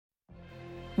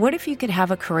What if you could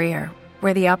have a career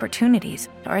where the opportunities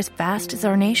are as vast as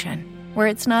our nation, where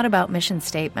it's not about mission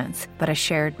statements, but a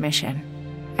shared mission?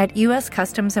 At U.S.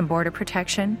 Customs and Border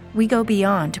Protection, we go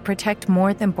beyond to protect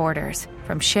more than borders.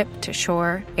 From ship to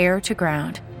shore, air to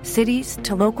ground, cities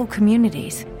to local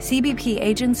communities, CBP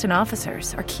agents and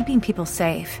officers are keeping people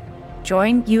safe.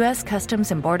 Join U.S. Customs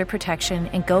and Border Protection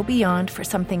and go beyond for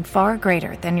something far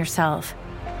greater than yourself.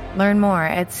 Learn more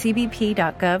at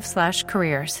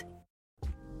cbp.gov/careers.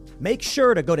 Make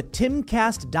sure to go to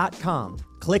timcast.com,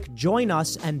 click Join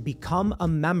Us, and become a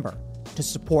member to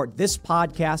support this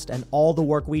podcast and all the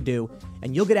work we do,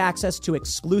 and you'll get access to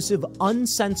exclusive,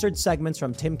 uncensored segments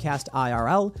from Timcast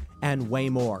IRL and way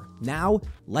more. Now,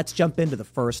 let's jump into the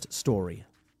first story.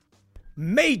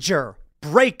 Major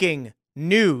breaking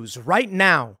news right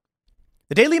now.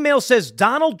 The Daily Mail says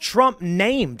Donald Trump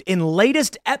named in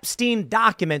latest Epstein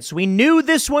documents. We knew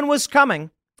this one was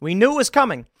coming. We knew it was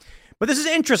coming. But this is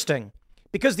interesting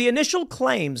because the initial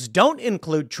claims don't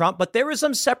include Trump, but there is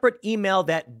some separate email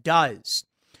that does.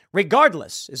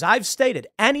 Regardless, as I've stated,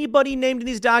 anybody named in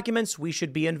these documents, we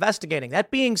should be investigating. That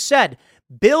being said,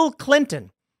 Bill Clinton,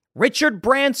 Richard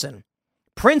Branson,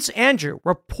 Prince Andrew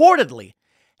reportedly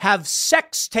have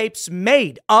sex tapes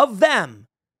made of them,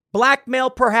 blackmail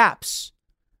perhaps,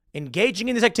 engaging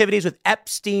in these activities with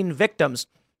Epstein victims.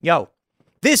 Yo,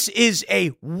 this is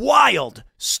a wild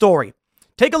story.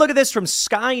 Take a look at this from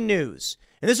Sky News.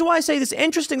 And this is why I say this is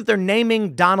interesting that they're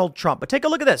naming Donald Trump. But take a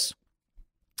look at this.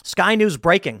 Sky News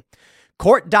breaking.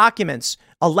 Court documents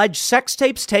allege sex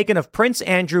tapes taken of Prince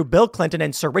Andrew, Bill Clinton,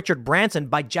 and Sir Richard Branson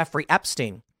by Jeffrey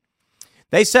Epstein.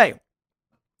 They say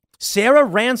Sarah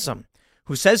Ransom,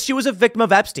 who says she was a victim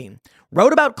of Epstein,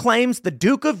 wrote about claims the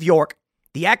Duke of York,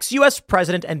 the ex-U.S.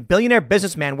 president and billionaire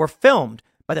businessman, were filmed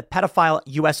by the pedophile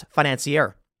U.S.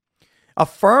 financier. A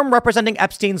firm representing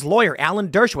Epstein's lawyer, Alan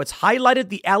Dershowitz, highlighted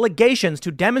the allegations to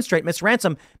demonstrate Miss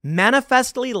Ransom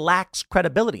manifestly lacks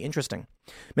credibility. Interesting.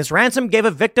 Miss Ransom gave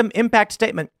a victim impact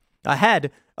statement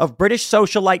ahead of British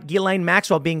socialite Ghislaine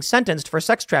Maxwell being sentenced for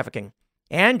sex trafficking.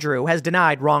 Andrew has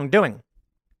denied wrongdoing.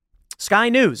 Sky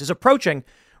News is approaching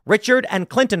Richard and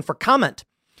Clinton for comment.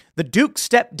 The Duke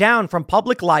stepped down from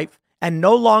public life and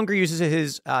no longer uses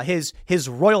his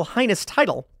Royal Highness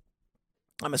title.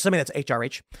 I'm assuming that's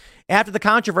HRH, after the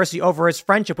controversy over his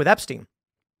friendship with Epstein.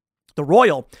 The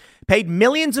royal paid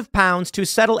millions of pounds to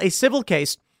settle a civil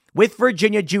case with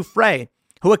Virginia Giuffre,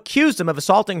 who accused him of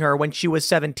assaulting her when she was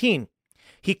 17.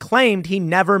 He claimed he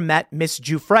never met Miss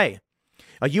Giuffre.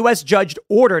 A U.S. judge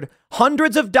ordered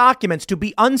hundreds of documents to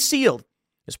be unsealed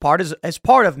as part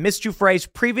of Miss Giuffre's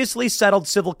previously settled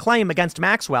civil claim against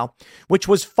Maxwell, which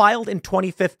was filed in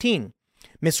 2015.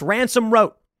 Miss Ransom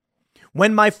wrote,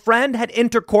 "When my friend had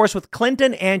intercourse with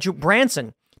Clinton Andrew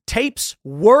Branson, tapes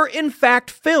were in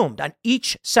fact filmed on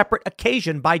each separate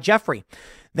occasion by Jeffrey.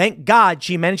 Thank God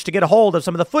she managed to get a hold of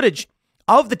some of the footage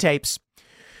of the tapes,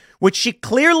 which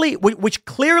clearly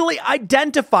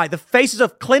identify the faces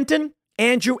of Clinton,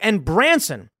 Andrew, and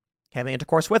Branson having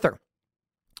intercourse with her.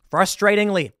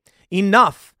 Frustratingly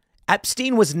enough,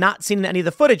 Epstein was not seen in any of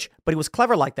the footage, but he was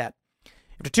clever like that.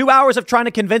 After 2 hours of trying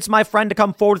to convince my friend to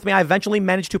come forward with me, I eventually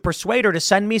managed to persuade her to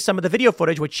send me some of the video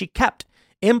footage, which she kept,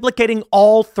 implicating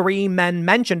all three men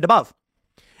mentioned above.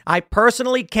 I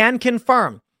personally can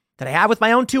confirm that I have with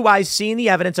my own two eyes seen the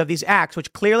evidence of these acts,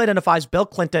 which clearly identifies Bill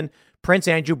Clinton, Prince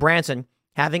Andrew Branson,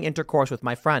 having intercourse with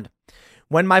my friend.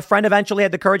 When my friend eventually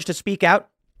had the courage to speak out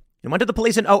and went to the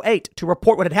police in 2008 to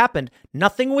report what had happened,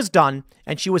 nothing was done,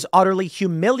 and she was utterly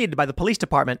humiliated by the police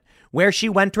department, where she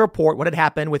went to report what had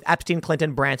happened with Epstein,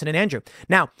 Clinton, Branson, and Andrew.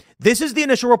 Now, this is the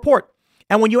initial report.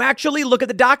 And when you actually look at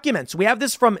the documents, we have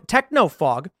this from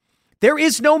Technofog. There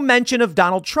is no mention of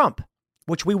Donald Trump,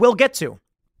 which we will get to.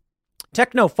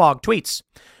 Technofog tweets,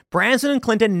 Branson and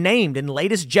Clinton named in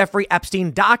latest Jeffrey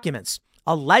Epstein documents.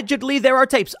 Allegedly, there are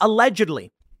tapes.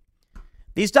 Allegedly.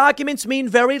 These documents mean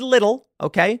very little,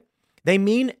 okay? They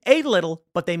mean a little,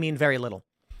 but they mean very little.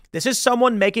 This is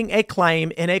someone making a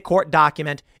claim in a court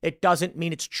document. It doesn't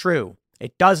mean it's true.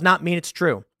 It does not mean it's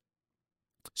true.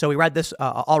 So we read this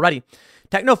already.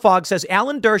 Technofog says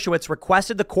Alan Dershowitz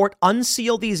requested the court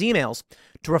unseal these emails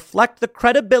to reflect the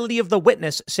credibility of the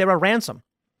witness, Sarah Ransom.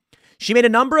 She made a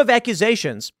number of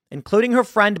accusations, including her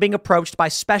friend being approached by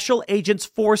Special Agents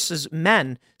Forces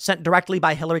men sent directly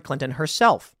by Hillary Clinton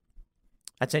herself.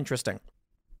 That's interesting.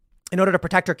 In order to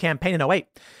protect her campaign in 2008,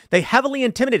 they heavily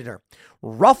intimidated her,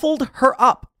 ruffled her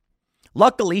up.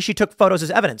 Luckily, she took photos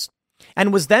as evidence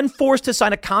and was then forced to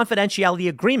sign a confidentiality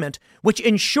agreement, which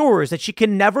ensures that she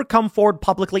can never come forward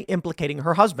publicly implicating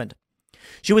her husband.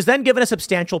 She was then given a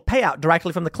substantial payout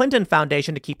directly from the Clinton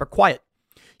Foundation to keep her quiet.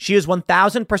 She is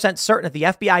 1,000% certain that the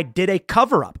FBI did a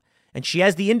cover-up, and she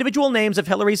has the individual names of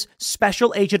Hillary's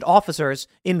special agent officers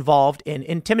involved in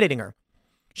intimidating her.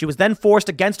 She was then forced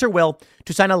against her will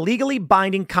to sign a legally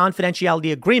binding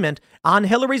confidentiality agreement on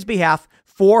Hillary's behalf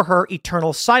for her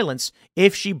eternal silence.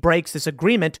 If she breaks this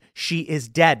agreement, she is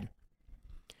dead.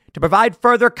 To provide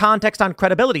further context on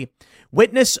credibility,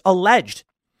 witness alleged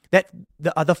that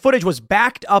the footage was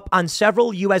backed up on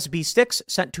several USB sticks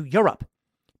sent to Europe.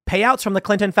 Payouts from the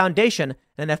Clinton Foundation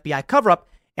and an FBI cover-up,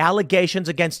 allegations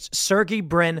against Sergey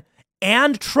Brin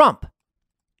and Trump.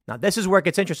 Now, this is where it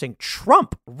gets interesting.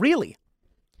 Trump, really?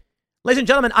 Ladies and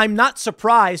gentlemen, I'm not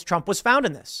surprised Trump was found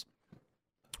in this.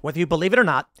 Whether you believe it or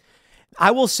not,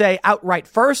 I will say outright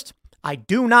first, I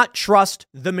do not trust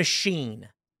the machine.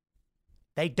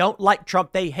 They don't like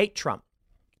Trump. They hate Trump.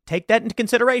 Take that into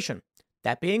consideration.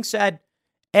 That being said,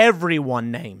 everyone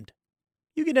named.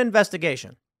 You get an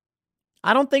investigation.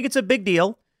 I don't think it's a big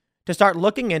deal to start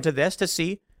looking into this to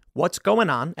see what's going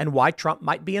on and why Trump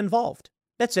might be involved.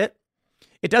 That's it.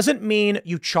 It doesn't mean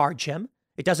you charge him.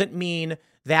 It doesn't mean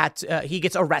that he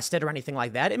gets arrested or anything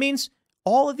like that. It means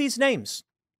all of these names,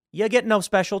 you get no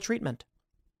special treatment.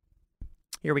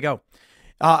 Here we go.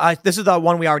 This is the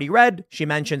one we already read. She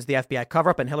mentions the FBI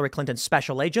cover-up and Hillary Clinton's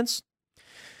special agents.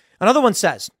 Another one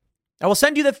says, I will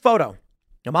send you the photo,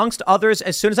 amongst others,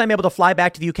 as soon as I'm able to fly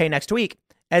back to the UK next week,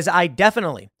 as I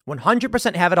definitely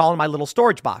 100% have it all in my little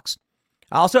storage box.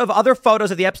 I also have other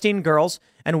photos of the Epstein girls,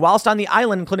 and whilst on the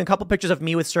island, including a couple pictures of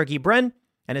me with Sergey Brin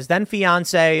and his then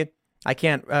fiance. I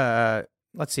can't,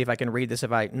 let's see if I can read this.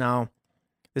 No,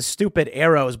 this stupid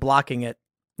arrow is blocking it.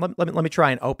 Let me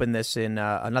try and open this in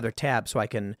another tab so I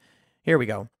can, here we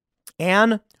go.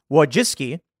 Anne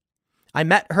Wojcicki. I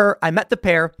met the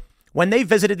pair when they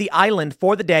visited the island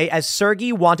for the day, as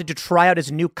Sergey wanted to try out his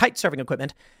new kite surfing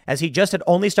equipment, as he just had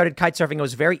only started kite surfing and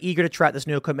was very eager to try out this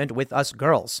new equipment with us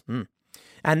girls.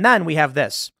 And then we have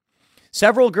this.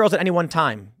 Several girls at any one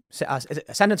time, a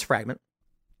sentence fragment.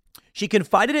 She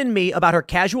confided in me about her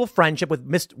casual friendship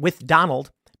with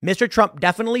Donald. Mr. Trump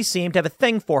definitely seemed to have a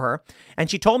thing for her, and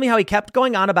she told me how he kept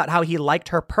going on about how he liked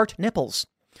her pert nipples.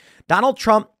 Donald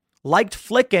Trump liked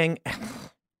flicking.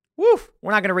 Woof,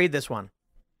 we're not going to read this one.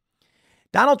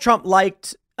 Donald Trump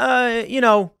liked,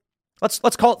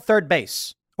 let's call it third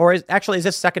base. Or is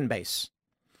this second base?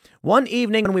 One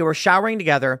evening when we were showering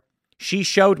together, she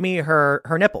showed me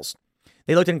her nipples.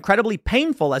 They looked incredibly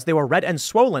painful as they were red and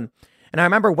swollen, and I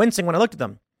remember wincing when I looked at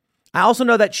them. I also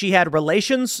know that she had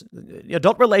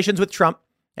adult relations with Trump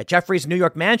at Jeffrey's New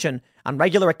York mansion on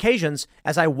regular occasions,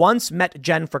 as I once met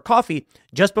Jen for coffee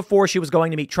just before she was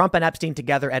going to meet Trump and Epstein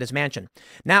together at his mansion.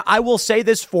 Now, I will say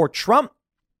this for Trump,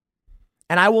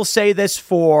 and I will say this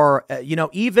for,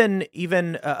 even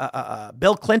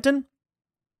Bill Clinton.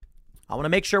 I want to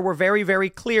make sure we're very, very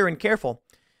clear and careful.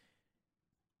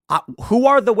 Who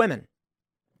are the women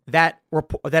that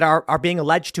are being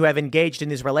alleged to have engaged in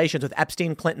these relations with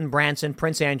Epstein, Clinton, Branson,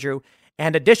 Prince Andrew?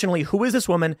 And additionally, who is this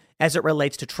woman as it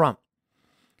relates to Trump?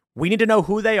 We need to know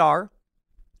who they are.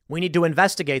 We need to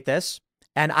investigate this.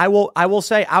 And I will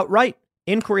say outright,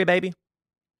 inquiry, baby.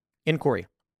 Inquiry.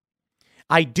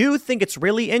 I do think it's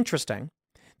really interesting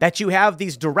that you have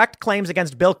these direct claims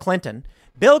against Bill Clinton.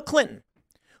 Bill Clinton,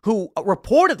 who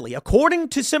reportedly, according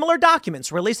to similar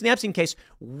documents released in the Epstein case,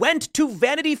 went to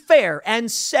Vanity Fair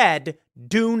and said,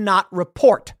 do not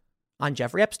report on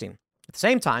Jeffrey Epstein. At the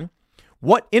same time,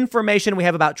 what information we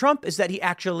have about Trump is that he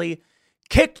actually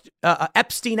kicked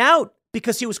Epstein out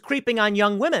because he was creeping on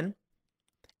young women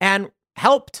and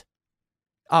helped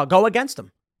go against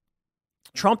him.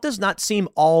 Trump does not seem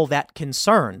all that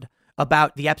concerned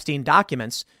about the Epstein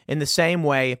documents in the same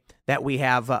way that we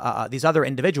have these other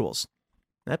individuals.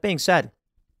 That being said,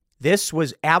 this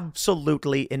was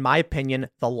absolutely, in my opinion,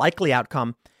 the likely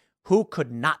outcome. Who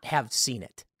could not have seen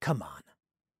it? Come on.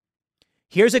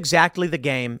 Here's exactly the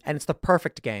game, and it's the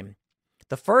perfect game.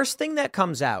 The first thing that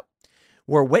comes out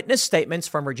were witness statements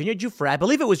from Virginia Giuffre. I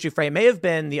believe it was Giuffre. It may have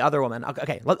been the other woman.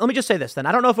 Okay, let me just say this then.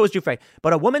 I don't know if it was Giuffre,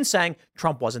 but a woman saying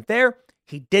Trump wasn't there.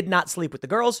 He did not sleep with the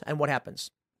girls. And what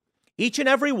happens? Each and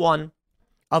every one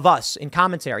of us in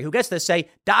commentary who gets this say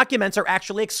documents are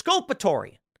actually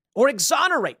exculpatory or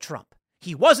exonerate Trump.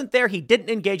 He wasn't there. He didn't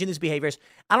engage in these behaviors.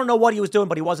 I don't know what he was doing,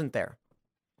 but he wasn't there.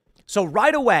 So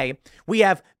right away, we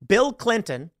have Bill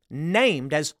Clinton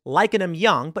named as liking him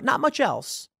young, but not much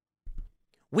else.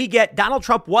 We get Donald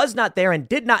Trump was not there and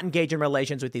did not engage in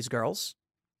relations with these girls.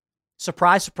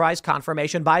 Surprise, surprise,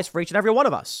 confirmation bias for each and every one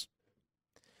of us.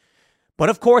 But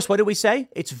of course, what do we say?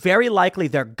 It's very likely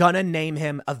they're going to name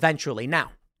him eventually.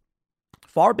 Now,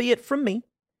 far be it from me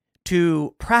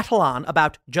to prattle on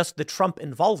about just the Trump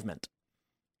involvement.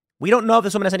 We don't know if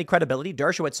this woman has any credibility.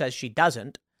 Dershowitz says she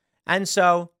doesn't. And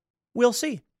so we'll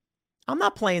see. I'm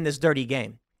not playing this dirty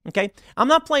game. OK, I'm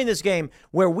not playing this game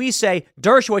where we say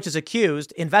Dershowitz is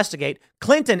accused, investigate.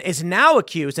 Clinton is now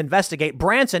accused, investigate.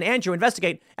 Branson, Andrew,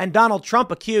 investigate. And Donald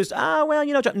Trump accused.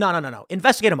 No.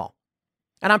 Investigate them all.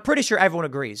 And I'm pretty sure everyone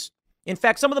agrees. In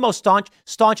fact, some of the most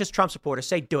staunchest Trump supporters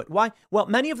say do it. Why? Well,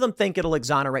 many of them think it'll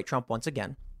exonerate Trump once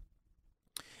again.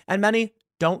 And many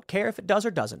don't care if it does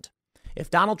or doesn't. If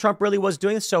Donald Trump really was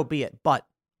doing this, so be it. But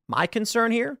my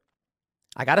concern here,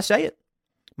 I got to say it.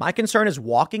 My concern is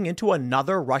walking into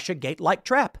another Russiagate-like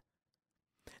trap.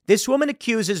 This woman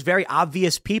accuses very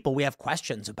obvious people we have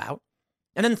questions about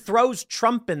and then throws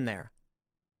Trump in there.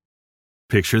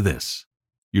 Picture this.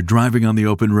 You're driving on the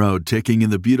open road, taking in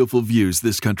the beautiful views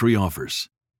this country offers.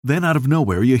 Then out of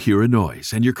nowhere, you hear a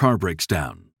noise and your car breaks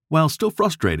down. While still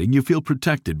frustrating, you feel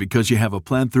protected because you have a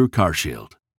plan through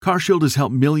CarShield. CarShield has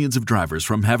helped millions of drivers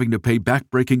from having to pay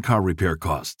back-breaking car repair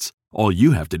costs. All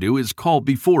you have to do is call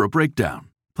before a breakdown.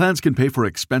 Plans can pay for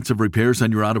expensive repairs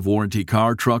on your out-of-warranty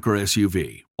car, truck, or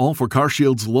SUV. All for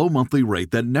CarShield's low monthly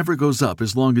rate that never goes up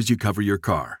as long as you cover your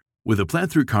car. With a plan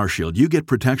through CarShield, you get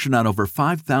protection on over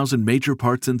 5,000 major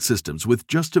parts and systems with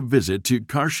just a visit to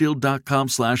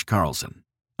carshield.com/Carlson.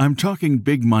 I'm talking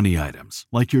big money items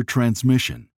like your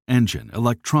transmission, engine,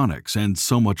 electronics, and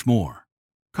so much more.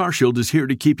 CarShield is here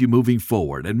to keep you moving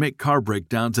forward and make car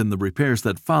breakdowns and the repairs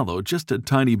that follow just a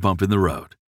tiny bump in the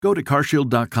road. Go to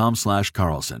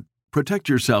carshield.com/Carlson. Protect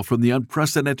yourself from the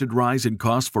unprecedented rise in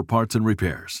costs for parts and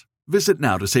repairs. Visit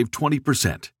now to save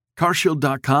 20%.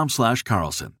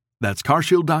 carshield.com/Carlson. That's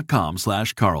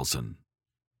carshield.com/Carlson.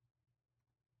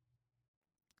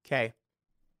 Okay.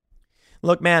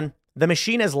 Look, man, the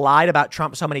machine has lied about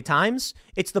Trump so many times.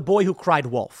 It's the boy who cried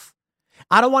wolf.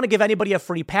 I don't want to give anybody a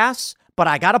free pass, but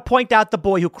I got to point out the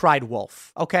boy who cried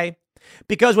wolf. Okay.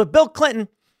 Because with Bill Clinton,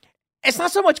 it's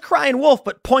not so much crying wolf,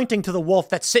 but pointing to the wolf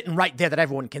that's sitting right there that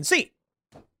everyone can see.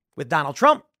 With Donald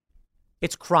Trump,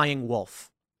 it's crying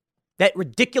wolf. That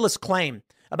ridiculous claim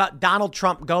about Donald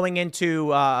Trump going into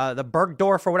the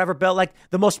Bergdorf or whatever, Bill, like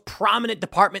the most prominent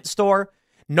department store.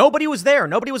 Nobody was there.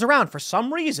 Nobody was around for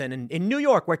some reason in New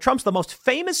York, where Trump's the most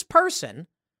famous person.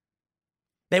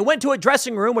 They went to a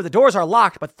dressing room where the doors are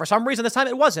locked, but for some reason this time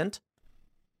it wasn't.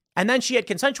 And then she had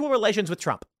consensual relations with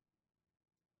Trump.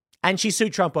 And she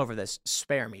sued Trump over this.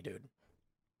 Spare me, dude.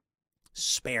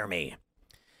 Spare me.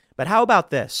 But how about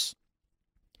this?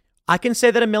 I can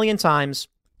say that a million times,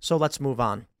 so let's move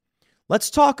on. Let's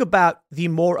talk about the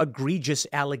more egregious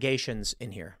allegations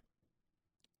in here.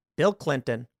 Bill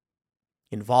Clinton,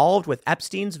 involved with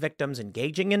Epstein's victims,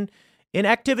 engaging in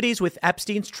activities with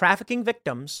Epstein's trafficking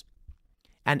victims,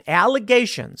 and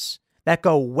allegations that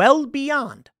go well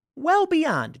beyond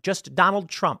just Donald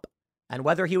Trump and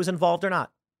whether he was involved or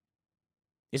not.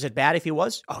 Is it bad if he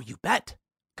was? Oh, you bet.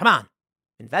 Come on.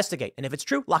 Investigate. And if it's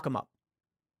true, lock him up.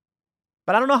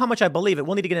 But I don't know how much I believe it.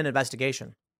 We'll need to get an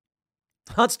investigation.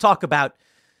 Let's talk about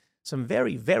some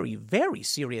very, very, very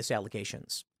serious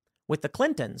allegations. With the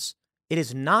Clintons, it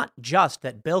is not just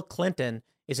that Bill Clinton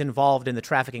is involved in the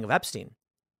trafficking of Epstein.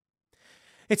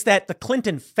 It's that the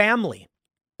Clinton family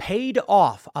paid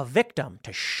off a victim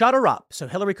to shut her up so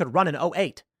Hillary could run in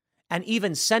 2008 and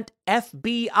even sent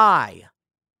FBI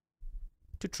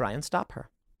to try and stop her.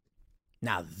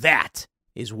 Now that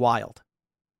is wild.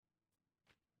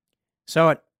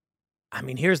 So,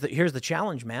 here's the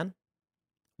challenge, man.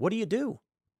 What do you do?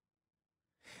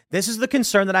 This is the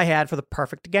concern that I had for the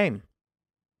perfect game.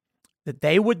 That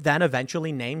they would then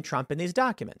eventually name Trump in these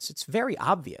documents. It's very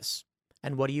obvious.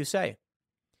 And what do you say?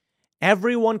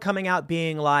 Everyone coming out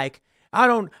being like, I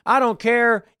don't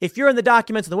care if you're in the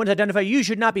documents and the ones identify, you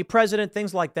should not be president,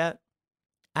 things like that.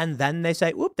 And then they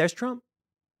say, whoop, there's Trump.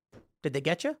 Did they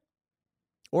get you?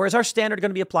 Or is our standard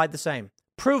going to be applied the same?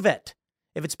 Prove it.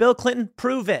 If it's Bill Clinton,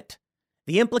 prove it.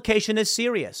 The implication is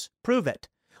serious. Prove it.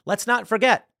 Let's not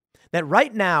forget that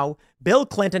right now, Bill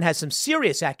Clinton has some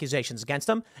serious accusations against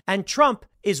him, and Trump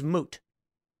is moot.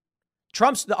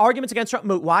 The arguments against Trump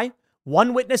moot. Why?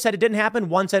 One witness said it didn't happen.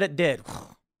 One said it did.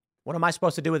 What am I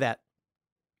supposed to do with that?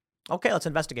 Okay, let's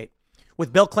investigate.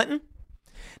 With Bill Clinton,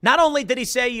 not only did he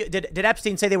say, did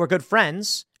Epstein say they were good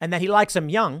friends and that he likes him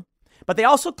young, but they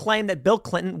also claim that Bill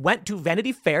Clinton went to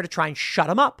Vanity Fair to try and shut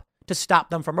him up, to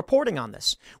stop them from reporting on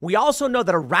this. We also know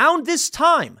that around this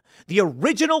time, the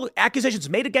original accusations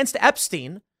made against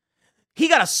Epstein, he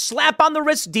got a slap on the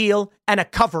wrist deal and a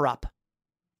cover up.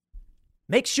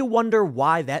 Makes you wonder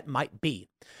why that might be.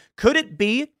 Could it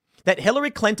be that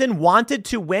Hillary Clinton wanted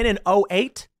to win in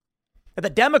 2008? That the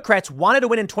Democrats wanted to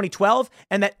win in 2012?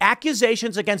 And that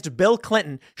accusations against Bill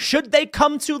Clinton, should they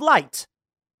come to light,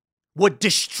 would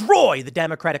destroy the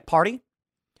Democratic Party.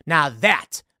 Now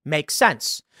that makes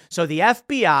sense. So the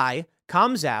FBI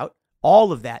comes out.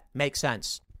 All of that makes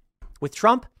sense. With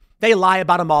Trump, they lie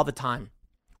about him all the time.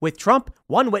 With Trump,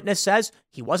 one witness says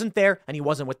he wasn't there and he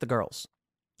wasn't with the girls.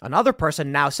 Another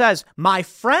person now says, my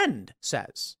friend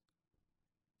says.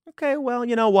 Okay, well,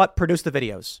 you know what? Produce the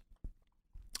videos.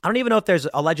 I don't even know if there's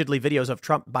allegedly videos of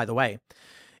Trump, by the way.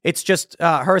 It's just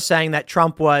her saying that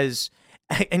Trump was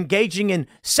engaging in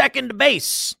second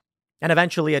base and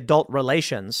eventually adult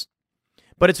relations.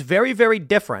 But it's very, very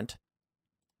different.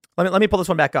 Let me pull this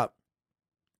one back up.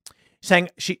 Saying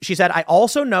she said, I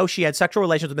also know she had sexual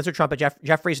relations with Mr. Trump at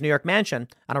Jeffrey's New York mansion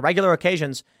on regular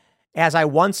occasions, as I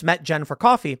once met Jen for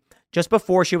coffee just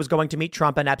before she was going to meet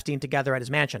Trump and Epstein together at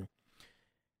his mansion.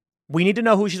 We need to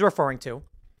know who she's referring to,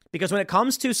 because when it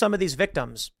comes to some of these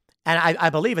victims, and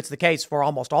I believe it's the case for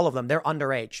almost all of them, they're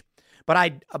underage.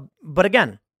 But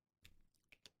again,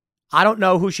 I don't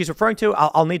know who she's referring to.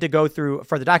 I'll need to go through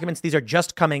further documents. These are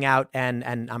just coming out, and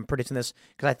I'm predicting this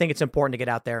because I think it's important to get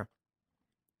out there.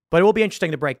 But it will be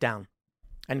interesting to break down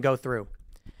and go through.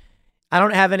 I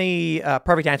don't have any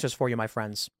perfect answers for you, my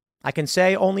friends. I can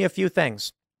say only a few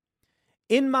things.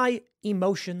 In my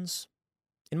emotions,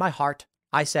 in my heart,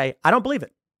 I say, I don't believe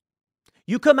it.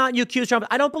 You come out and you accuse Trump.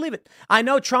 I don't believe it. I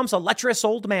know Trump's a lecherous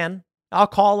old man. I'll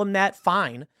call him that.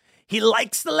 Fine. He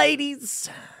likes the ladies.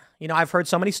 You know, I've heard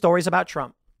so many stories about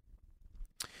Trump.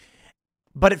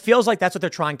 But it feels like that's what they're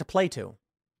trying to play to.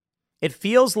 It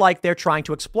feels like they're trying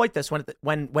to exploit this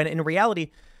when in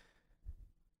reality,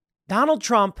 Donald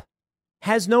Trump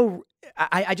has no,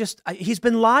 he's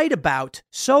been lied about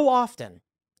so often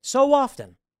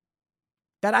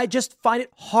that I just find it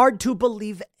hard to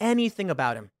believe anything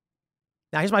about him.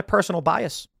 Now, here's my personal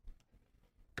bias.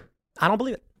 I don't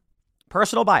believe it.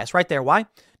 Personal bias right there. Why?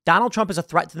 Donald Trump is a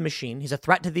threat to the machine. He's a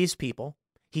threat to these people.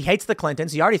 He hates the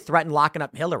Clintons. He already threatened locking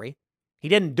up Hillary. He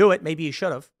didn't do it. Maybe he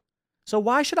should have. So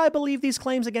why should I believe these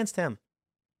claims against him?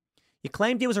 You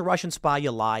claimed he was a Russian spy.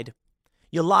 You lied.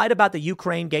 You lied about the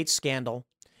Ukraine Gate scandal.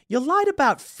 You lied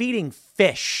about feeding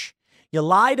fish. You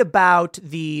lied about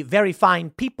the very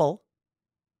fine people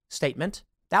statement.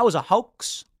 That was a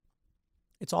hoax.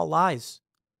 It's all lies.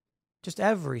 Just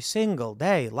every single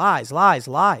day. Lies, lies,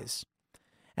 lies.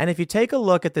 And if you take a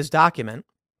look at this document,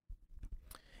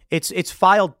 it's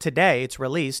filed today. It's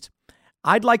released.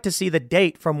 I'd like to see the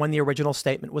date from when the original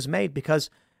statement was made,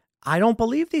 because I don't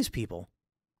believe these people.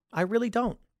 I really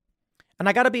don't. And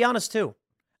I got to be honest, too.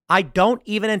 I don't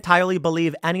even entirely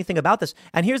believe anything about this.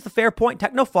 And here's the fair point.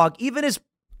 Technofog even is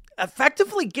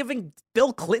effectively giving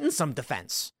Bill Clinton some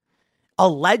defense.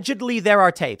 Allegedly, there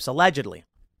are tapes. Allegedly.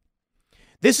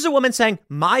 This is a woman saying,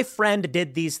 my friend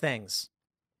did these things.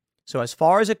 So as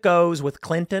far as it goes with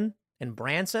Clinton and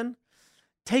Branson,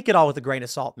 take it all with a grain of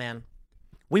salt, man.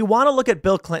 We want to look at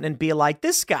Bill Clinton and be like,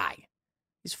 this guy,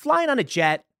 he's flying on a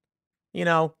jet. You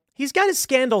know, he's got his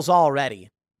scandals already.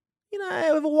 You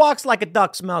know, if it walks like a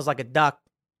duck, smells like a duck.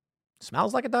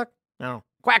 Smells like a duck? No.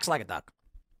 Quacks like a duck.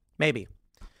 Maybe.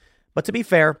 But to be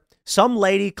fair, some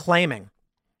lady claiming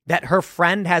that her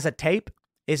friend has a tape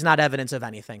is not evidence of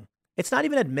anything. It's not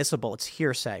even admissible. It's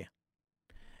hearsay.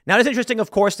 Now, it's interesting,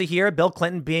 of course, to hear Bill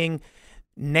Clinton being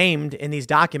named in these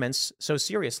documents so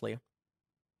seriously.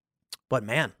 But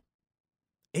man,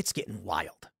 it's getting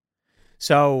wild.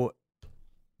 So,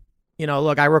 you know,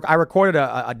 look, I recorded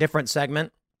a different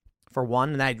segment for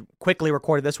one, and I quickly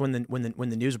recorded this when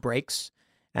the news breaks,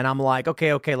 and I'm like,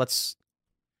 okay, let's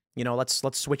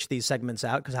switch these segments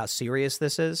out because how serious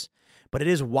this is. But it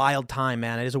is wild time,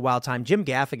 man. It is a wild time. Jim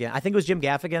Gaffigan, I think it was Jim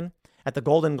Gaffigan at the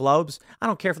Golden Globes. I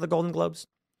don't care for the Golden Globes,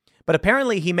 but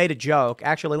apparently he made a joke.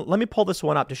 Actually, let me pull this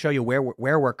one up to show you where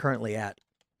we're currently at.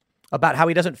 About how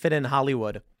he doesn't fit in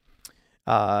Hollywood.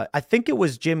 I think it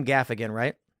was Jim Gaffigan,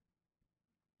 right?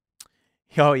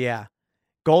 Oh, yeah.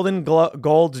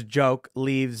 Gold's joke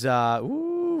leaves... Here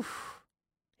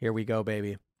we go,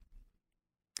 baby.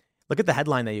 Look at the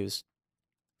headline they use.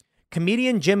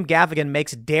 Comedian Jim Gaffigan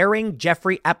makes daring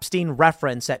Jeffrey Epstein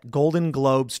reference at Golden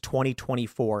Globes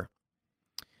 2024.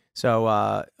 So,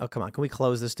 oh, come on. Can we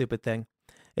close this stupid thing?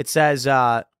 It says,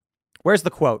 where's the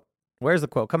quote? Where's the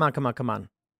quote? Come on.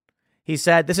 He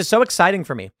said, this is so exciting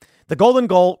for me. The Golden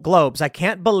Globes, I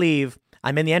can't believe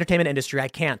I'm in the entertainment industry. I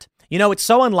can't. You know, it's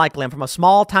so unlikely. I'm from a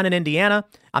small town in Indiana.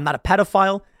 I'm not a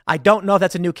pedophile. I don't know if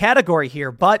that's a new category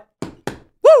here, but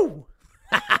woo!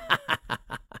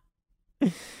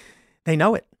 They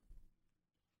know it.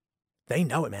 They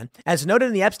know it, man. As noted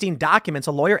in the Epstein documents,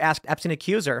 a lawyer asked Epstein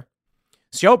accuser,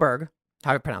 Sjoberg,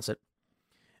 how do I pronounce it?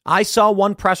 I saw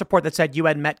one press report that said you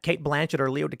had met Kate Blanchett or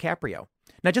Leo DiCaprio.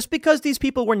 Now, just because these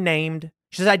people were named,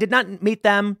 she says, I did not meet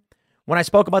them. When I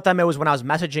spoke about them, it was when I was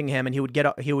messaging him, and he would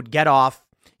get off.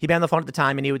 He'd be on the phone at the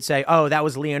time, and he would say, oh, that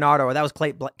was Leonardo, or that was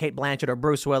Kate Blanchett, or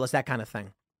Bruce Willis, that kind of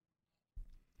thing.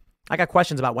 I got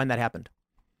questions about when that happened.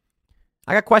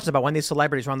 I got questions about when these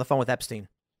celebrities were on the phone with Epstein.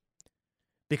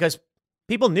 Because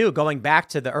people knew going back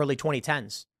to the early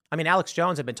 2010s. I mean, Alex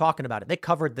Jones had been talking about it. They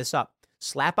covered this up.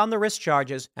 Slap on the wrist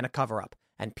charges and a cover-up.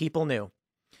 And people knew.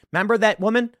 Remember that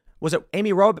woman? Was it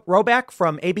Amy Roback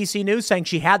from ABC News saying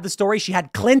she had the story? She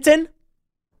had Clinton?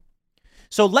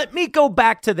 So let me go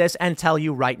back to this and tell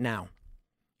you right now.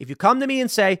 If you come to me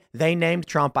and say they named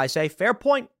Trump, I say, fair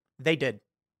point. They did.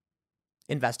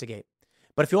 Investigate.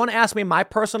 But if you want to ask me my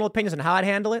personal opinions on how I'd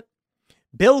handle it,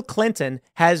 Bill Clinton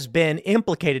has been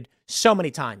implicated so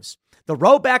many times. The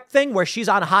Roback thing where she's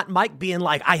on a hot mic being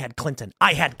like, I had Clinton.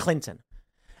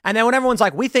 And then when everyone's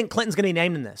like, we think Clinton's going to be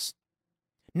named in this.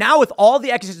 Now with all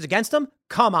the accusations against him,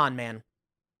 come on, man.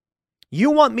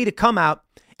 You want me to come out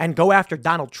and go after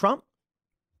Donald Trump?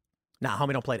 Nah,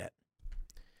 homie, don't play that.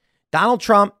 Donald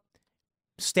Trump,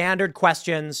 standard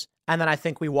questions, and then I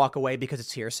think we walk away because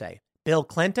it's hearsay. Bill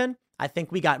Clinton, I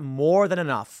think we got more than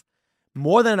enough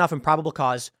in probable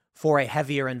cause for a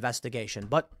heavier investigation.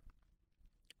 But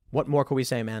what more could we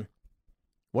say, man?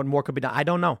 What more could be done? I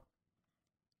don't know.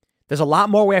 There's a lot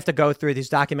more we have to go through. These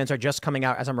documents are just coming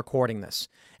out as I'm recording this.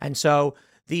 And so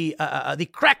the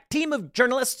crack team of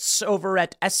journalists over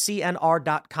at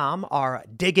scnr.com are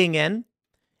digging in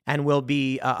and will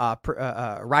be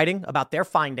writing about their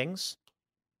findings.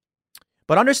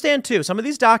 But understand, too, some of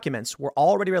these documents were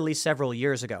already released several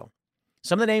years ago.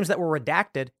 Some of the names that were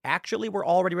redacted actually were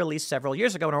already released several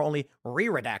years ago and are only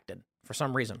re-redacted for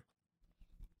some reason.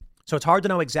 So it's hard to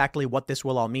know exactly what this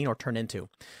will all mean or turn into.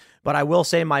 But I will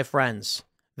say, my friends,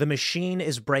 the machine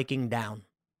is breaking down.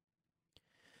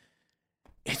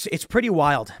 It's pretty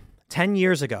wild. 10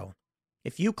 years ago,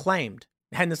 if you claimed,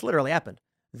 and this literally happened,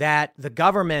 that the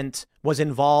government was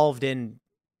involved in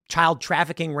child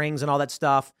trafficking rings and all that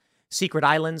stuff, secret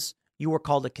islands, you were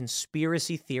called a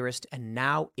conspiracy theorist, and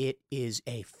now it is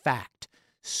a fact.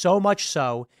 So much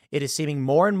so, it is seeming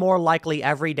more and more likely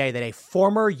every day that a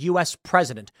former U.S.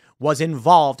 president was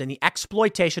involved in the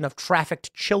exploitation of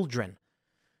trafficked children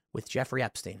with Jeffrey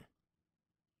Epstein.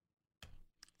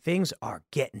 Things are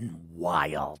getting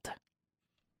wild.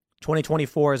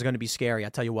 2024 is going to be scary, I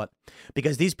tell you what,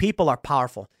 because these people are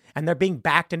powerful and they're being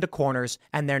backed into corners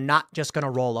and they're not just going to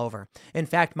roll over. In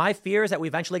fact, my fear is that we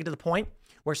eventually get to the point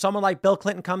where someone like Bill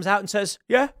Clinton comes out and says,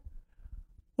 yeah,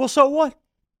 well, so what?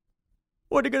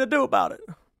 What are you going to do about it?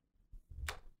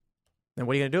 And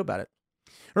what are you going to do about it?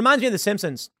 Reminds me of The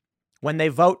Simpsons when they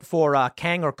vote for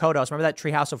Kang or Kodos. Remember that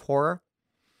Treehouse of Horror?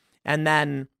 And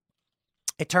then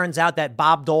it turns out that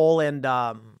Bob Dole and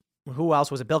who else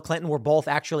was it? Bill Clinton were both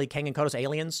actually Kang and Kodos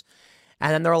aliens.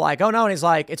 And then they're like, oh, no. And he's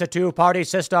like, it's a two-party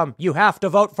system. You have to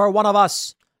vote for one of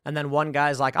us. And then one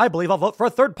guy's like, I believe I'll vote for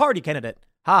a third-party candidate.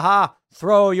 Ha ha,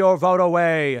 throw your vote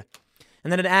away.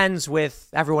 And then it ends with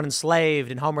everyone enslaved.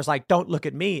 And Homer's like, don't look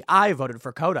at me. I voted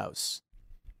for Kodos.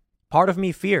 Part of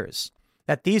me fears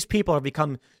that these people have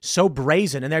become so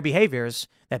brazen in their behaviors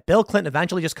that Bill Clinton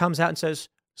eventually just comes out and says,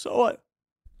 so what?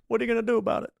 What are you going to do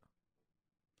about it?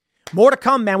 More to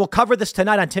come, man. We'll cover this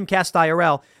tonight on Timcast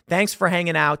IRL. Thanks for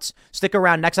hanging out. Stick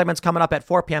around. Next segment's coming up at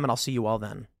 4 p.m. and I'll see you all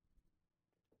then.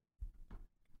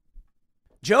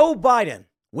 Joe Biden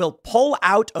will pull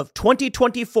out of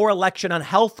 2024 election on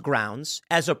health grounds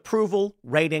as approval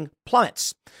rating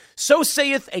plummets. So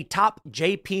saith a top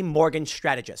JP Morgan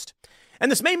strategist.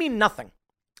 And this may mean nothing.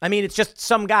 I mean, it's just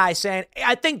some guy saying, hey,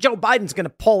 I think Joe Biden's going to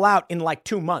pull out in like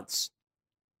 2 months.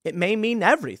 It may mean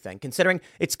everything, considering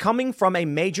it's coming from a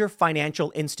major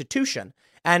financial institution.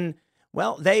 And,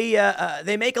 well, they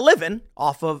make a living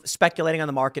off of speculating on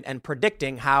the market and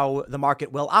predicting how the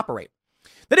market will operate.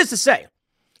 That is to say,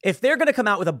 if they're going to come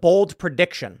out with a bold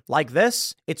prediction like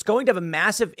this, it's going to have a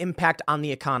massive impact on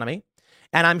the economy.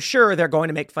 And I'm sure they're going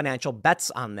to make financial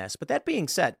bets on this. But that being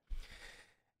said,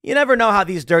 you never know how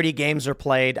these dirty games are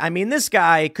played. I mean, this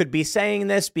guy could be saying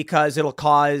this because it'll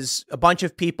cause a bunch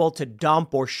of people to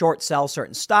dump or short sell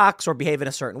certain stocks or behave in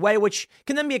a certain way, which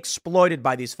can then be exploited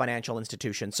by these financial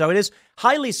institutions. So it is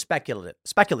highly speculative.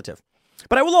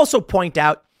 But I will also point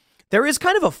out there is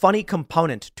kind of a funny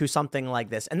component to something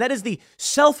like this, and that is the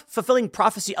self-fulfilling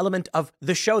prophecy element of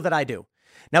the show that I do.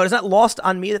 Now, it is not lost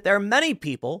on me that there are many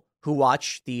people who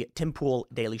watch the Tim Pool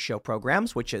Daily Show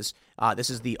programs, which is,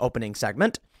 this is the opening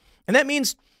segment. And that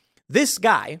means this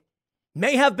guy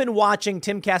may have been watching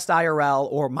Timcast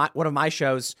IRL or one of my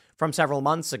shows from several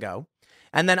months ago.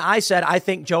 And then I said, I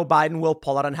think Joe Biden will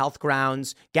pull out on health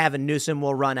grounds. Gavin Newsom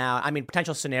will run out. I mean,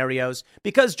 potential scenarios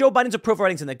because Joe Biden's approval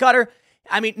ratings in the gutter.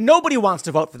 I mean, nobody wants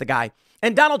to vote for the guy.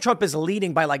 And Donald Trump is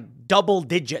leading by like double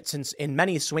digits in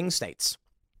many swing states.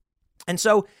 And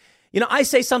so, I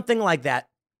say something like that.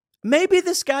 Maybe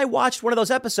this guy watched one of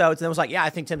those episodes and was like, yeah, I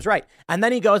think Tim's right. And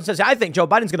then he goes and says, I think Joe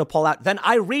Biden's going to pull out. Then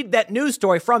I read that news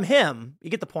story from him.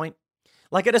 You get the point.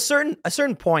 Like at a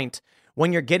certain point,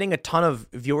 when you're getting a ton of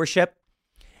viewership,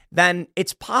 then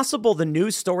it's possible the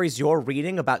news stories you're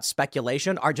reading about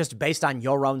speculation are just based on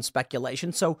your own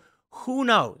speculation. So who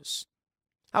knows?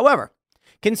 However,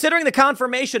 considering the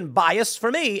confirmation bias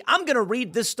for me, I'm going to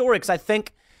read this story because I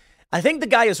think the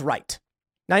guy is right.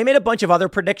 Now, he made a bunch of other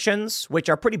predictions, which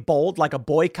are pretty bold, like a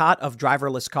boycott of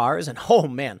driverless cars. And oh,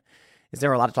 man, is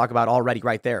there a lot to talk about already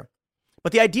right there.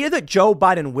 But the idea that Joe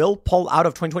Biden will pull out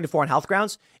of 2024 on health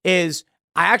grounds is,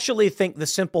 I actually think, the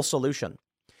simple solution.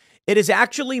 It is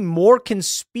actually more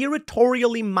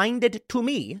conspiratorially minded to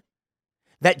me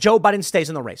that Joe Biden stays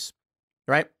in the race,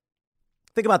 right?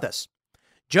 Think about this.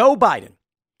 Joe Biden,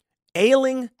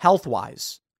 ailing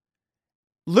health-wise,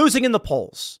 losing in the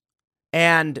polls,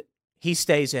 and he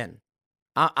stays in.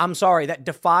 I'm sorry, that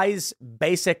defies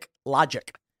basic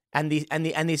logic and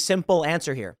the simple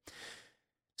answer here.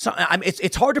 So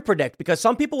it's hard to predict because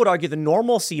some people would argue the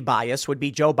normalcy bias would be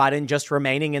Joe Biden just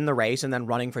remaining in the race and then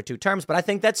running for 2 terms. But I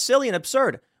think that's silly and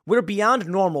absurd. We're beyond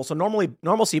normal. So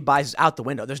normalcy bias is out the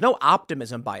window. There's no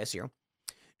optimism bias here.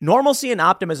 Normalcy and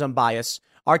optimism bias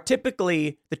are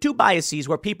typically the 2 biases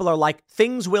where people are like,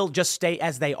 things will just stay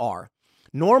as they are.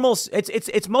 Normal,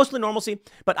 it's mostly normalcy,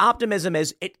 but optimism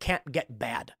is it can't get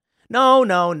bad. No.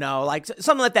 Like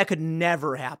something like that could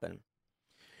never happen.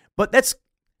 But that's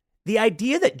the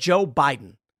idea that Joe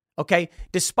Biden, okay,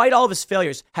 despite all of his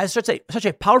failures, has such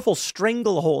a powerful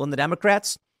stranglehold in the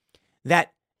Democrats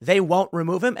that they won't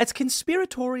remove him. It's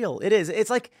conspiratorial. It is. It's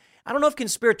like, I don't know if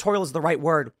conspiratorial is the right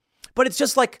word, but it's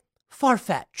just like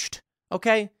far-fetched,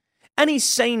 okay? Any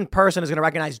sane person is going to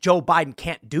recognize Joe Biden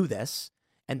can't do this,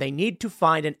 and they need to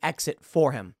find an exit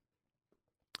for him.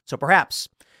 So perhaps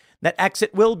that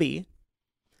exit will be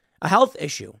a health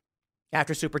issue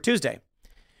after Super Tuesday.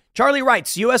 Charlie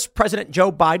writes, U.S. President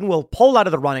Joe Biden will pull out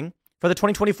of the running for the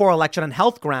 2024 election on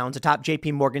health grounds, a top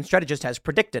J.P. Morgan strategist has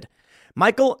predicted.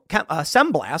 Michael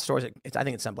Semblast, I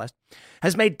think it's Semblast,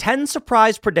 has made 10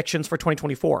 surprise predictions for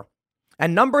 2024.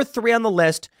 And number 3 on the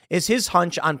list is his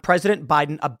hunch on President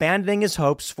Biden abandoning his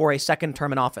hopes for a second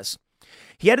term in office.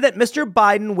 He added that Mr.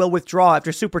 Biden will withdraw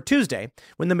after Super Tuesday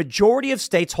when the majority of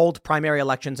states hold primary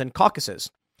elections and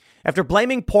caucuses. After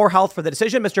blaming poor health for the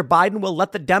decision, Mr. Biden will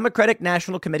let the Democratic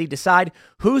National Committee decide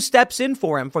who steps in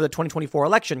for him for the 2024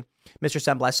 election, Mr.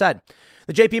 Semblast said.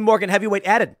 The J.P. Morgan heavyweight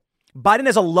added, Biden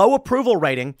has a low approval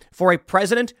rating for a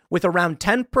president with around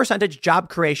 10% job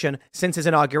creation since his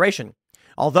inauguration,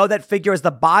 although that figure is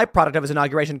the byproduct of his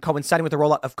inauguration coinciding with the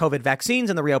rollout of COVID vaccines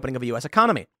and the reopening of the U.S.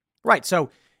 economy. Right, so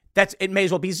it may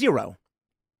as well be 0.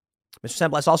 Mr.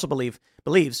 Semblast also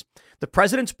believes the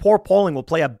president's poor polling will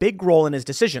play a big role in his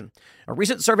decision. A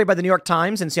recent survey by the New York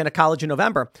Times and Siena College in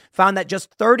November found that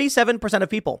just 37% of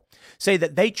people say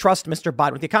that they trust Mr.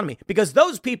 Biden with the economy because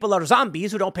those people are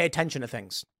zombies who don't pay attention to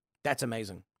things. That's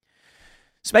amazing.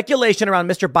 Speculation around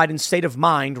Mr. Biden's state of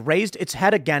mind raised its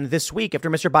head again this week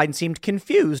after Mr. Biden seemed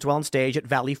confused while on stage at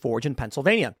Valley Forge in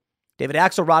Pennsylvania. David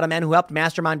Axelrod, a man who helped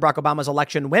mastermind Barack Obama's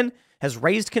election win, has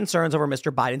raised concerns over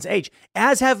Mr. Biden's age,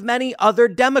 as have many other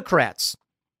Democrats.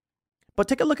 But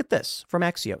take a look at this from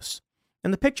Axios,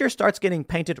 and the picture starts getting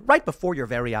painted right before your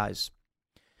very eyes.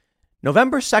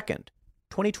 November 2nd,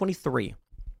 2023.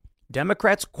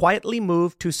 Democrats quietly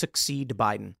move to succeed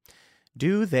Biden.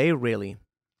 Do they really?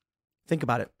 Think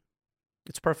about it.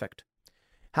 It's perfect.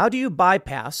 How do you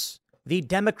bypass the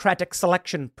democratic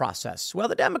selection process? Well,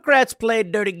 the Democrats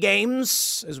played dirty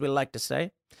games, as we like to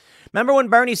say. Remember when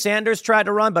Bernie Sanders tried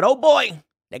to run, but oh boy,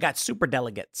 they got super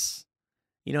delegates.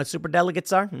 You know what super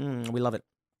delegates are? We love it.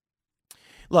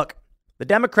 Look, the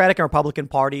Democratic and Republican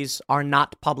parties are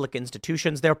not public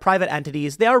institutions. They're private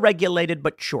entities. They are regulated,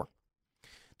 but sure.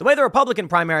 The way the Republican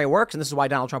primary works, and this is why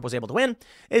Donald Trump was able to win,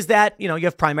 is that, you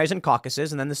have primaries and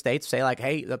caucuses, and then the states say like,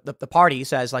 hey, the party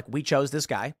says like, we chose this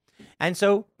guy. And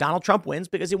so Donald Trump wins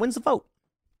because he wins the vote.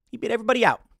 He beat everybody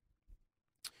out.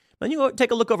 Then you go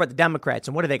take a look over at the Democrats,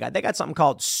 and what do they got? They got something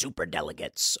called super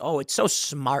delegates. Oh, it's so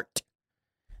smart.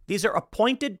 These are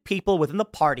appointed people within the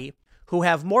party who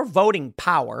have more voting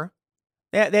power.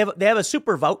 They have a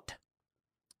super vote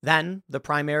than the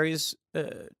primaries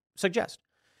suggest.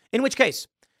 In which case,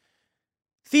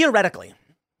 theoretically,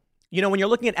 when you're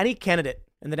looking at any candidate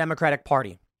in the Democratic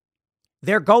Party,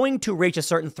 they're going to reach a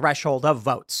certain threshold of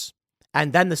votes.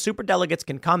 And then the superdelegates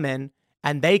can come in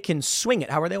and they can swing it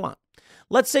however they want.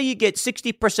 Let's say you get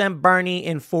 60% Bernie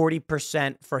and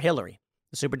 40% for Hillary.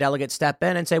 The superdelegates step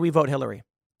in and say, we vote Hillary.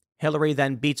 Hillary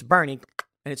then beats Bernie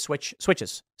and it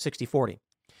switches 60-40.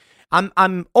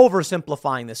 I'm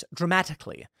oversimplifying this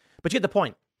dramatically, but you get the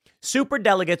point.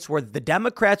 Superdelegates were the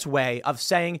Democrats' way of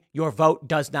saying your vote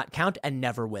does not count and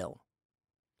never will.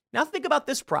 Now think about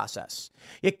this process.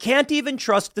 You can't even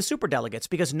trust the superdelegates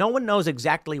because no one knows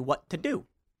exactly what to do.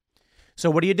 So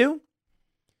what do?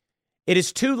 It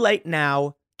is too late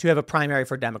now to have a primary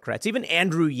for Democrats. Even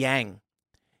Andrew Yang,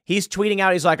 he's tweeting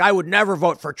out, he's like, I would never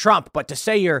vote for Trump, but to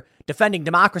say you're defending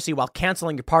democracy while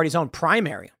canceling your party's own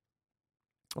primary.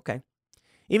 Okay.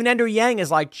 Even Andrew Yang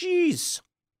is like, geez,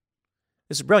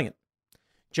 this is brilliant.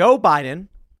 Joe Biden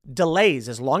delays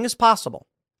as long as possible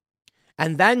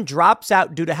and then drops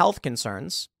out due to health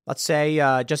concerns. Let's say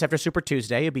just after Super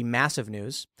Tuesday, it'd be massive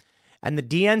news. And the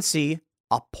DNC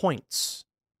appoints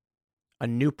a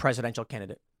new presidential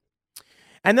candidate.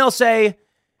 And they'll say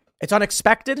it's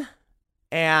unexpected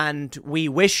and we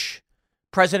wish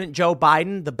President Joe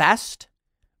Biden the best,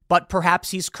 but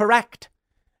perhaps he's correct.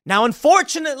 Now,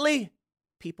 unfortunately,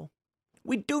 people,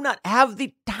 we do not have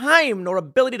the time nor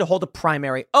ability to hold a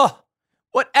primary. Oh,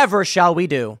 whatever shall we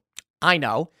do? I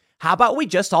know. How about we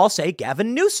just all say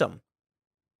Gavin Newsom?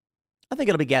 I think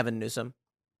it'll be Gavin Newsom.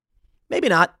 Maybe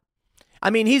not. I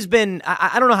mean, he's been,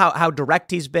 I don't know how direct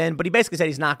he's been, but he basically said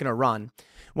he's not going to run.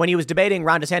 When he was debating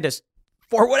Ron DeSantis,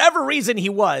 for whatever reason he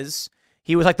was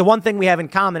like, the one thing we have in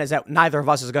common is that neither of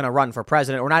us is going to run for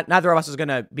president, or neither of us is going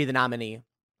to be the nominee.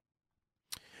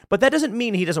 But that doesn't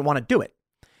mean he doesn't want to do it.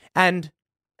 And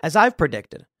as I've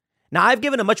predicted, now I've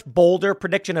given a much bolder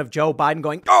prediction of Joe Biden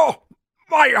going, oh,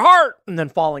 my heart, and then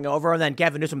falling over. And then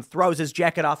Gavin Newsom throws his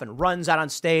jacket off and runs out on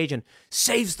stage and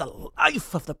saves the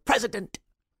life of the president.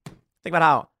 Think about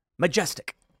how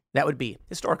majestic that would be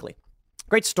historically.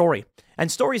 Great story.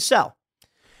 And stories sell.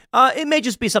 It may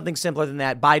just be something simpler than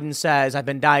that. Biden says, I've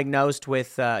been diagnosed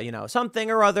with,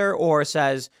 something or other, or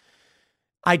says,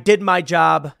 I did my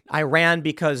job. I ran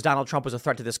because Donald Trump was a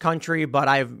threat to this country, but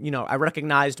I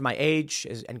recognized my age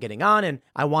and getting on, and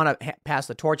I want to pass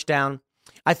the torch down.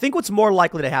 I think what's more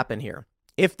likely to happen here,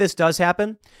 if this does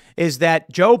happen, is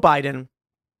that Joe Biden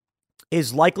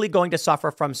is likely going to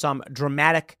suffer from some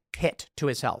dramatic hit to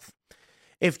his health.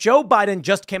 If Joe Biden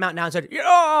just came out now and said,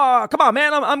 "Yeah, come on,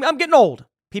 man, I'm getting old,"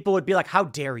 people would be like, "How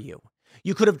dare you?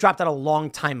 You could have dropped that a long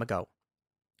time ago."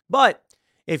 But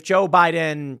if Joe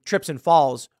Biden trips and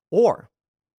falls or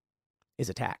is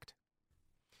attacked,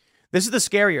 this is the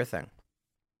scarier thing.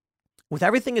 With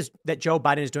everything that Joe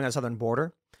Biden is doing on the southern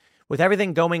border, with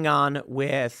everything going on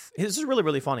with, this is really,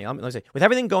 really funny. Let me say, with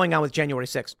everything going on with January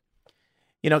 6th,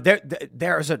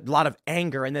 there's a lot of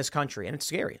anger in this country, and it's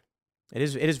scary. It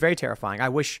is very terrifying. I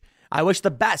wish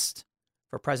the best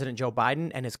for President Joe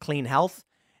Biden and his clean health.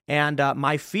 And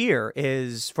my fear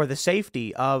is for the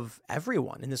safety of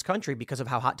everyone in this country because of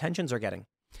how hot tensions are getting.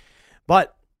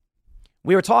 But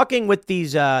we were talking with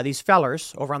these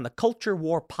fellers over on the Culture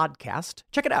War podcast.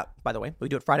 Check it out, by the way. We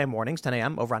do it Friday mornings, 10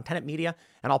 a.m. over on Tenet Media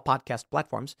and all podcast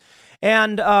platforms.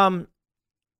 And,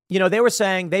 they were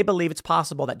saying they believe it's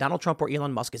possible that Donald Trump or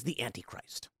Elon Musk is the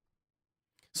Antichrist.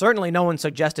 Certainly no one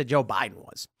suggested Joe Biden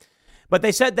was. But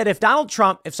they said that if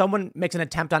someone makes an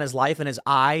attempt on his life and his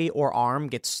eye or arm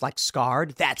gets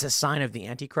scarred, that's a sign of the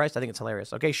Antichrist. I think it's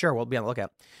hilarious. Okay, sure, we'll be on the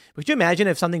lookout. But could you imagine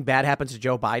if something bad happens to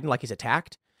Joe Biden, like he's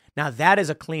attacked? Now that is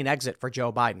a clean exit for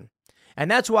Joe Biden.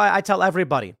 And that's why I tell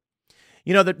everybody,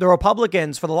 the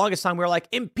Republicans, for the longest time, we were like,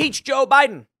 impeach Joe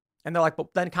Biden. And they're like,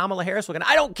 but then Kamala Harris was going,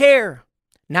 I don't care.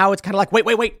 Now it's kind of like,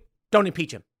 wait, don't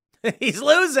impeach him. He's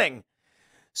losing.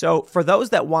 So for those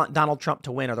that want Donald Trump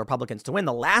to win or the Republicans to win,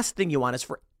 the last thing you want is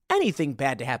for anything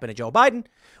bad to happen to Joe Biden.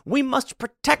 We must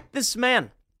protect this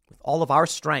man with all of our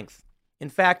strength. In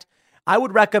fact, I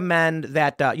would recommend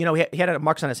that, he had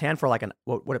marks on his hand for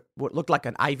what looked like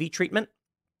an IV treatment.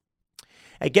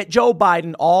 Hey, get Joe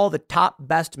Biden all the top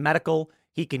best medical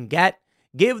he can get.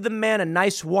 Give the man a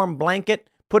nice warm blanket,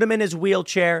 put him in his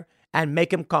wheelchair, and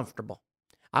make him comfortable.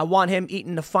 I want him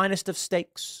eating the finest of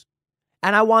steaks.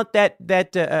 And I want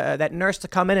that nurse to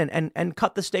come in and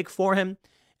cut the steak for him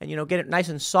and, get it nice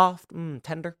and soft,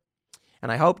 tender.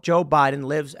 And I hope Joe Biden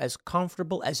lives as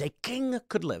comfortable as a king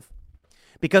could live.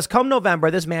 Because come November,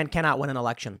 this man cannot win an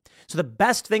election. So the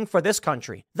best thing for this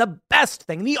country, the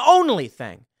only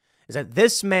thing, is that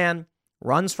this man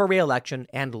runs for re-election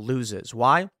and loses.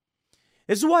 Why?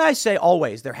 This is why I say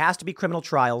always there has to be criminal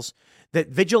trials.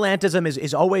 That vigilantism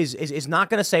is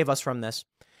not going to save us from this.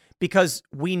 because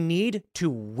we need to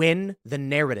win the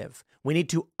narrative. We need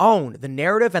to own the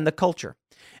narrative and the culture.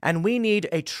 And we need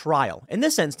a trial, in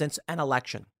this instance, an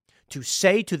election, to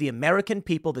say to the American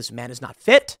people, this man is not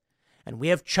fit, and we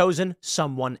have chosen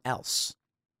someone else.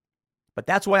 But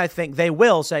that's why I think they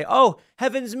will say, oh,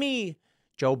 heavens me,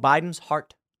 Joe Biden's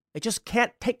heart. They just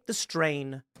can't take the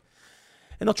strain.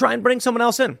 And they'll try and bring someone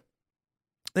else in.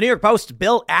 The New York Post,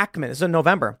 Bill Ackman, this is in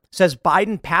November, says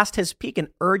Biden passed his peak and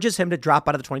urges him to drop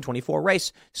out of the 2024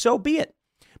 race. So be it.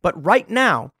 But right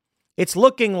now, it's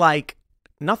looking like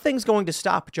nothing's going to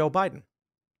stop Joe Biden.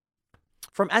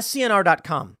 From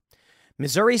SCNR.com,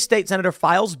 Missouri State Senator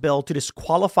files bill to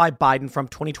disqualify Biden from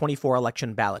 2024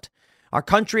 election ballot. Our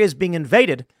country is being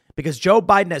invaded because Joe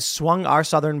Biden has swung our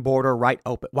southern border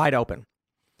wide open.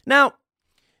 Now,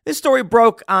 this story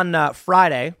broke on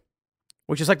Friday,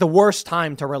 which is like the worst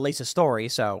time to release a story,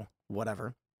 so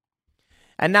whatever.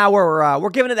 And now we're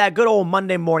giving it that good old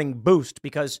Monday morning boost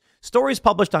because stories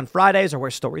published on Fridays are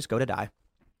where stories go to die.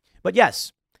 But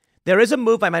yes, there is a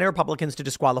move by many Republicans to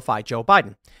disqualify Joe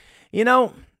Biden. You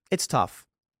know, it's tough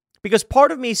because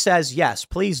part of me says, yes,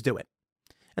 please do it.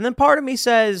 And then part of me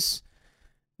says,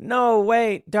 no,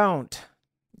 wait, don't.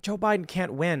 Joe Biden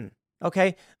can't win.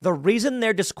 OK, the reason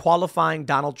they're disqualifying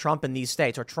Donald Trump in these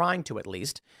states, or trying to at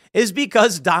least, is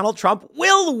because Donald Trump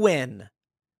will win.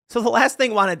 So the last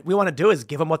thing we want to do is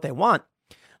give them what they want.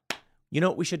 You know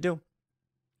what we should do?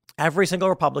 Every single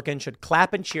Republican should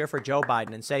clap and cheer for Joe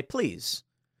Biden and say, please,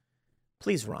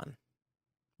 please run.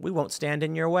 We won't stand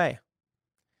in your way.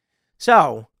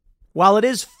 So while it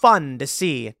is fun to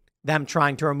see them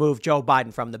trying to remove Joe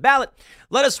Biden from the ballot,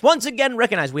 let us once again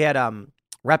recognize we had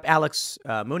Rep. Alex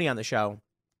Mooney on the show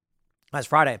last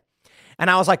Friday. And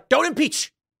I was like, don't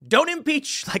impeach. Don't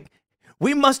impeach. Like,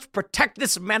 we must protect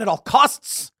this man at all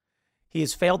costs. He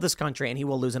has failed this country and he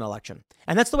will lose an election.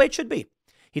 And that's the way it should be.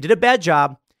 He did a bad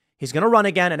job. He's going to run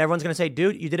again. And everyone's going to say,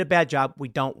 dude, you did a bad job. We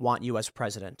don't want you as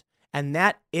president. And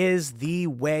that is the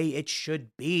way it should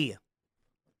be.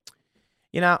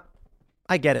 You know,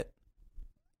 I get it.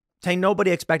 Saying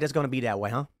nobody expect it's going to be that way,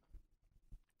 huh?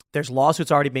 There's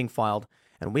lawsuits already being filed.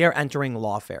 And we are entering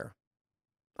lawfare.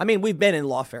 I mean, we've been in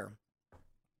lawfare.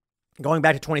 Going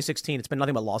back to 2016, it's been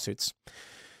nothing but lawsuits.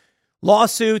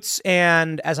 Lawsuits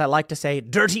and, as I like to say,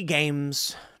 dirty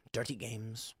games. Dirty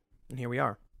games. And here we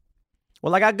are.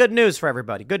 Well, I got good news for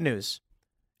everybody. Good news.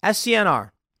 SCNR,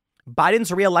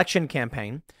 Biden's re-election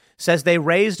campaign, says they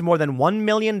raised more than $1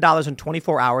 million in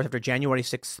 24 hours after January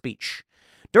 6th speech.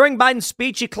 During Biden's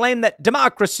speech, he claimed that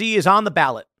democracy is on the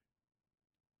ballot.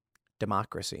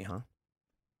 Democracy, huh?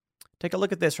 Take a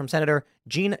look at this from Senator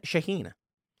Jean Shaheen.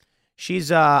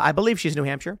 She's, I believe she's New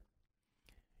Hampshire.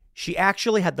 She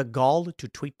actually had the gall to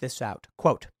tweet this out.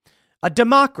 Quote, a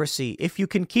democracy, if you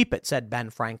can keep it, said Ben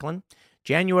Franklin.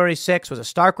 January 6th was a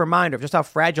stark reminder of just how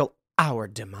fragile our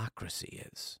democracy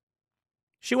is.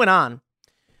 She went on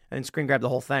and screen grabbed the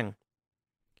whole thing.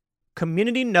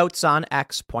 Community Notes on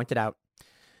X pointed out,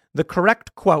 the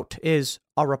correct quote is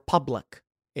a republic,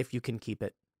 if you can keep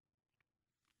it.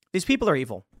 These people are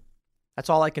evil. That's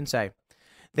all I can say.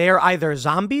 They are either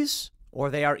zombies or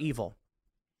they are evil.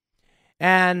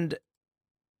 And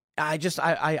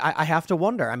I have to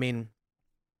wonder. I mean,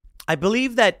 I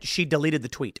believe that she deleted the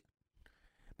tweet,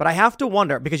 but I have to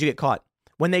wonder because you get caught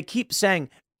when they keep saying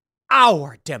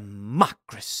our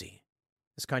democracy.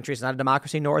 This country is not a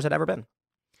democracy, nor has it ever been.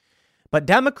 But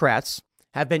Democrats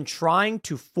have been trying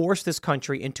to force this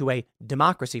country into a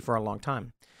democracy for a long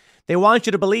time. They want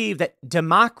you to believe that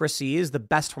democracy is the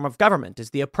best form of government,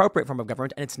 is the appropriate form of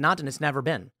government, and it's not, and it's never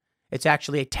been. It's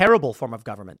actually a terrible form of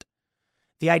government.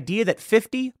 The idea that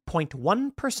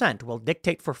 50.1% will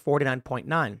dictate for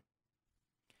 49.9%.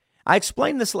 I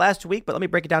explained this last week, but let me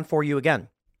break it down for you again.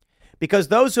 Because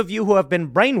those of you who have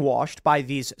been brainwashed by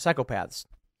these psychopaths,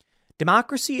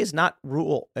 democracy is not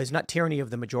tyranny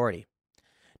of the majority.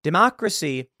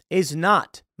 Democracy is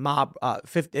not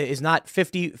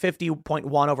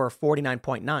 50.1 over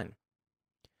 49.9.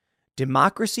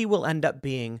 Democracy will end up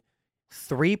being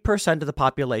 3% of the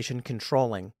population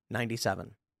controlling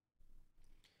 97.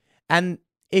 And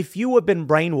if you have been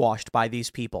brainwashed by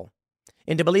these people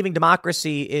into believing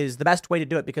democracy is the best way to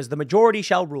do it because the majority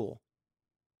shall rule,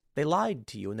 they lied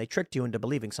to you and they tricked you into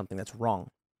believing something that's wrong.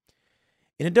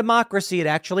 In a democracy, it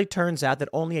actually turns out that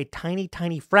only a tiny,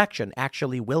 tiny fraction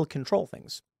actually will control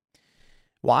things.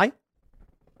 Why?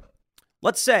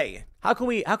 Let's say, how can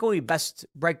we best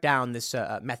break down this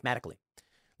mathematically?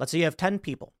 Let's say you have 10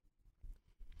 people.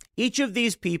 Each of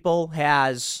these people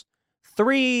has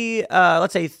three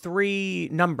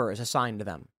numbers assigned to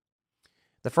them.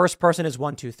 The first person is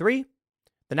 1, 2, 3.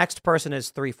 The next person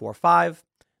is 3, 4, 5.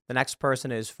 The next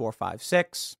person is 4, 5,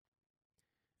 6,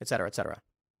 et cetera, et cetera.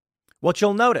 What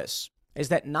you'll notice is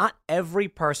that not every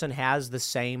person has the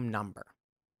same number,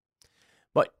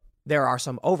 but there are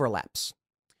some overlaps.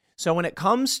 So when it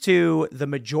comes to the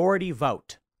majority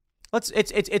vote,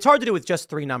 it's hard to do with just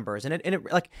 3 numbers, and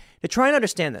it like to try and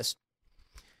understand this.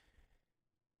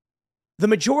 The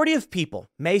majority of people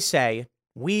may say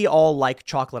we all like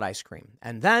chocolate ice cream,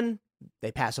 and then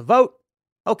they pass a vote.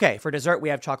 Okay, for dessert we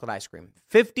have chocolate ice cream.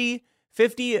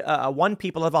 51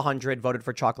 people of 100 voted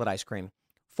for chocolate ice cream.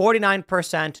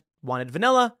 49% wanted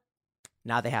vanilla.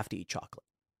 Now they have to eat chocolate.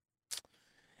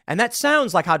 And that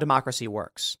sounds like how democracy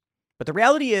works. But the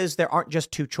reality is there aren't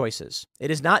just 2 choices.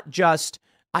 It is not just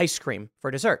ice cream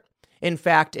for dessert. In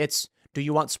fact, it's, do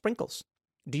you want sprinkles?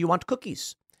 Do you want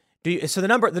cookies? So the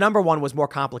number one was more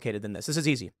complicated than this. This is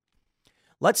easy.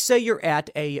 Let's say you're at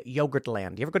a yogurt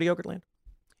land. You ever go to yogurt land?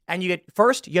 And you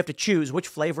have to choose which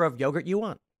flavor of yogurt you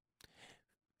want.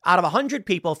 Out of 100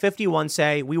 people, 51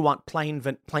 say we want plain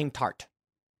tart.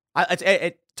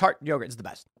 Tart yogurt is the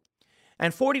best.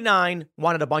 And 49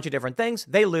 wanted a bunch of different things.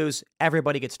 They lose.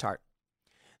 Everybody gets tart.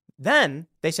 Then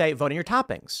they say vote in your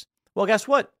toppings. Well, guess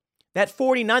what? That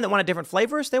 49 that wanted different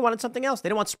flavors, they wanted something else. They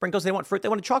didn't want sprinkles. They didn't want fruit. They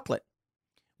wanted chocolate.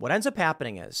 What ends up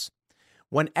happening is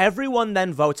when everyone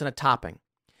then votes on a topping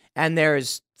and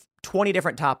there's 20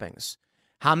 different toppings,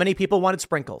 how many people wanted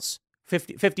sprinkles?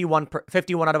 51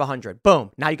 out of 100.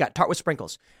 Boom. Now you got tart with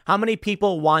sprinkles. How many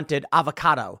people wanted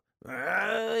avocado?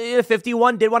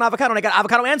 51 did want avocado, and I got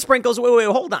avocado and sprinkles. Wait,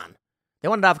 hold on. They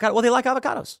wanted avocado. Well, they like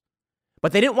avocados.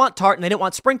 But they didn't want tart and they didn't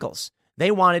want sprinkles.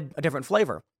 They wanted a different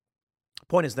flavor.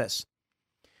 Point is this.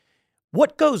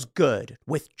 What goes good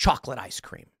with chocolate ice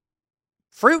cream?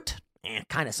 Fruit?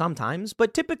 Kind of sometimes,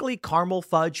 but typically caramel,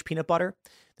 fudge, peanut butter.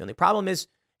 The only problem is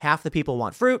half the people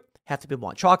want fruit, half the people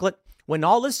want chocolate. When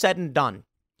all is said and done,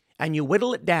 and you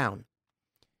whittle it down,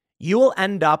 you will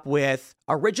end up with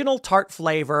original tart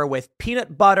flavor with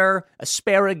peanut butter,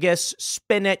 asparagus,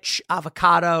 spinach,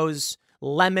 avocados,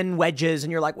 lemon wedges,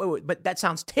 and you're like, wait, but that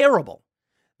sounds terrible.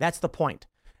 That's the point.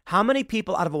 How many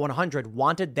people out of 100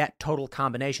 wanted that total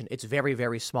combination? It's very,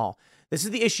 very small. This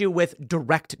is the issue with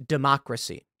direct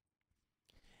democracy.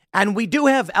 And we do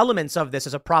have elements of this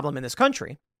as a problem in this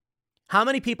country. How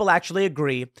many people actually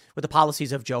agree with the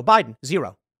policies of Joe Biden?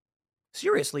 0.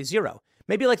 Seriously, 0.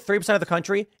 Maybe like 3% of the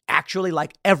country actually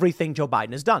like everything Joe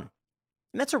Biden has done.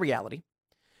 And that's a reality.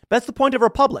 But that's the point of a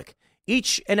republic.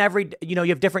 Each and every, you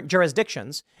have different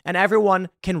jurisdictions, and everyone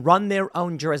can run their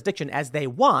own jurisdiction as they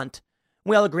want.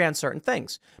 We all agree on certain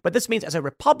things. But this means as a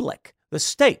republic, the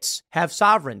states have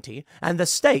sovereignty, and the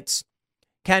states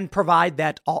can provide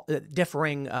that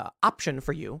differing option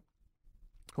for you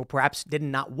who perhaps did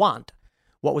not want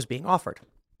what was being offered.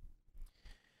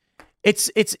 It's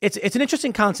an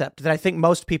interesting concept that I think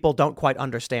most people don't quite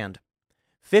understand.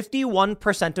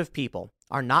 51% of people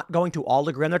are not going to all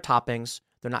agree on their toppings.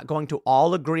 They're not going to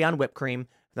all agree on whipped cream.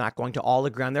 They're not going to all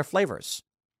agree on their flavors.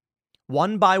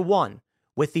 One by one,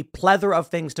 with the plethora of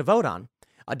things to vote on,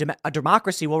 a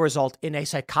democracy will result in a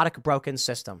psychotic, broken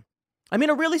system. I mean,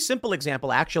 a really simple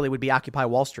example actually would be Occupy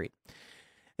Wall Street.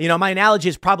 My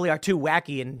analogies probably are too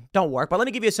wacky and don't work, but let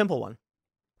me give you a simple one.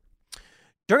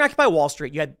 During Occupy Wall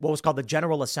Street, you had what was called the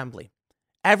General Assembly.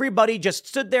 Everybody just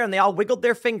stood there and they all wiggled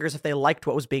their fingers if they liked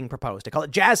what was being proposed. They call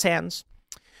it jazz hands.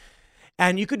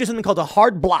 And you could do something called a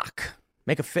hard block.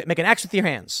 Make an X with your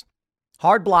hands.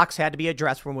 Hard blocks had to be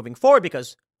addressed for moving forward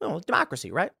because,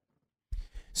 democracy, right?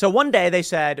 So one day they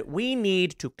said, we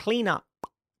need to clean up.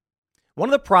 One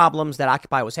of the problems that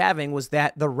Occupy was having was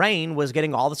that the rain was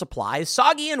getting all the supplies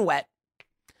soggy and wet.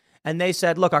 And they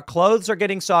said, look, our clothes are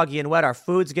getting soggy and wet. Our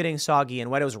food's getting soggy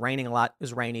and wet. It was raining a lot. It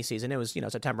was rainy season. It was,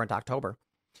 September and October.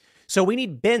 So we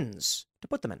need bins to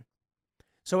put them in.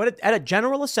 So at a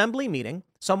General Assembly meeting,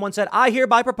 someone said, I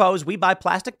hereby propose we buy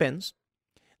plastic bins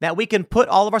that we can put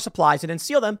all of our supplies in and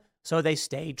seal them so they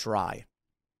stay dry.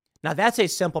 Now, that's a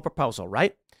simple proposal,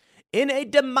 right? In a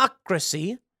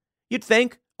democracy, you'd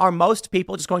think, are most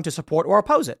people just going to support or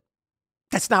oppose it?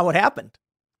 That's not what happened.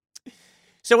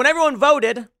 So when everyone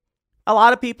voted, a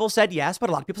lot of people said yes, but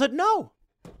a lot of people said no.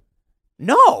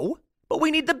 No, but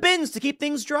we need the bins to keep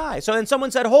things dry. So then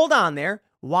someone said, hold on there.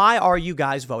 Why are you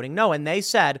guys voting no? And they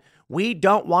said, we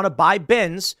don't want to buy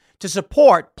bins to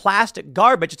support plastic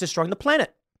garbage destroying the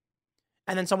planet.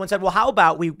 And then someone said, well, how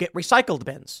about we get recycled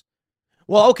bins?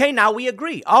 Well, okay, now we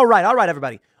agree. All right,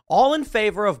 everybody. All in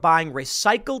favor of buying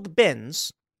recycled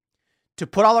bins to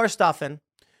put all our stuff in.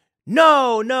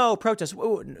 No, protest.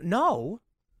 No.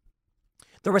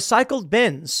 The recycled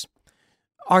bins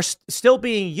are still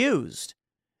being used.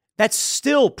 That's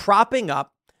still propping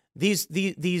up these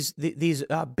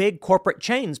big corporate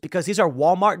chains because these are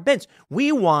Walmart bins.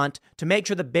 We want to make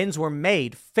sure the bins were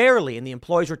made fairly and the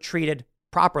employees were treated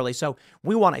properly. So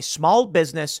we want a small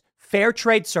business, fair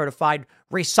trade certified,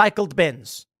 recycled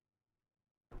bins.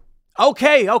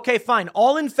 Okay, fine.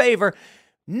 All in favor?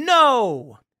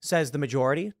 No, says the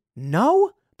majority.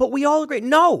 No, but we all agree.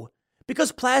 No,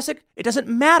 because plastic, it doesn't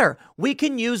matter. We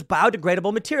can use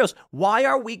biodegradable materials. Why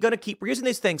are we going to keep reusing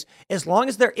these things? As long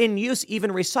as they're in use,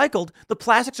 even recycled, the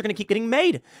plastics are going to keep getting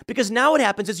made. Because now what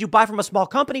happens is you buy from a small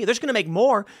company, they're just going to make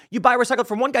more. You buy recycled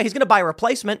from one guy, he's going to buy a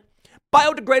replacement.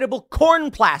 Biodegradable corn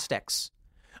plastics.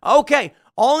 Okay,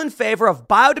 all in favor of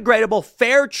biodegradable,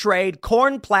 fair trade,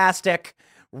 corn plastic,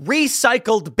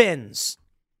 recycled bins.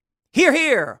 Hear,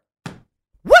 hear.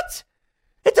 What?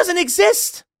 It doesn't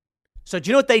exist. So do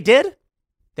you know what they did?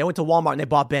 They went to Walmart and they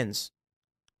bought bins.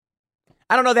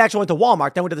 I don't know if they actually went to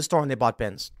Walmart. They went to the store and they bought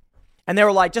bins. And they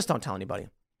were like, just don't tell anybody.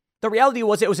 The reality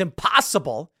was it was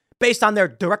impossible based on their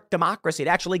direct democracy to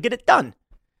actually get it done.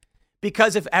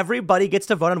 Because if everybody gets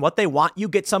to vote on what they want, you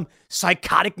get some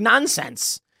psychotic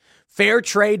nonsense. Fair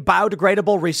trade,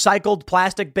 biodegradable, recycled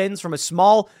plastic bins from a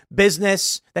small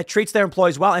business that treats their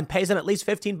employees well and pays them at least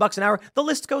 $15 an hour. The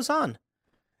list goes on.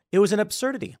 It was an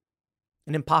absurdity,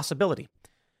 an impossibility.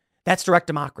 That's direct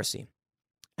democracy.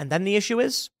 And then the issue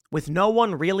is, with no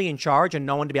one really in charge and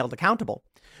no one to be held accountable,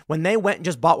 when they went and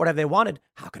just bought whatever they wanted,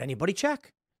 how could anybody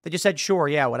check? They just said, sure,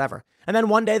 yeah, whatever. And then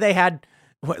one day they had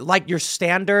like your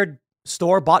standard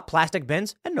store-bought plastic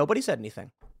bins and nobody said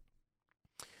anything.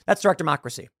 That's direct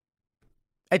democracy.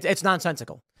 It's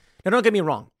nonsensical. Now, don't get me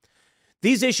wrong.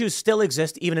 These issues still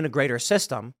exist even in a greater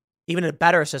system, even in a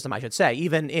better system, I should say,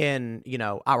 even in,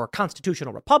 our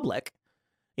constitutional republic.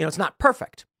 It's not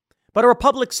perfect, but a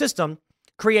republic system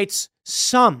creates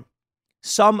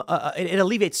it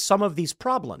alleviates some of these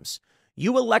problems.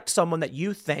 You elect someone that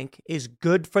you think is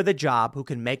good for the job, who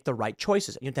can make the right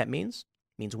choices. You know what that means?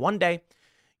 It means one day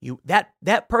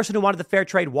that person who wanted the fair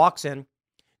trade walks in,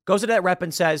 goes to that rep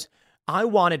and says, I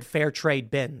wanted fair trade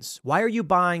bins. Why are you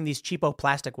buying these cheapo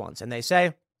plastic ones? And they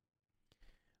say,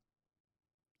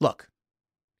 look,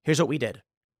 here's what we did.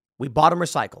 We bought them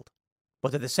recycled,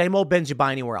 but they're the same old bins you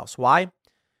buy anywhere else. Why?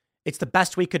 It's the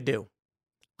best we could do.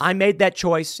 I made that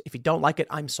choice. If you don't like it,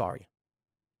 I'm sorry.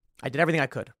 I did everything I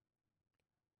could.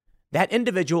 That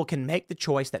individual can make the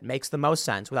choice that makes the most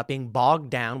sense without being bogged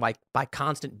down by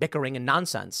constant bickering and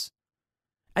nonsense.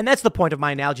 And that's the point of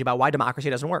my analogy about why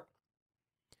democracy doesn't work.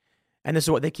 And this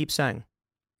is what they keep saying.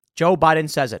 Joe Biden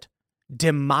says it.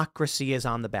 Democracy is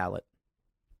on the ballot.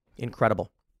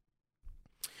 Incredible.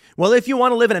 Well, if you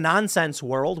want to live in a nonsense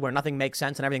world where nothing makes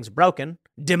sense and everything's broken,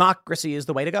 democracy is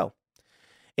the way to go.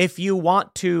 If you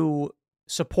want to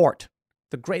support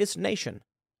the greatest nation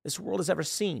this world has ever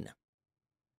seen,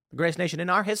 the greatest nation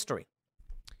in our history,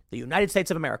 the United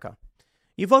States of America,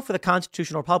 you vote for the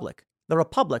constitutional republic, the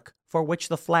republic for which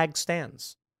the flag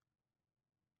stands.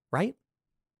 Right?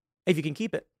 If you can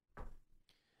keep it.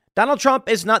 Donald Trump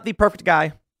is not the perfect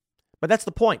guy, but that's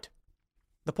the point.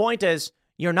 The point is,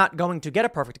 you're not going to get a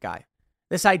perfect guy.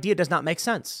 This idea does not make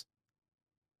sense.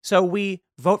 So we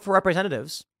vote for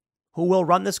representatives who will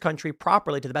run this country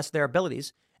properly to the best of their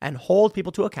abilities and hold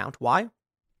people to account. Why?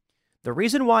 The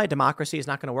reason why democracy is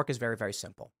not going to work is very, very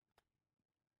simple.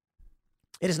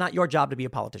 It is not your job to be a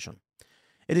politician.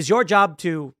 It is your job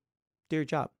to do your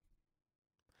job.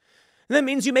 And that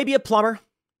means you may be a plumber,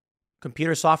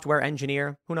 computer software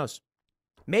engineer, who knows?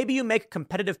 Maybe you make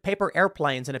competitive paper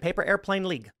airplanes in a paper airplane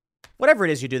league. Whatever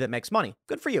it is you do that makes money,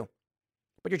 good for you.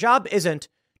 But your job isn't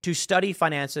to study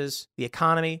finances, the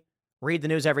economy, read the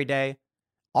news every day,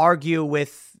 argue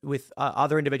with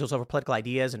other individuals over political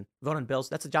ideas and vote on bills.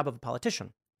 That's the job of a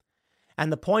politician.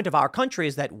 And the point of our country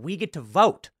is that we get to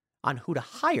vote on who to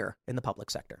hire in the public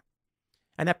sector.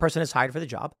 And that person is hired for the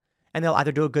job, and they'll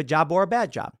either do a good job or a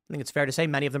bad job. I think it's fair to say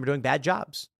many of them are doing bad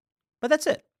jobs. But that's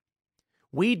it.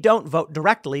 We don't vote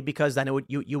directly because then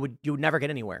you would never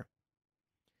get anywhere.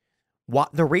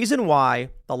 The reason why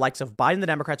the likes of Biden and the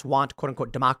Democrats want, quote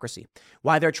unquote, democracy,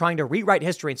 why they're trying to rewrite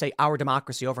history and say our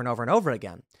democracy over and over and over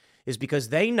again, is because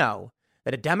they know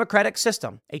that a democratic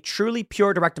system, a truly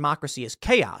pure direct democracy, is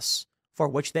chaos for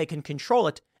which they can control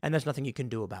it, and there's nothing you can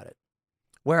do about it.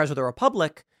 Whereas with a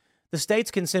republic, the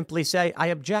states can simply say, I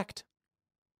object.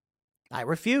 I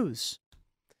refuse.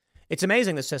 It's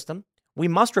amazing, the system. We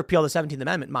must repeal the 17th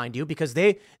Amendment, mind you, because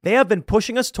they have been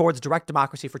pushing us towards direct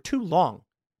democracy for too long,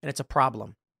 and it's a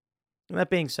problem. And that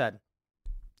being said,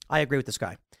 I agree with this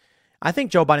guy. I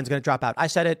think Joe Biden's going to drop out. I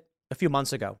said it a few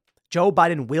months ago. Joe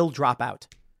Biden will drop out.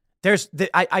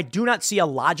 I do not see a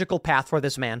logical path for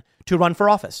this man to run for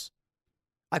office.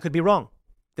 I could be wrong.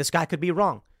 This guy could be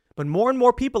wrong. But more and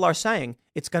more people are saying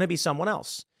it's going to be someone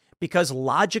else because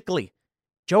logically,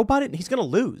 Joe Biden, he's going to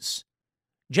lose.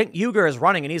 Cenk Uygur is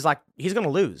running and he's like, he's going to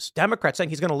lose. Democrats saying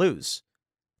he's going to lose.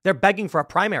 They're begging for a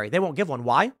primary. They won't give one.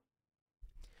 Why?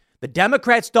 The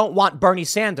Democrats don't want Bernie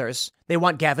Sanders. They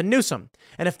want Gavin Newsom.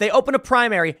 And if they open a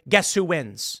primary, guess who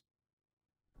wins?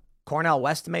 Cornel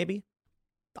West, maybe?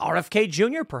 RFK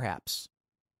Jr., perhaps.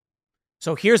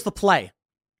 So here's the play.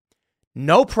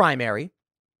 No primary.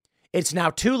 It's now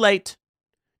too late.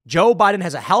 Joe Biden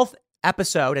has a health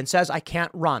episode and says, I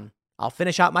can't run. I'll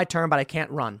finish out my term, but I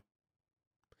can't run.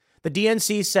 The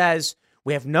DNC says,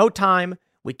 we have no time.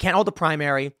 We can't hold the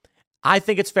primary. I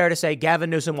think it's fair to say Gavin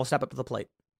Newsom will step up to the plate.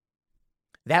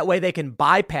 That way they can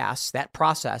bypass that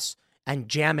process and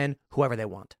jam in whoever they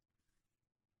want.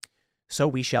 So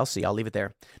we shall see. I'll leave it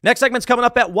there. Next segment's coming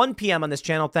up at 1 p.m. on this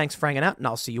channel. Thanks for hanging out, and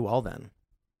I'll see you all then.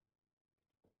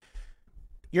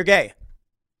 You're gay.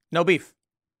 No beef.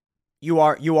 You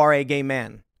are a gay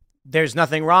man. There's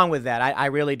nothing wrong with that. I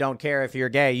really don't care if you're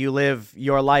gay. You live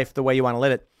your life the way you want to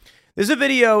live it. This is a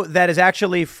video that is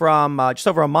actually from just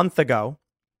over a month ago,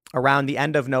 around the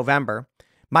end of November.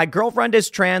 My girlfriend is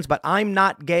trans, but I'm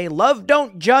not gay. Love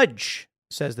don't judge,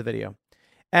 says the video.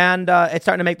 And it's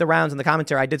starting to make the rounds in the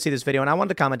commentary. I did see this video, and I wanted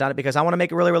to comment on it because I want to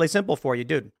make it really, really simple for you,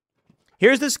 dude.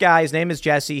 Here's this guy. His name is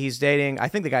Jesse. He's dating, I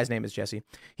think the guy's name is Jesse.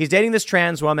 He's dating this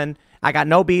trans woman. I got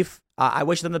no beef. I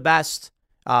wish them the best.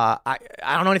 I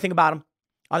don't know anything about him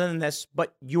other than this,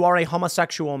 but you are a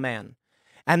homosexual man.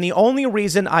 And the only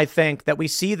reason I think that we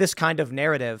see this kind of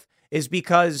narrative is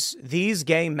because these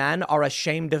gay men are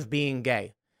ashamed of being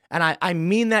gay. And I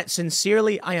mean that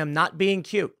sincerely. I am not being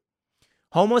cute.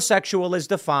 Homosexual is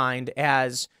defined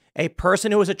as a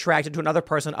person who is attracted to another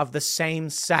person of the same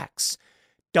sex.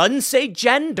 Doesn't say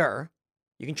gender.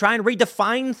 You can try and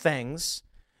redefine things.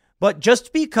 But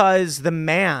just because the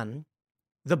man,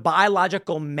 the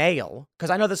biological male, because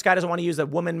I know this guy doesn't want to use the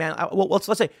woman, man. Well, let's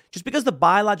say just because the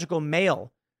biological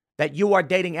male that you are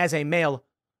dating as a male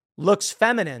looks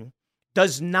feminine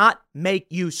does not make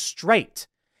you straight.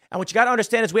 And what you got to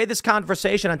understand is we had this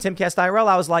conversation on Timcast IRL.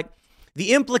 I was like,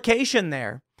 the implication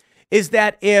there is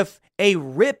that if a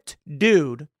ripped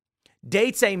dude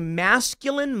dates a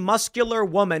masculine, muscular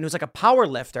woman who's like a power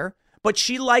lifter, but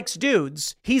she likes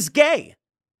dudes, he's gay.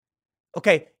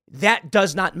 Okay, that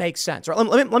does not make sense. Right,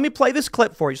 let me play this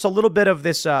clip for you. Just a little bit of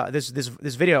this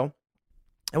this video.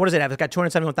 And what does it have? It's got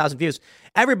 271,000 views.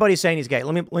 Everybody's saying he's gay.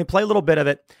 Let me play a little bit of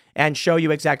it and show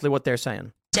you exactly what they're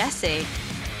saying. Jesse,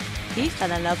 he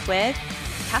fell in love with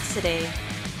Cassidy.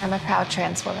 I'm a proud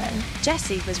trans woman.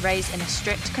 Jesse was raised in a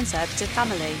strict conservative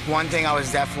family. One thing I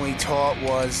was definitely taught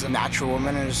was a natural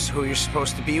woman is who you're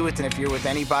supposed to be with, and if you're with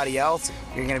anybody else,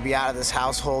 you're going to be out of this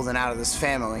household and out of this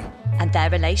family. And their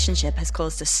relationship has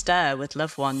caused a stir with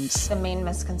loved ones. The main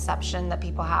misconception that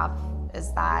people have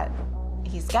is that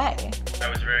he's gay. I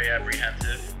was very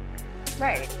apprehensive.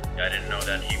 Right. I didn't know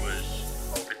that he was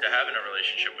open to having a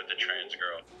relationship with a trans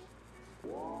girl.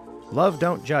 Love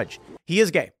don't judge. He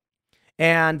is gay.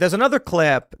 And there's another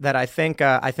clip that I think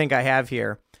I have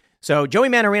here. So Joey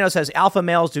Manarino says alpha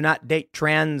males do not date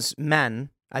trans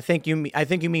men. I think you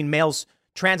mean males.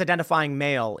 Trans identifying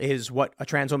male is what a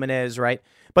trans woman is, right?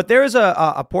 But there is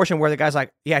a portion where the guy's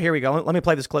like, yeah, here we go. Let me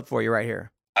play this clip for you right here.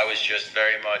 I was just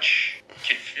very much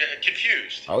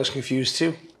confused. I was confused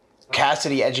too.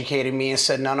 Cassidy educated me and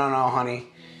said, no, honey,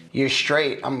 you're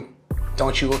straight.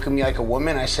 Don't you look at me like a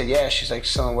woman? I said, yeah. She's like,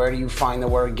 so where do you find the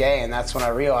word gay? And that's when I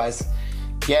realized,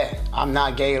 yeah, I'm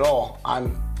not gay at all.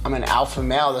 I'm an alpha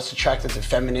male that's attracted to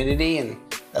femininity, and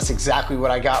that's exactly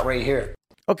what I got right here.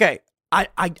 Okay,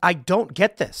 I don't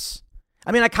get this.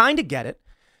 I mean, I kind of get it.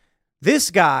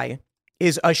 This guy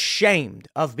is ashamed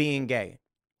of being gay,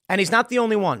 and he's not the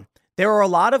only one. There are a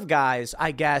lot of guys,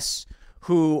 I guess,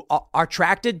 who are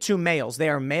attracted to males. They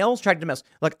are males attracted to males.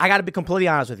 Look, I got to be completely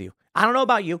honest with you. I don't know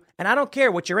about you, and I don't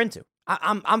care what you're into.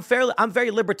 I'm very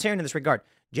libertarian in this regard.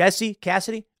 Jesse,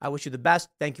 Cassidy, I wish you the best.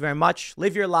 Thank you very much.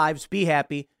 Live your lives. Be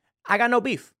happy. I got no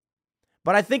beef.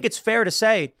 But I think it's fair to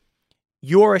say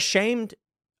you're ashamed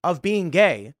of being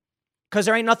gay because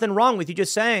there ain't nothing wrong with you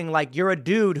just saying like you're a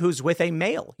dude who's with a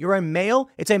male. You're a male.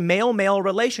 It's a male-male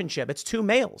relationship. It's two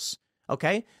males.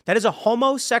 Okay? That is a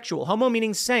homosexual. Homo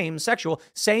meaning same, sexual,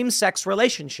 same-sex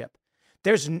relationship.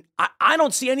 I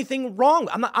don't see anything wrong.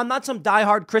 I'm not some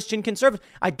diehard Christian conservative.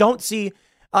 I don't see,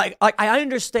 I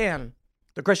understand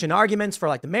the Christian arguments for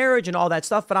like the marriage and all that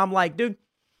stuff, but I'm like, dude,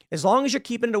 as long as you're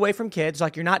keeping it away from kids,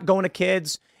 like you're not going to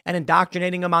kids and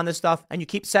indoctrinating them on this stuff, and you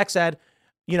keep sex ed,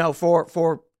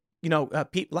 for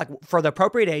people like for the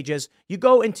appropriate ages, you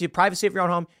go into privacy of your own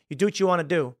home, you do what you want to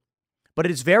do. But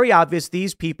it is very obvious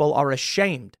these people are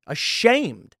ashamed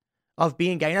of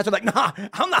being gay. And that's like, nah,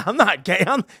 I'm not gay.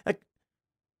 I'm like,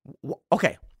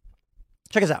 okay,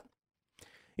 check this out.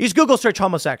 Use Google search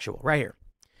homosexual right here.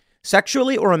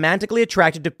 Sexually or romantically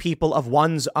attracted to people of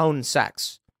one's own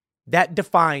sex. That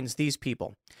defines these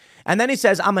people. And then he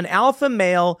says, I'm an alpha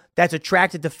male that's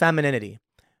attracted to femininity.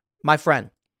 My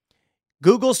friend,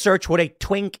 Google search what a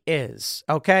twink is,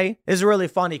 okay? This is really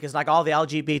funny because like all the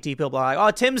LGBT people are like,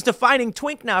 oh, Tim's defining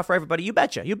twink now for everybody. You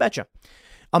betcha.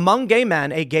 Among gay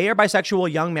men, a gay or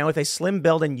bisexual young man with a slim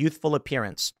build and youthful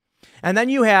appearance. And then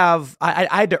you have, I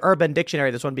had to Urban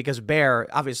Dictionary this one because bear,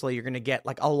 obviously you're going to get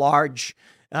like a large,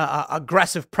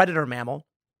 aggressive predator mammal.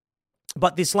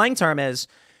 But the slang term is,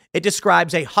 it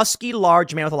describes a husky,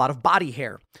 large man with a lot of body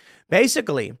hair.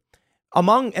 Basically,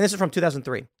 and this is from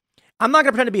 2003. I'm not going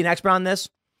to pretend to be an expert on this,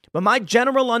 but my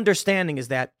general understanding is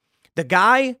that the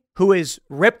guy who is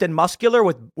ripped and muscular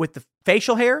with the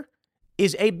facial hair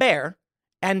is a bear,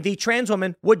 and the trans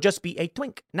woman would just be a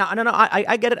twink. Now, no,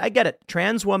 I get it.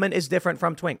 Trans woman is different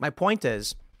from twink. My point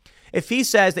is, if he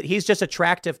says that he's just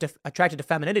attracted to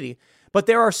femininity, but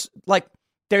there's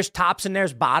tops and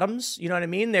there's bottoms, you know what I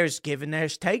mean? There's give and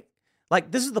there's take.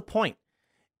 Like, this is the point.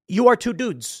 You are two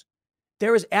dudes.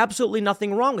 There is absolutely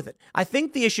nothing wrong with it. I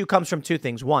think the issue comes from two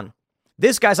things. One,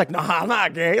 this guy's like, no, I'm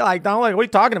not gay. Like, what are you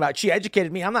talking about? She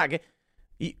educated me. I'm not gay.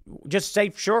 Just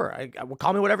say, sure.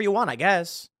 Call me whatever you want, I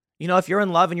guess. You know, if you're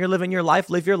in love and you're living your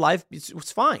life, live your life.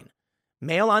 It's fine.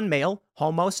 Male on male,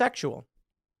 homosexual.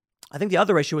 I think the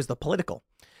other issue is the political.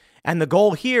 And the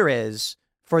goal here is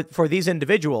for these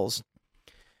individuals,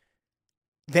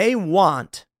 they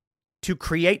want to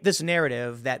create this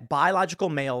narrative that biological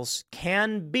males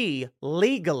can be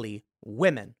legally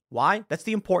women. Why? That's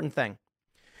the important thing.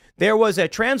 There was a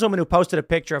trans woman who posted a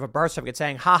picture of a birth certificate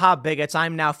saying, haha, bigots,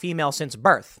 I'm now female since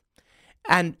birth.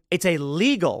 And it's a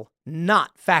legal,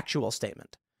 not factual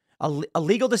statement. A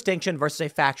legal distinction versus a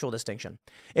factual distinction.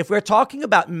 If we're talking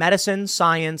about medicine,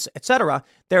 science, etc.,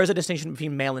 there is a distinction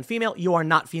between male and female. You are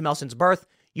not female since birth.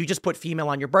 You just put female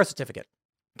on your birth certificate.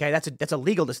 Okay, that's a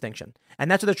legal distinction. And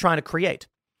that's what they're trying to create.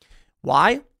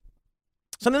 Why?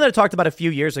 Something that I talked about a few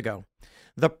years ago.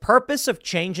 The purpose of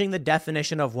changing the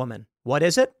definition of woman. What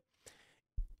is it?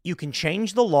 You can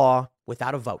change the law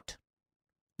without a vote.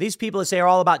 These people that say are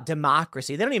all about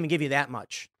democracy, they don't even give you that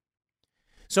much.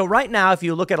 So right now, if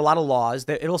you look at a lot of laws,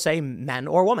 it'll say men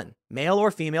or woman, male or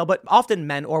female, but often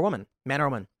men or woman, man or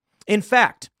woman. In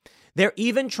fact, they're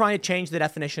even trying to change the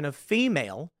definition of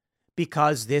female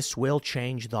because this will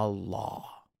change the law.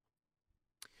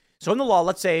 So in the law,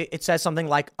 let's say it says something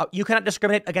like you cannot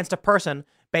discriminate against a person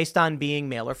based on being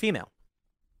male or female,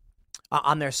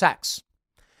 on their sex,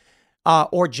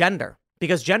 or gender,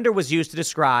 because gender was used to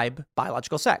describe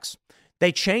biological sex.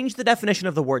 They changed the definition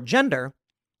of the word gender,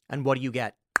 and what do you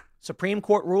get? Supreme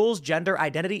Court rules gender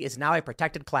identity is now a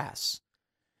protected class.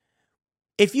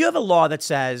 If you have a law that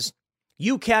says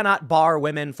you cannot bar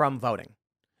women from voting,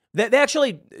 they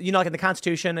actually, you know, like in the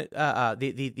Constitution, the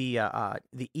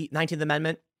 19th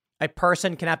Amendment, a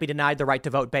person cannot be denied the right to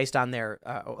vote based on their.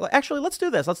 Actually, let's do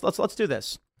this. Let's do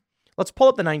this. Let's pull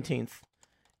up the 19th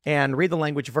and read the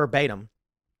language verbatim,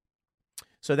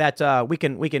 so that we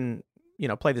can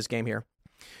play this game here.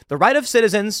 The right of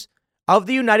citizens of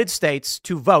the United States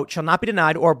to vote shall not be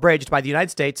denied or abridged by the United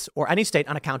States or any state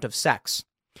on account of sex.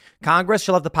 Congress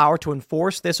shall have the power to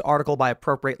enforce this article by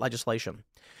appropriate legislation.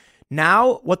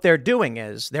 Now, what they're doing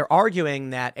is they're arguing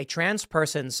that a trans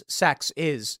person's sex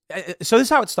is. So this is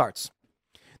how it starts.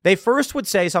 They first would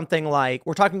say something like,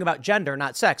 we're talking about gender,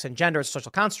 not sex, and gender is a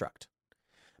social construct.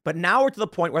 But now we're to the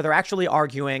point where they're actually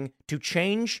arguing to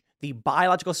change the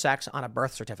biological sex on a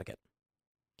birth certificate.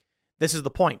 This is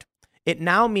the point. It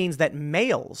now means that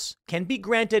males can be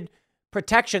granted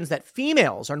protections that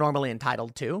females are normally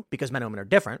entitled to, because men and women are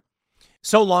different,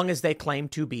 so long as they claim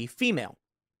to be female.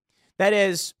 That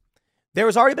is, there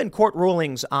has already been court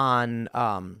rulings on,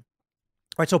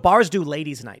 right, so bars do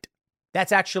ladies' night.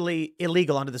 That's actually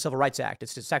illegal under the Civil Rights Act.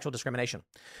 It's sexual discrimination.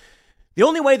 The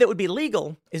only way that would be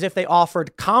legal is if they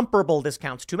offered comparable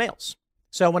discounts to males.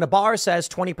 So when a bar says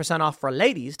 20% off for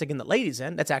ladies to get the ladies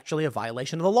in, that's actually a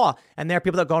violation of the law. And there are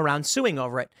people that go around suing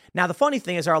over it. Now, the funny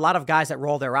thing is there are a lot of guys that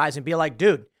roll their eyes and be like,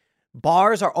 dude,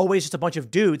 bars are always just a bunch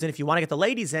of dudes. And if you want to get the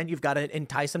ladies in, you've got to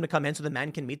entice them to come in so the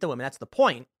men can meet the women. That's the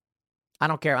point. I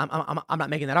don't care. I'm not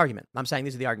making that argument. I'm saying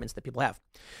these are the arguments that people have.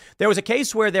 There was a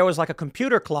case where there was like a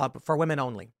computer club for women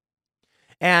only.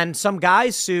 And some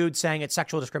guys sued saying it's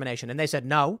sexual discrimination. And they said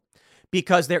no,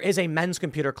 because there is a men's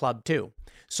computer club too.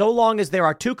 So long as there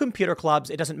are two computer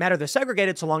clubs, it doesn't matter. They're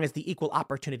segregated so long as the equal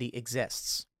opportunity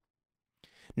exists.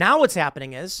 Now what's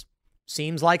happening is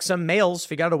seems like some males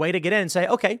figure out a way to get in and say,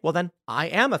 okay, well then I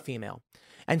am a female.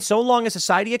 And so long as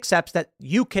society accepts that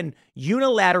you can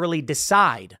unilaterally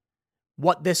decide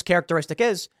what this characteristic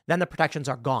is, then the protections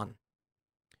are gone.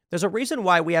 There's a reason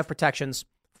why we have protections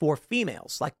for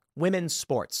females, like women's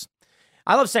sports.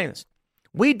 I love saying this.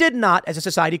 We did not, as a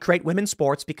society, create women's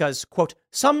sports because, quote,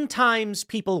 sometimes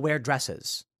people wear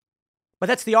dresses. But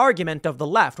that's the argument of the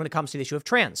left when it comes to the issue of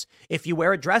trans. If you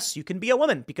wear a dress, you can be a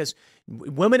woman because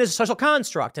woman is a social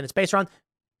construct and it's based around.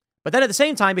 But then at the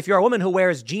same time, if you're a woman who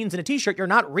wears jeans and a t-shirt, you're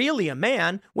not really a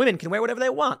man. Women can wear whatever they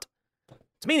want.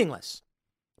 It's meaningless.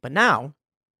 But now,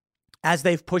 as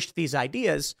they've pushed these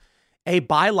ideas, a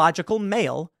biological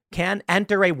male can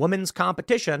enter a women's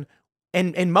competition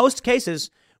in most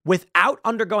cases without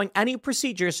undergoing any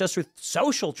procedures, just through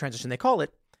social transition, they call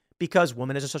it, because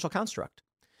woman is a social construct.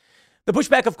 The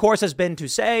pushback, of course, has been to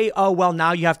say, oh, well,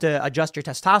 now you have to adjust your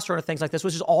testosterone or things like this,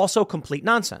 which is also complete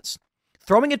nonsense.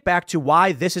 Throwing it back to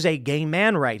why this is a gay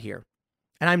man right here.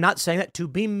 And I'm not saying that to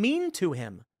be mean to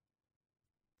him.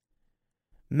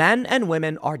 Men and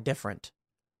women are different.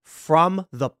 From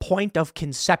the point of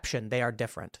conception, they are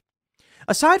different.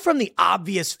 Aside from the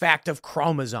obvious fact of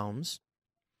chromosomes,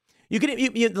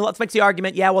 let's make the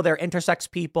argument, yeah, well, they're intersex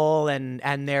people and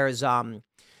there's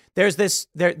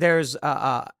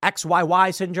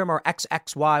XYY syndrome or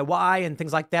XXYY and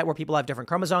things like that, where people have different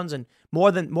chromosomes and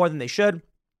more than they should,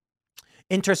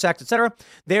 intersex, etc.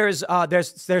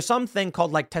 There's something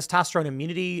called like testosterone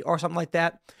immunity or something like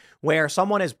that, where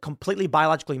someone is completely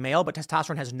biologically male, but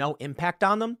testosterone has no impact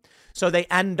on them. So they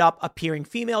end up appearing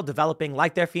female, developing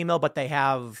like they're female, but they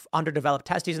have underdeveloped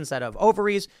testes instead of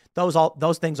ovaries.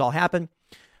 Those things all happen.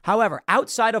 However,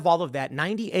 outside of all of that,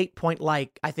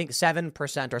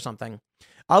 7% or something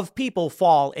of people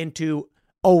fall into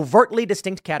overtly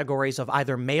distinct categories of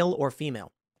either male or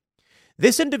female.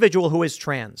 This individual who is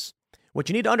trans, what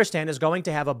you need to understand, is going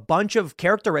to have a bunch of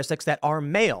characteristics that are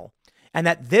male and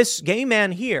that this gay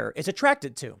man here is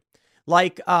attracted to.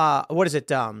 Like,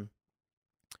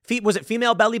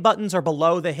 female belly buttons are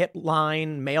below the hip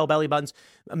line, male belly buttons.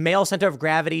 Male center of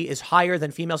gravity is higher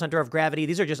than female center of gravity.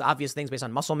 These are just obvious things based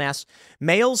on muscle mass.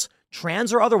 Males,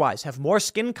 trans or otherwise, have more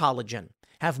skin collagen,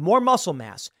 have more muscle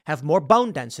mass, have more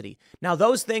bone density. Now,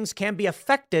 those things can be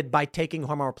affected by taking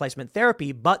hormone replacement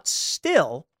therapy, but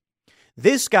still,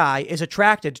 this guy is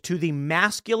attracted to the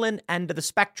masculine end of the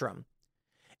spectrum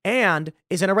and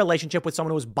is in a relationship with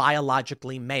someone who is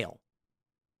biologically male.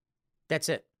 That's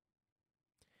it.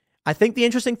 I think the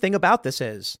interesting thing about this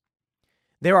is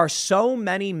there are so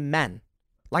many men,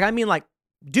 like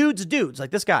dudes,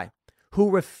 like this guy, who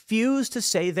refuse to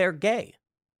say they're gay.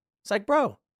 It's like,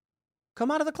 bro, come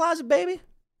out of the closet, baby.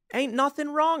 Ain't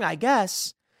nothing wrong, I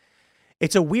guess.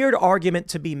 It's a weird argument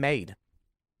to be made.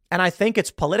 And I think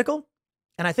it's political,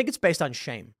 and I think it's based on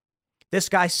shame. This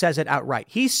guy says it outright.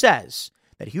 He says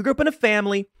that he grew up in a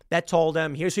family that told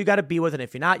him, here's who you got to be with, and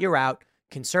if you're not, you're out.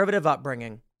 Conservative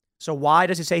upbringing. So why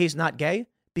does he say he's not gay?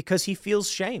 Because he feels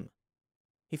shame.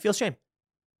 He feels shame.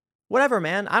 Whatever,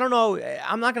 man. I don't know.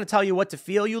 I'm not going to tell you what to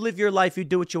feel. You live your life. You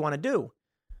do what you want to do.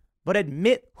 But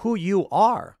admit who you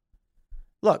are.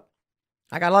 Look,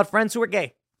 I got a lot of friends who are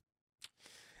gay.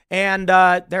 And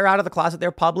they're out of the closet.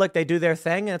 They're public. They do their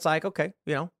thing. And it's like, okay,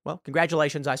 well,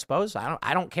 congratulations, I suppose.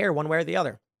 I don't care one way or the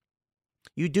other.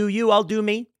 You do you, I'll do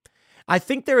me. I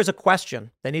think there is a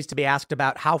question that needs to be asked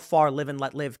about how far live and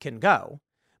let live can go.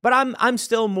 But I'm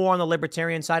still more on the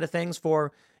libertarian side of things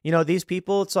for, these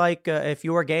people. It's like if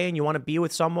you are gay and you want to be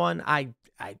with someone, I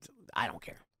don't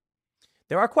care.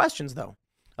 There are questions, though,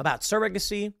 about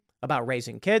surrogacy, about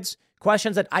raising kids,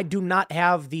 questions that I do not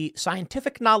have the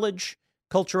scientific knowledge,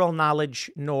 cultural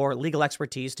knowledge, nor legal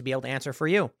expertise to be able to answer for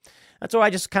you. That's why I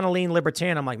just kind of lean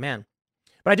libertarian. I'm like, man.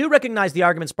 But I do recognize the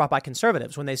arguments brought by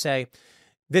conservatives when they say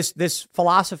this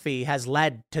philosophy has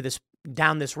led to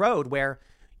down this road where,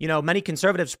 many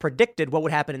conservatives predicted what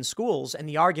would happen in schools and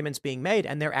the arguments being made,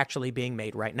 and they're actually being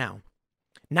made right now.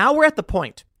 Now we're at the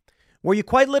point where you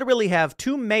quite literally have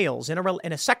two males in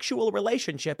a sexual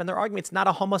relationship, and they're arguing it's not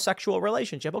a homosexual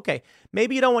relationship. Okay,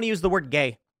 maybe you don't want to use the word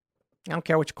gay. I don't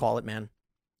care what you call it, man.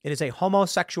 It is a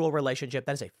homosexual relationship.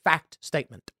 That is a fact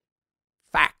statement.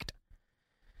 Fact.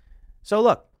 So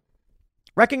look,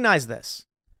 recognize this.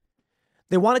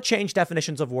 They want to change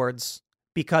definitions of words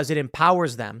because it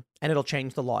empowers them and it'll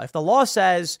change the law. If the law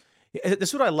says, this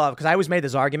is what I love, because I always made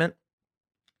this argument.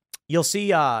 You'll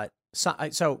see,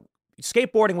 so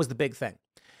skateboarding was the big thing.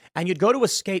 And you'd go to a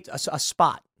skate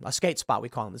spot, we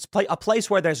call them. It's a place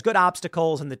where there's good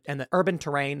obstacles and the urban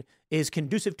terrain is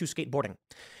conducive to skateboarding.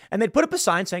 And they'd put up a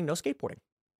sign saying no skateboarding.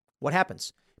 What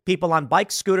happens? People on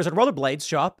bikes, scooters, and rollerblades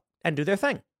show up and do their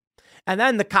thing. And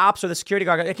then the cops or the security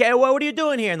guard go, okay, well, what are you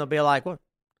doing here? And they'll be like, what?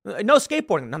 No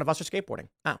skateboarding. None of us are skateboarding.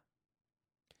 Oh.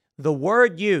 The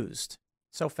word used.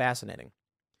 So fascinating.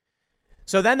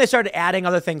 So then they started adding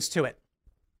other things to it.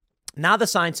 Now the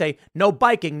signs say no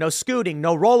biking, no scooting,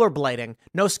 no rollerblading,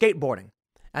 no skateboarding.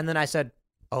 And then I said,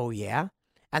 oh, yeah.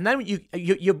 And then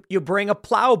you bring a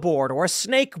plow board or a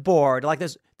snake board like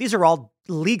this. These are all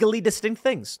legally distinct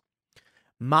things.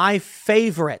 My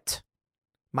favorite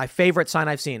sign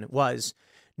I've seen was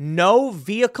no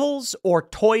vehicles or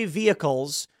toy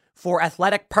vehicles for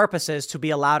athletic purposes to be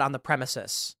allowed on the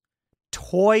premises.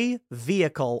 Toy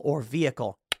vehicle or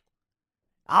vehicle.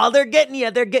 Oh, they're getting you.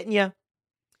 They're getting you.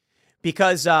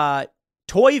 Because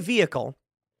toy vehicle,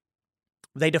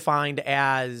 they defined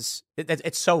as,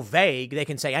 it's so vague, they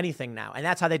can say anything now. And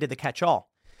that's how they did the catch-all.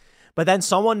 But then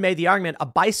someone made the argument, a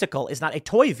bicycle is not a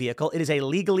toy vehicle. It is a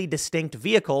legally distinct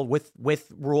vehicle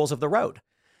with rules of the road.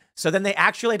 So then they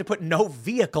actually had to put no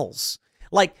vehicles.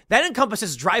 Like, that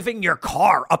encompasses driving your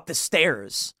car up the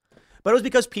stairs. But it was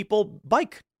because people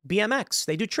bike, BMX,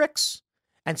 they do tricks.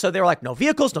 And so they were like, no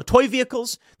vehicles, no toy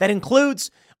vehicles. That includes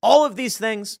all of these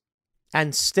things.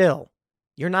 And still,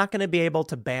 you're not going to be able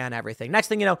to ban everything. Next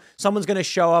thing you know, someone's going to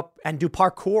show up and do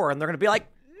parkour and they're going to be like,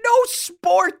 no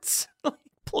sports.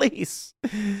 Please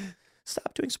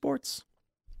stop doing sports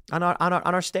on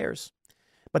our stairs.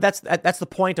 But that's the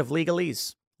point of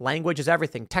legalese. Language is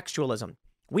everything. Textualism.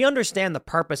 We understand the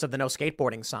purpose of the no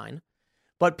skateboarding sign,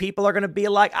 but people are going to be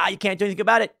like, you can't do anything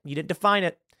about it. You didn't define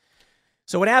it.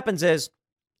 So what happens is,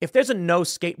 if there's a no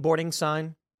skateboarding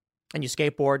sign and you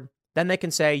skateboard, then they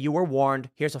can say you were warned.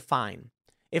 Here's a fine.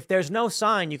 If there's no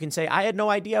sign, you can say, I had no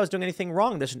idea I was doing anything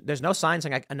wrong. There's no sign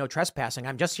saying no trespassing.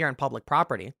 I'm just here on public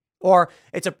property. Or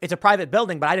it's a private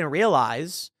building, but I didn't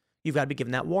realize. You've got to be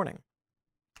given that warning.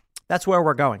 That's where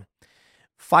we're going.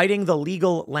 Fighting the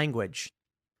legal language.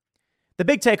 The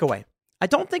big takeaway. I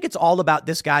don't think it's all about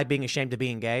this guy being ashamed of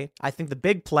being gay. I think the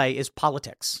big play is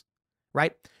politics,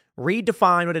 right?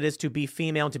 Redefine what it is to be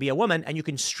female and to be a woman, and you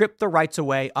can strip the rights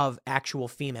away of actual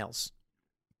females.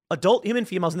 Adult human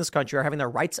females in this country are having their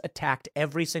rights attacked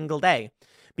every single day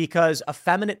because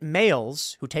effeminate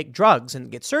males who take drugs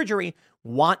and get surgery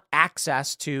want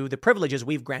access to the privileges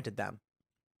we've granted them.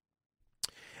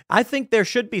 I think there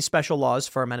should be special laws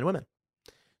for men and women.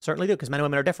 Certainly do, because men and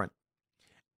women are different.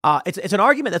 It's an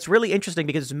argument that's really interesting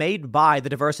because it's made by the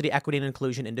diversity, equity, and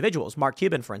inclusion individuals. Mark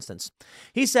Cuban, for instance,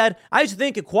 he said, I used to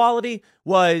think equality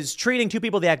was treating two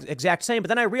people the exact same, but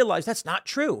then I realized that's not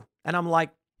true. And I'm like,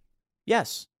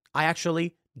 yes, I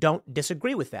actually don't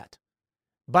disagree with that.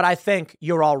 But I think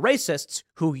you're all racists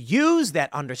who use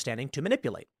that understanding to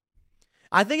manipulate.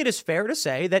 I think it is fair to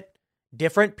say that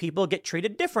different people get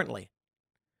treated differently.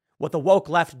 What the woke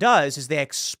left does is they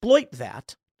exploit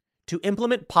that to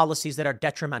implement policies that are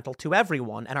detrimental to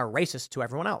everyone and are racist to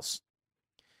everyone else.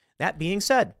 That being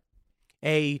said,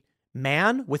 a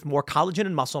man with more collagen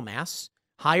and muscle mass,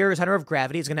 higher center of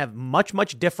gravity, is going to have much,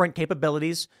 much different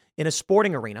capabilities in a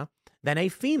sporting arena than a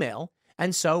female.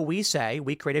 And so we say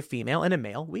we create a female and a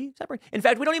male. We separate. In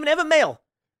fact, we don't even have a male.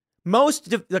 Most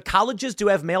the colleges do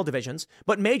have male divisions,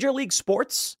 but major league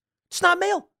sports, it's not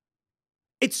male.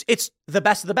 It's the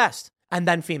best of the best, and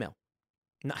then female.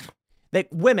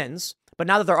 Women's, but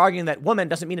now that they're arguing that woman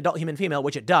doesn't mean adult human female,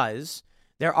 which it does,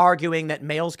 they're arguing that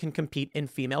males can compete in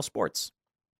female sports.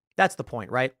 That's the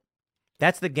point, right?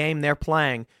 That's the game they're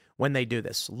playing when they do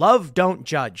this. Love, don't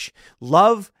judge.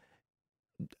 Love,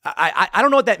 I don't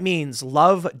know what that means.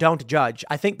 Love, don't judge.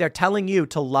 I think they're telling you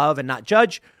to love and not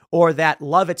judge, or that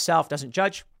love itself doesn't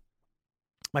judge.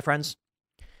 My friends,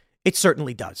 it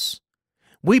certainly does.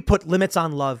 We put limits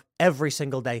on love every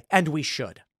single day, and we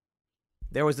should.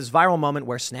 There was this viral moment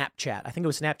where Snapchat, I think it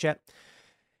was Snapchat,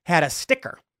 had a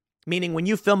sticker, meaning when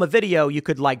you film a video, you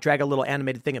could like drag a little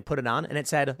animated thing and put it on, and it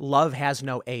said, love has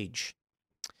no age.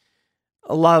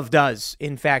 Love does,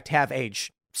 in fact, have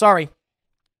age. Sorry.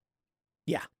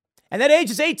 Yeah. And that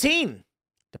age is 18,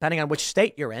 depending on which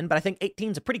state you're in, but I think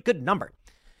 18 is a pretty good number.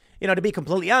 You know, to be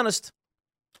completely honest,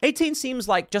 18 seems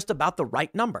like just about the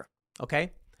right number,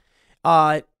 okay?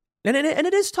 And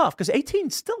it is tough because 18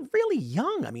 is still really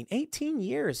young. I mean, 18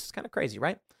 years is kind of crazy,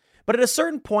 right? But at a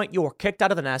certain point, you're kicked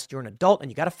out of the nest. You're an adult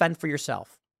and you got to fend for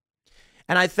yourself.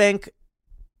 And I think,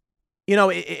 you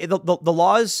know, the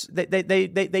laws,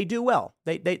 they do well.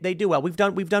 They do well. We've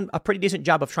done a pretty decent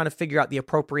job of trying to figure out the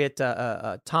appropriate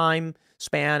time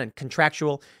span and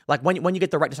contractual, like when you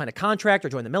get the right to sign a contract or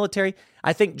join the military.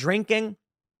 I think drinking,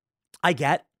 I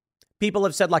get. People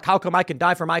have said, like, how come I can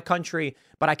die for my country,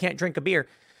 but I can't drink a beer?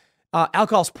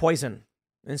 Alcohol's poison.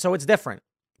 And so it's different.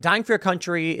 Dying for your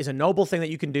country is a noble thing that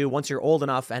you can do once you're old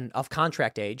enough and of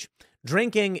contract age.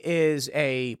 Drinking is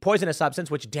a poisonous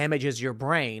substance which damages your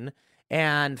brain.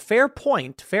 And fair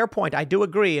point. I do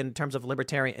agree in terms of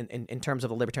libertarian, in terms of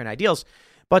the libertarian ideals,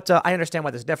 but I understand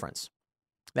why there's a difference.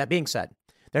 That being said,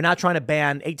 they're not trying to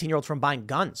ban 18-year-olds from buying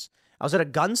guns. I was at a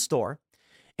gun store,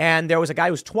 and there was a guy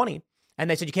who was 20, and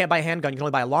they said, you can't buy a handgun, you can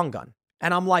only buy a long gun.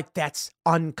 And I'm like, that's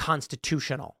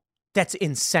unconstitutional. That's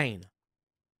insane.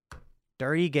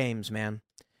 Dirty games, man.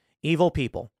 Evil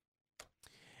people.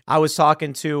 I was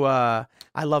talking to, I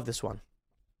love this one.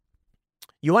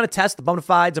 You want to test the bona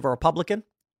fides of a Republican?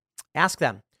 Ask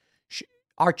them,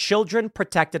 are children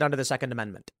protected under the Second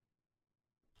Amendment?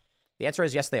 The answer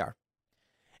is yes, they are.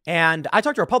 And I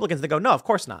talked to Republicans, they go, no, of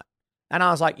course not. And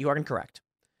I was like, you are incorrect.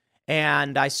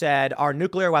 And I said, are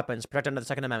nuclear weapons protected under the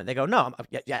Second Amendment? They go, no,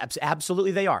 yeah,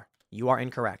 absolutely they are. You are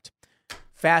incorrect.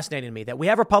 Fascinating to me that we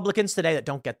have Republicans today that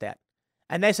don't get that.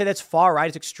 And they say that's far right,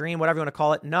 it's extreme, whatever you want to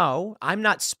call it. No, I'm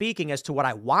not speaking as to what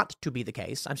I want to be the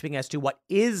case. I'm speaking as to what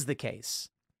is the case.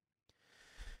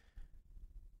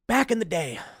 Back in the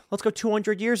day, let's go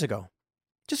 200 years ago.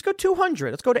 Just go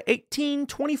 200. Let's go to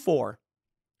 1824.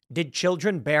 Did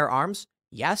children bear arms?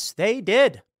 Yes, they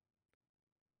did.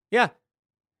 Yeah.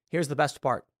 Here's the best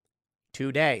part.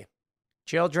 Today,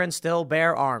 children still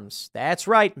bear arms. That's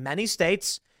right. Many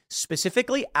states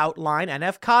specifically outline and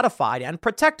have codified and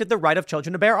protected the right of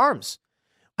children to bear arms.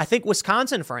 I think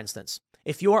Wisconsin, for instance,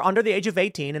 if you are under the age of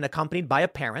 18 and accompanied by a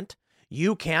parent,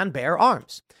 you can bear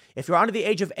arms. If you're under the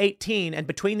age of 18 and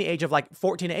between the age of like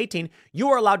 14 and 18, you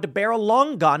are allowed to bear a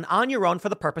long gun on your own for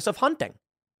the purpose of hunting.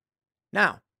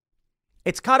 Now,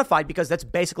 it's codified because that's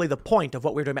basically the point of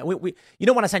what we're doing. You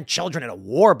don't want to send children into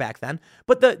war back then,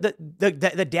 but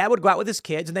the dad would go out with his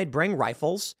kids and they'd bring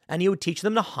rifles and he would teach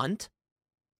them to hunt.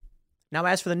 Now,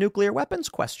 as for the nuclear weapons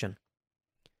question,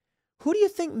 who do you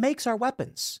think makes our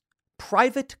weapons?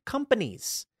 Private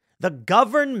companies. The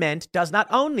government does not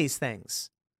own these things.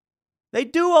 They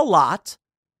do a lot.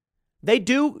 They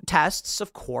do tests,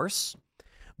 of course,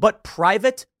 but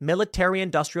private military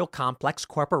industrial complex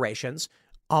corporations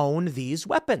own these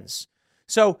weapons.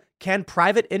 So can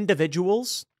private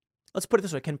individuals, let's put it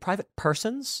this way, can private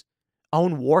persons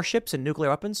own warships and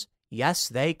nuclear weapons? Yes,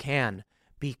 they can.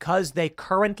 Because they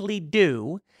currently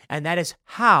do, and that is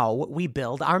how we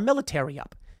build our military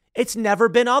up. It's never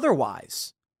been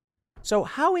otherwise. So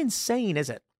how insane is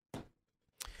it?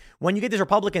 When you get these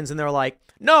Republicans and they're like,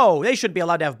 no, they should be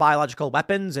allowed to have biological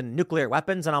weapons and nuclear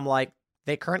weapons. And I'm like,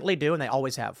 they currently do, and they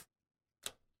always have.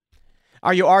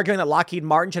 Are you arguing that Lockheed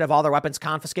Martin should have all their weapons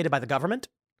confiscated by the government?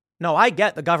 No, I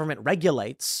get the government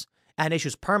regulates and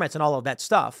issues permits and all of that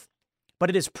stuff. But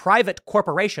it is private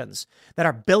corporations that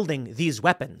are building these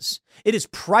weapons. It is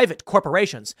private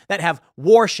corporations that have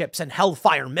warships and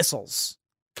Hellfire missiles.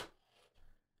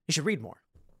 You should read more.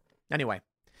 Anyway,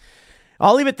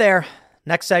 I'll leave it there.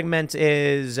 Next segment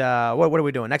is, what are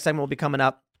we doing? Next segment will be coming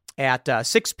up at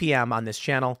 6 p.m. on this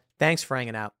channel. Thanks for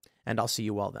hanging out, and I'll see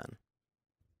you all then.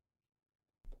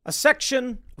 A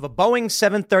section of a Boeing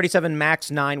 737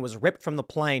 MAX 9 was ripped from the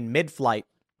plane mid-flight.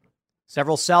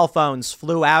 Several cell phones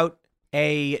flew out.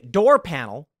 A door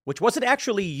panel, which wasn't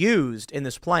actually used in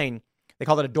this plane, they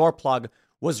called it a door plug,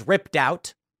 was ripped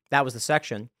out. That was the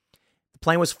section. The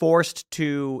plane was forced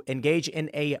to engage in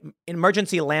an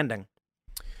emergency landing.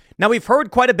 Now, we've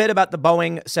heard quite a bit about the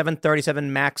Boeing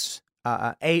 737 MAX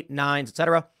 8, 9s,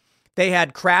 etc. They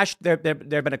had crashed. There have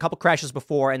been a couple crashes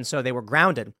before, and so they were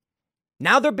grounded.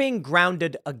 Now they're being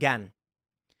grounded again.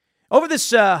 Over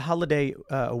this holiday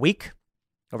week,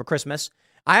 over Christmas,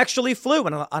 I actually flew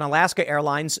on Alaska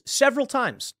Airlines several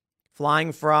times,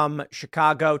 flying from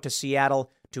Chicago to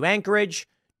Seattle to Anchorage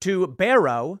to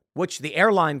Barrow, which the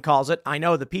airline calls it. I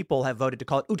know the people have voted to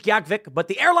call it Utqiagvik, but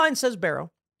the airline says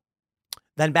Barrow.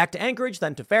 Then back to Anchorage,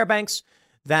 then to Fairbanks.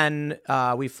 Then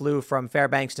we flew from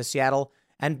Fairbanks to Seattle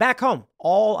and back home,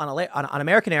 all on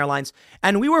American Airlines.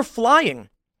 And we were flying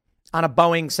on a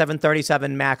Boeing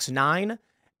 737 MAX 9.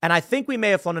 And I think we may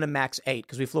have flown in a MAX 8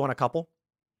 because we flew on a couple.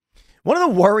 One of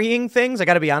the worrying things, I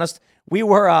got to be honest, we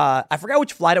were, I forgot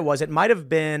which flight it was. It might have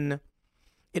been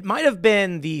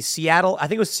the Seattle, I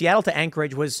think it was Seattle to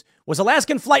Anchorage was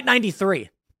Alaskan Flight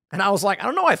 93. And I was like, I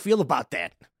don't know how I feel about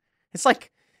that. It's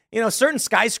like, certain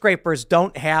skyscrapers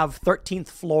don't have 13th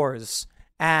floors.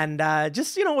 And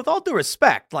just, with all due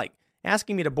respect, like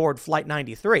asking me to board Flight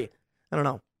 93, I don't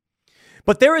know.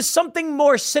 But there is something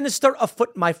more sinister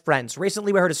afoot, my friends.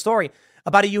 Recently, we heard a story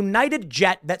about a United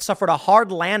jet that suffered a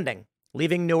hard landing,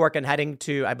 leaving Newark and heading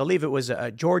to, I believe it was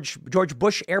George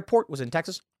Bush Airport, was in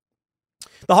Texas.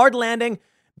 The hard landing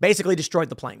basically destroyed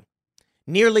the plane,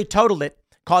 nearly totaled it,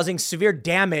 causing severe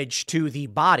damage to the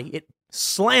body. It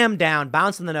slammed down,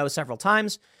 bounced in the nose several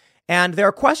times, And there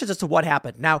are questions as to what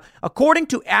happened. Now, according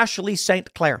to Ashley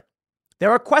St. Clair,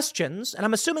 there are questions, and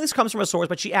I'm assuming this comes from a source,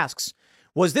 but she asks,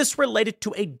 was this related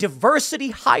to a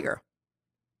diversity hire?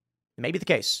 It may be the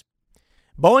case.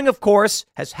 Boeing, of course,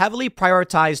 has heavily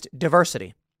prioritized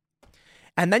diversity.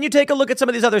 And then you take a look at some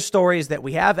of these other stories that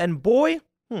we have, and boy,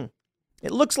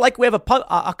 it looks like we have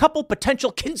a couple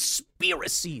potential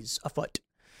conspiracies afoot.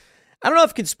 I don't know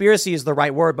if conspiracy is the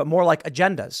right word, but more like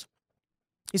agendas.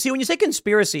 You see, when you say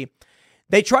conspiracy,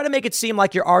 they try to make it seem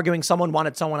like you're arguing someone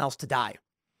wanted someone else to die.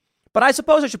 But I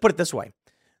suppose I should put it this way.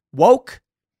 Woke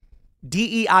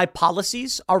DEI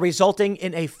policies are resulting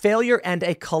in a failure and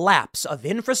a collapse of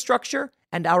infrastructure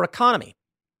and our economy.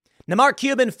 Now, Mark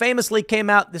Cuban famously came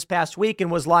out this past week and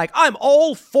was like, I'm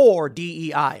all for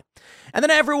DEI. And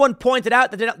then everyone pointed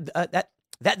out that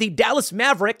the Dallas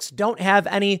Mavericks don't have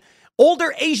any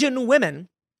older Asian women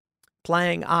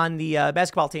playing on the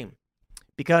basketball team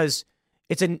because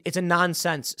it's a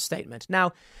nonsense statement.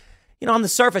 Now, on the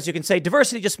surface, you can say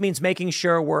diversity just means making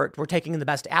sure we're taking in the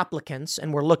best applicants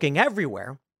and we're looking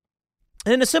everywhere.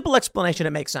 And in a simple explanation,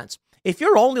 it makes sense. If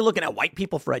you're only looking at white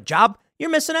people for a job, you're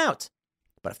missing out.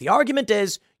 But if the argument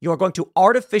is you're going to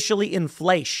artificially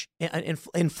inflate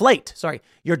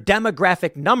your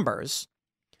demographic numbers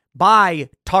by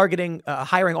targeting,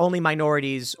 hiring only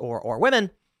minorities or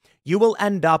women, you will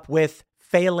end up with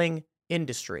failing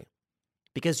industry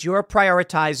because you're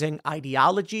prioritizing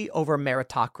ideology over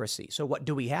meritocracy. So what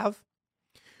do we have?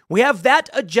 We have that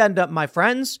agenda, my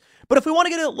friends. But if we want to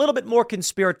get a little bit more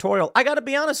conspiratorial, I got to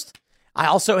be honest. I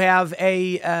also have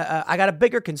I got a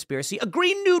bigger conspiracy, a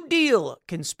Green New Deal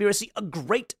conspiracy, a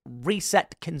Great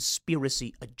Reset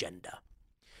conspiracy agenda.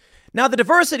 Now, the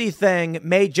diversity thing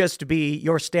may just be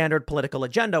your standard political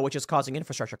agenda, which is causing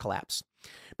infrastructure collapse.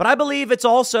 But I believe it's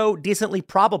also decently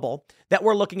probable that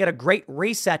we're looking at a Great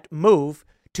Reset move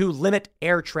to limit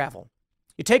air travel.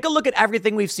 You take a look at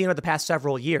everything we've seen over the past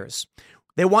several years.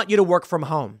 They want you to work from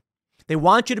home. They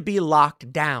want you to be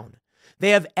locked down.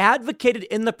 They have advocated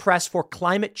in the press for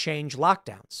climate change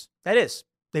lockdowns. That is,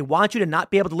 they want you to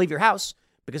not be able to leave your house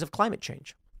because of climate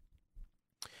change.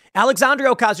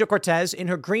 Alexandria Ocasio-Cortez, in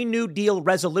her Green New Deal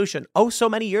resolution, so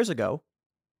many years ago,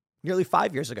 nearly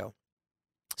 5 years ago,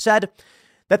 said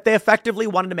that they effectively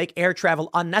wanted to make air travel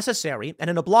unnecessary, and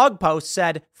in a blog post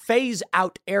said, phase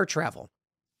out air travel.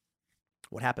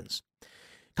 What happens? A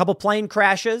couple plane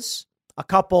crashes, a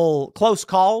couple close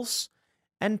calls,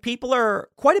 and people are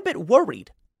quite a bit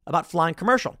worried about flying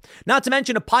commercial. Not to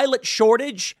mention a pilot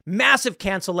shortage, massive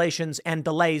cancellations and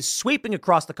delays sweeping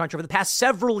across the country over the past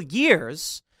several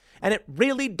years. And it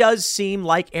really does seem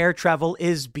like air travel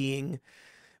is being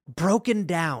broken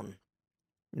down.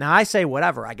 Now, I say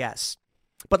whatever, I guess.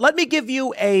 But let me give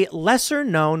you a lesser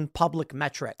known public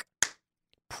metric: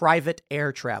 private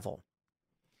air travel.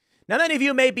 Now, many of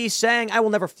you may be saying, I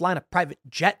will never fly in a private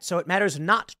jet, so it matters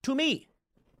not to me.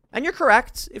 And you're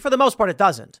correct. For the most part, it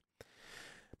doesn't.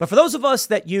 But for those of us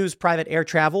that use private air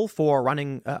travel for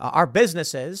running our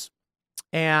businesses,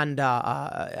 and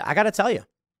I got to tell you,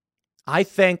 I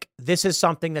think this is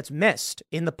something that's missed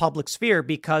in the public sphere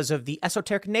because of the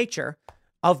esoteric nature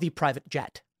of the private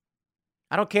jet.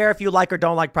 I don't care if you like or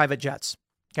don't like private jets.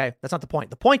 Okay, that's not the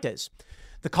point. The point is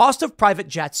the cost of private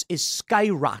jets is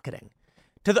skyrocketing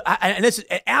and this is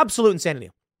absolute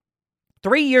insanity.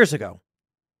 3 years ago,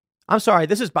 I'm sorry,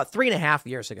 this is about 3.5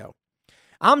 years ago.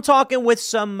 I'm talking with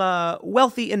some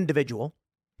wealthy individual,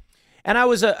 and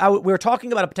we were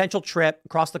talking about a potential trip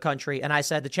across the country, and I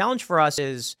said the challenge for us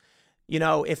is,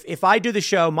 if I do the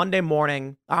show Friday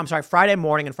morning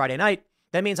and Friday night,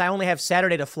 that means I only have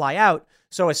Saturday to fly out.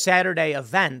 So a Saturday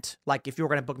event, like if you were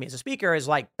going to book me as a speaker, is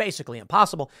like basically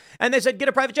impossible. And they said, get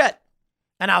a private jet.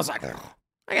 And I was like,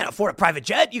 I can't afford a private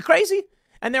jet. You crazy?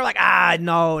 And they're like,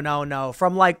 no.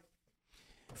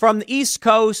 From the East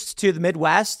Coast to the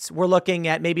Midwest, we're looking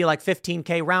at maybe like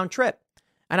 $15,000 round trip.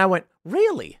 And I went,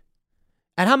 really?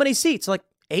 And how many seats? Like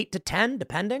 8 to 10,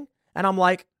 depending. And I'm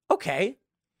like, okay.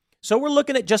 So we're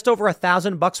looking at just over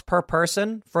 $1,000 per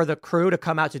person for the crew to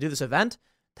come out to do this event.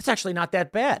 That's actually not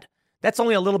that bad. That's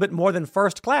only a little bit more than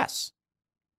first class.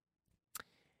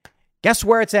 Guess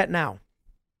where it's at now?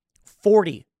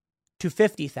 40 to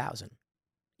 50,000.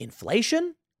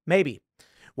 Inflation? Maybe.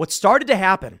 What started to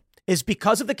happen is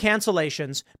because of the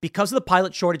cancellations, because of the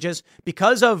pilot shortages,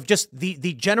 because of just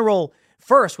the general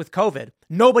first with COVID,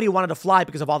 nobody wanted to fly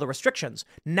because of all the restrictions.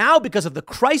 Now, because of the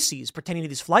crises pertaining to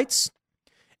these flights,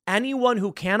 anyone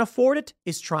who can afford it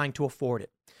is trying to afford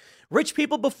it. Rich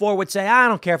people before would say, I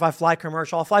don't care if I fly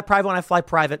commercial. I'll fly private when I fly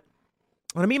private.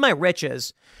 What I mean by rich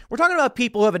is we're talking about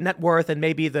people who have a net worth and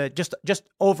maybe just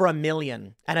over $1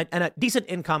 million and a decent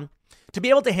income to be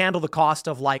able to handle the cost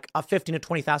of like a $15,000 to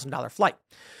 $20,000 flight.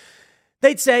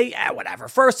 They'd say, whatever,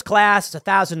 first class, it's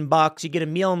 $1,000. You get a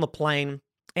meal on the plane,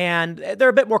 and they're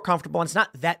a bit more comfortable, and it's not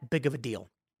that big of a deal.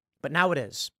 But now it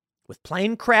is. With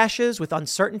plane crashes, with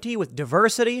uncertainty, with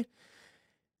diversity,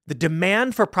 the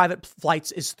demand for private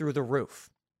flights is through the roof.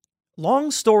 Long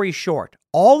story short,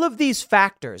 all of these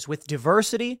factors with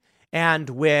diversity and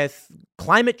with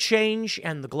climate change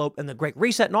and the globe and the Great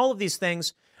Reset and all of these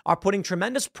things are putting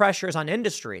tremendous pressures on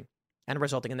industry and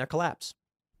resulting in their collapse.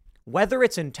 Whether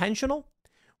it's intentional,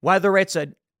 whether it's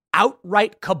an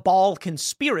outright cabal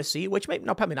conspiracy, which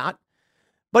probably not,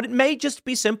 but it may just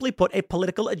be simply put a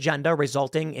political agenda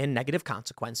resulting in negative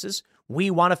consequences.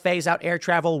 We want to phase out air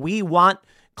travel. We want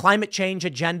climate change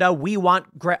agenda. We want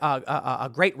a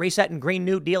Great Reset and Green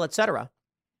New Deal, etc.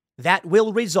 That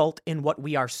will result in what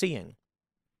we are seeing.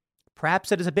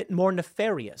 Perhaps it is a bit more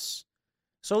nefarious.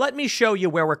 So let me show you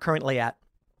where we're currently at.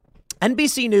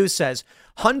 NBC News says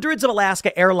hundreds of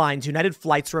Alaska Airlines United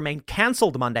flights remain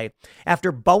canceled Monday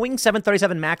after Boeing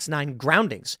 737 MAX 9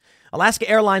 groundings. Alaska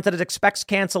Airlines said it expects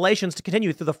cancellations to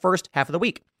continue through the first half of the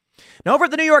week. Now, over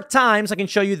at the New York Times, I can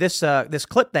show you this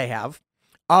clip they have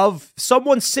of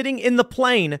someone sitting in the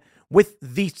plane with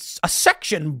a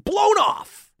section blown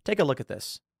off. Take a look at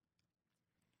this.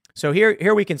 So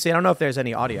here we can see. I don't know if there's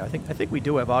any audio. I think we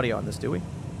do have audio on this, do we?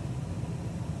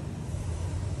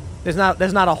 There's not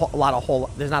a whole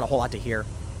lot to hear.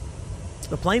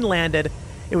 The plane landed.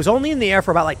 It was only in the air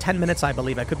for about like 10 minutes, I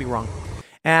believe. I could be wrong.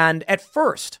 And at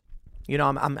first,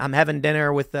 I'm having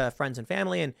dinner with friends and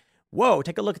family, and whoa,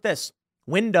 take a look at this.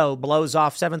 Window blows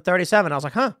off 737. I was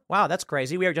like, wow, that's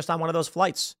crazy. We were just on one of those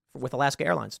flights with Alaska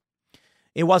Airlines.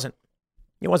 It wasn't.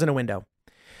 It wasn't a window.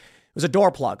 It was a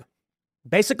door plug.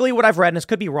 Basically, what I've read, and this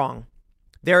could be wrong,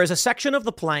 there is a section of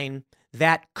the plane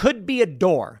that could be a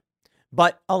door,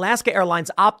 but Alaska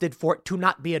Airlines opted for it to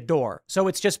not be a door. So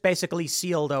it's just basically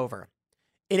sealed over.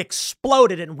 It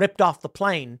exploded and ripped off the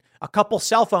plane. A couple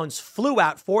cell phones flew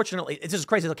out. Fortunately, this is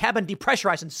crazy. The cabin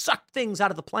depressurized and sucked things out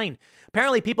of the plane.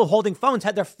 Apparently, people holding phones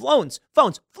had their phones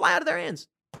fly out of their hands.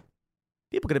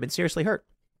 People could have been seriously hurt.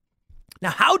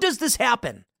 Now, how does this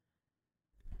happen?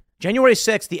 January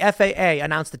 6th, the FAA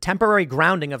announced the temporary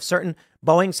grounding of certain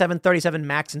Boeing 737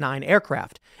 MAX 9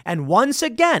 aircraft. And once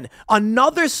again,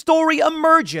 another story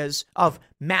emerges of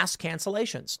mass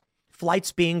cancellations,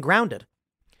 flights being grounded.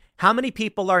 How many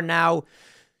people are now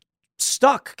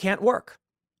stuck, can't work?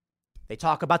 They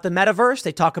talk about the metaverse,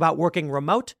 they talk about working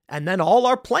remote, and then all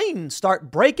our planes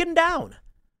start breaking down.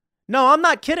 No, I'm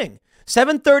not kidding.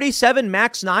 737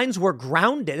 MAX 9s were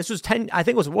grounded. This was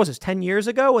 10 years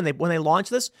ago when they launched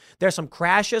this. There's some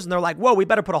crashes and they're like, whoa, we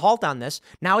better put a halt on this.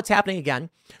 Now it's happening again.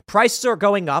 Prices are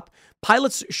going up.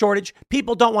 Pilots shortage.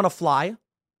 People don't want to fly.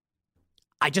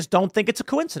 I just don't think it's a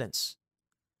coincidence.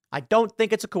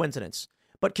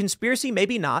 But conspiracy,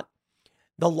 maybe not.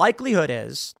 The likelihood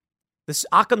is, this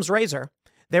Occam's razor,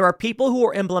 there are people who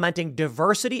are implementing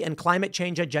diversity and climate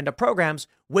change agenda programs,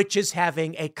 which is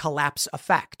having a collapse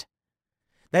effect.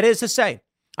 That is to say,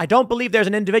 I don't believe there's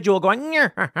an individual going,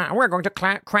 we're going to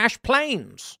crash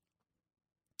planes.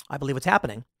 I believe what's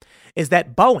happening is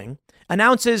that Boeing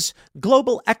announces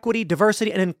global equity,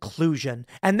 diversity, and inclusion,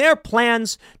 and their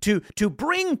plans to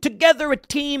bring together a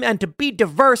team and to be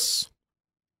diverse.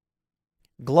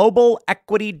 Global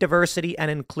equity, diversity, and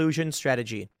inclusion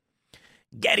strategy.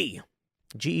 Getty,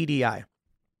 GEDI.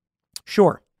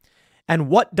 Sure. And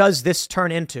what does this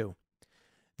turn into?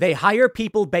 They hire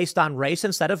people based on race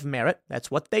instead of merit.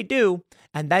 That's what they do.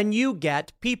 And then you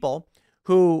get people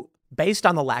who, based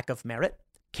on the lack of merit,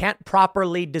 can't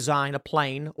properly design a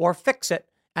plane or fix it,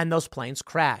 and those planes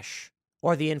crash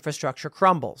or the infrastructure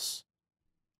crumbles.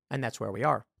 And that's where we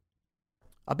are.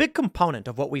 A big component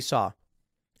of what we saw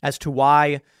as to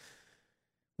why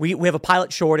we have a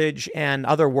pilot shortage and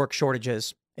other work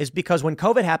shortages is because when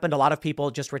COVID happened, a lot of people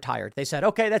just retired. They said,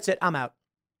 okay, that's it. I'm out.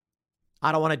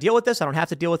 I don't want to deal with this. I don't have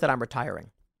to deal with it. I'm retiring.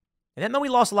 And that meant we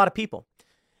lost a lot of people.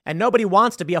 And nobody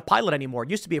wants to be a pilot anymore. It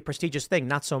used to be a prestigious thing.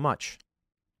 Not so much.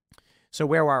 So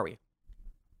where are we?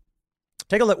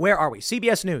 Take a look. Where are we?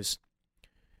 CBS News.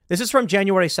 This is from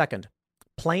January 2nd.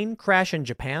 Plane crash in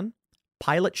Japan.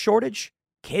 Pilot shortage.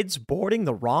 Kids boarding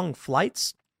the wrong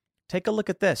flights. Take a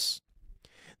look at this.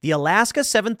 The Alaska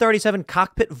 737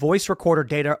 cockpit voice recorder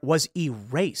data was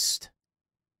erased.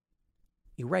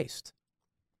 Erased.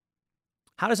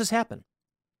 How does this happen?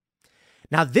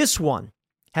 Now, this one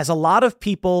has a lot of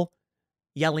people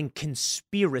yelling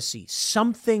conspiracy.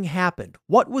 Something happened.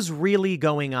 What was really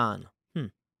going on?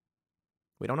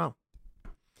 We don't know.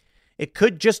 It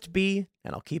could just be,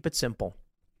 and I'll keep it simple,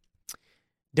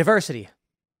 diversity.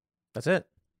 That's it.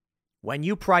 When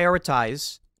you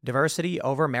prioritize diversity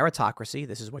over meritocracy,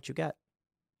 this is what you get.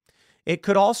 It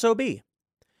could also be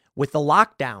with the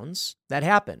lockdowns that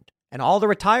happened and all the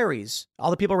retirees,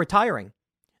 all the people retiring.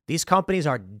 These companies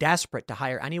are desperate to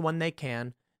hire anyone they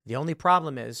can. The only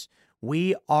problem is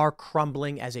we are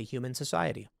crumbling as a human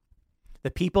society.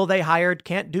 The people they hired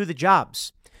can't do the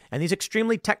jobs. And these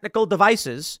extremely technical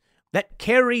devices that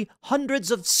carry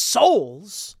hundreds of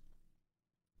souls,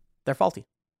 they're faulty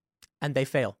and they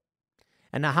fail.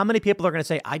 And now how many people are going to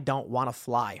say, I don't want to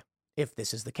fly if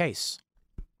this is the case?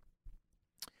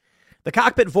 The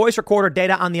cockpit voice recorder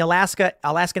data on the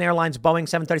Alaskan Airlines Boeing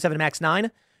 737 MAX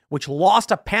 9, which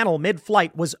lost a panel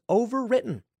mid-flight, was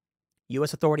overwritten,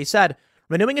 U.S. authorities said,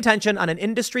 renewing attention on an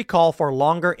industry call for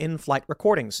longer in-flight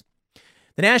recordings.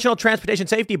 The National Transportation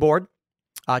Safety Board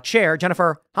chair,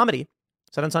 Jennifer Hamady,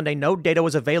 said on Sunday no data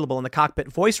was available in the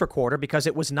cockpit voice recorder because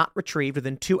it was not retrieved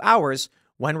within 2 hours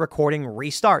when recording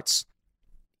restarts,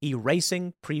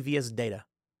 erasing previous data.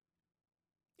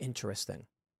 Interesting.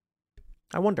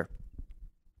 I wonder,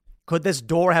 could this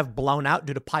door have blown out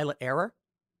due to pilot error?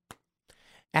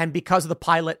 And because of the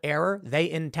pilot error, they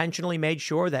intentionally made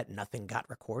sure that nothing got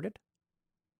recorded?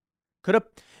 Could have,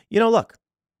 look,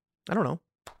 I don't know.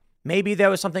 Maybe there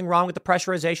was something wrong with the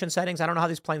pressurization settings. I don't know how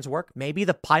these planes work. Maybe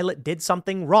the pilot did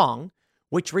something wrong,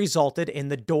 which resulted in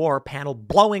the door panel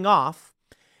blowing off.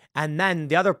 And then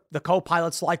the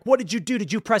co-pilot's like, what did you do?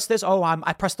 Did you press this? Oh,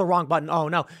 I pressed the wrong button. Oh,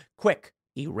 no. Quick,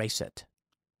 erase it.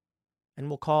 And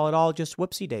we'll call it all just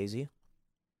whoopsie daisy.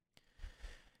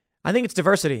 I think it's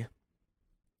diversity.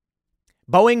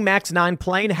 Boeing MAX 9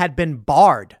 plane had been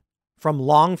barred from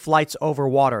long flights over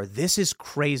water. This is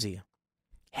crazy.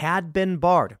 Had been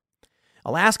barred.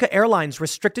 Alaska Airlines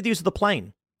restricted the use of the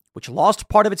plane, which lost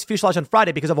part of its fuselage on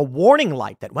Friday because of a warning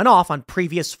light that went off on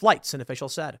previous flights, an official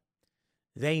said.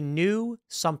 They knew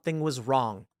something was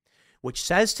wrong, which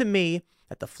says to me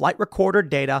that the flight recorder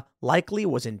data likely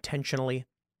was intentionally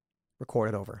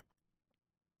recorded over.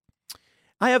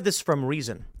 I have this from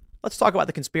Reason. Let's talk about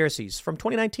the conspiracies from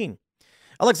 2019.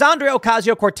 Alexandria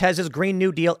Ocasio-Cortez's Green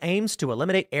New Deal aims to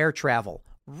eliminate air travel.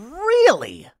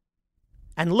 Really?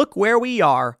 And look where we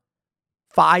are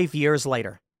 5 years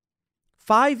later.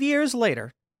 5 years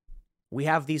later, we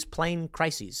have these plane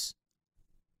crises.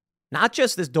 Not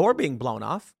just this door being blown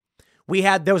off.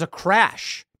 There was a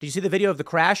crash. Did you see the video of the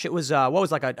crash? It was,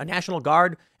 like a National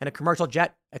Guard and a commercial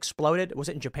jet exploded. Was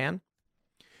it in Japan?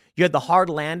 You had the hard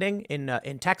landing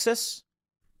in Texas.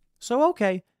 So,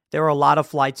 okay, there are a lot of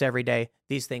flights every day.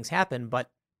 These things happen, but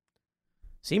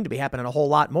seem to be happening a whole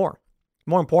lot more.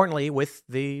 More importantly, with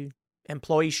the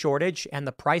employee shortage and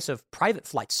the price of private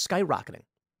flights skyrocketing.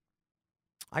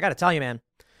 I got to tell you, man,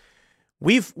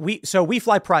 we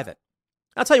fly private.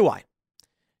 I'll tell you why.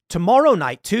 Tomorrow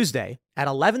night, Tuesday, at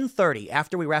 11:30,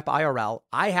 after we wrap IRL,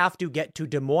 I have to get to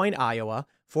Des Moines, Iowa,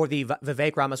 for the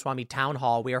Vivek Ramaswamy town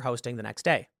hall we are hosting the next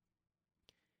day.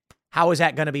 How is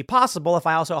that going to be possible if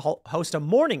I also host a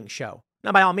morning show?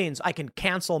 Now, by all means, I can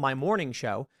cancel my morning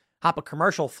show, hop a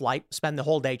commercial flight, spend the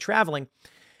whole day traveling.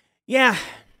 Yeah,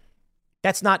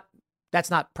 that's not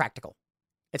practical.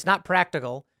 It's not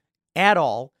practical at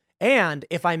all. And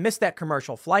if I miss that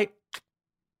commercial flight,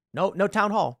 no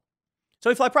town hall. So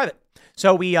we fly private.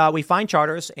 So we find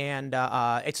charters, and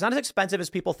it's not as expensive as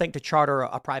people think to charter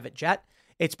a private jet.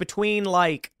 It's between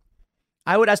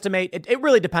I would estimate, it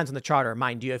really depends on the charter,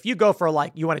 mind you. If you go for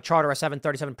you want to charter a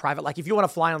 737 private, if you want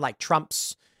to fly on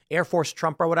Trump's Air Force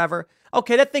Trump or whatever,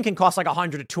 okay, that thing can cost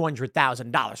 $100,000 to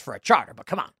 $200,000 for a charter, but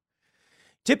come on.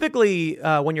 Typically,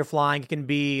 when you're flying, it can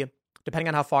be, depending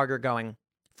on how far you're going,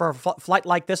 for a flight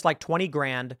like this,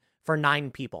 $20,000 for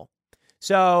 9 people.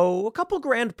 So a couple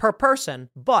grand per person,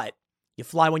 but you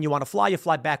fly when you want to fly, you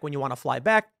fly back when you want to fly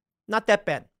back. Not that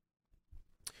bad.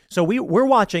 So we're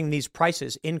watching these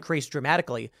prices increase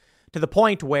dramatically to the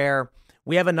point where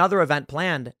we have another event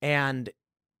planned and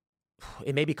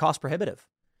it may be cost prohibitive.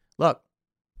 Look,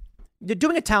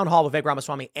 doing a town hall with Vivek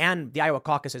Ramaswamy and the Iowa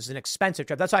caucus is an expensive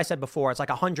trip. That's why I said before, it's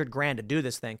 $100,000 to do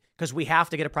this thing because we have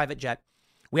to get a private jet.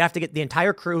 We have to get the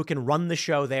entire crew who can run the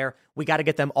show there. We got to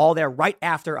get them all there right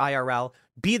after IRL,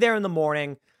 be there in the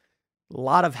morning. A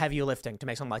lot of heavy lifting to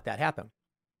make something like that happen.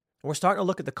 We're starting to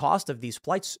look at the cost of these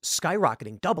flights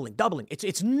skyrocketing, doubling.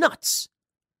 It's nuts.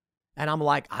 And I'm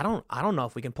like, I don't know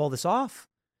if we can pull this off.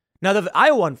 Now, the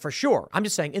Iowa one for sure. I'm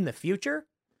just saying in the future,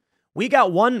 we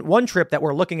got one trip that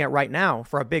we're looking at right now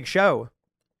for a big show.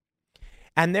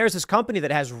 And there's this company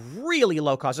that has really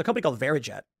low cost. It's a company called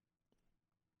Verijet.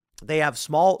 They have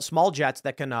small jets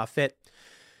that can fit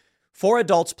 4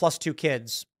 adults plus 2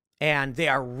 kids. And they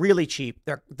are really cheap.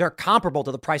 They're comparable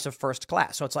to the price of first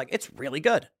class. So it's really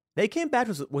good. They came back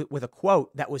with a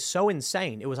quote that was so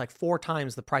insane. It was like 4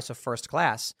 times the price of first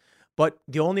class. But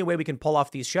the only way we can pull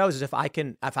off these shows is if I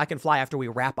can fly after we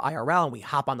wrap IRL and we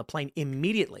hop on the plane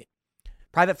immediately.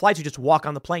 Private flights, you just walk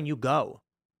on the plane, you go.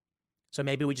 So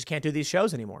maybe we just can't do these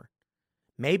shows anymore.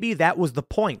 Maybe that was the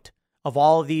point of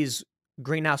all of these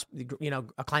greenhouse,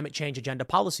 climate change agenda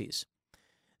policies.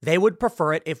 They would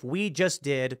prefer it if we just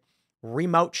did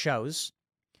remote shows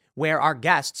where our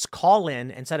guests call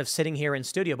in instead of sitting here in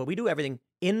studio, but we do everything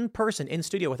in person, in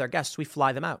studio with our guests. We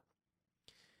fly them out.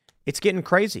 It's getting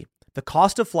crazy. The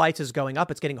cost of flights is going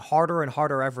up. It's getting harder and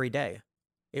harder every day.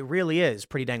 It really is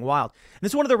pretty dang wild. And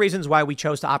this is one of the reasons why we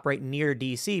chose to operate near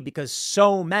DC, because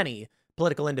so many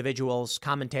political individuals,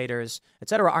 commentators,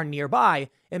 etc. are nearby.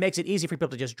 It makes it easy for people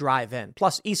to just drive in.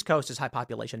 Plus, East Coast is high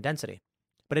population density.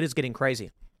 But it is getting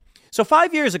crazy. So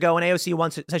 5 years ago, when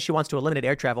AOC says she wants to eliminate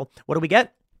air travel, what do we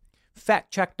get?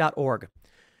 Factcheck.org.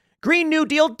 Green New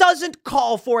Deal doesn't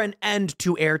call for an end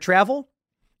to air travel.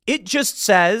 It just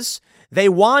says they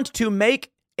want to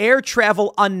make air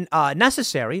travel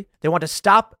unnecessary. They want to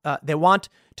stop. They want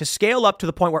to scale up to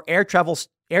the point where air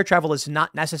travel is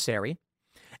not necessary.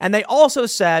 And they also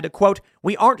said, quote,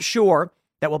 "We aren't sure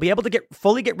that we'll be able to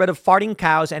fully get rid of farting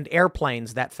cows and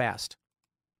airplanes that fast."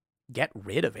 Get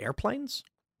rid of airplanes?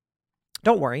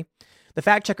 Don't worry. The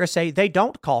fact checkers say they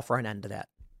don't call for an end to that.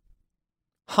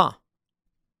 Huh.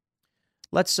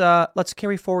 Let's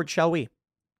carry forward, shall we?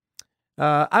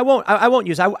 I won't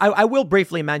use. I will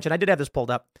briefly mention. I did have this pulled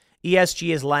up.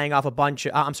 ESG is laying off a bunch.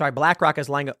 BlackRock is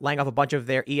laying off a bunch of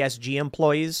their ESG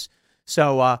employees.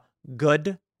 So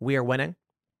good, we are winning.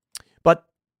 But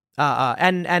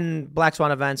and Black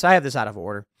Swan events. I have this out of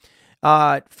order.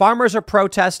 Farmers are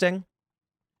protesting.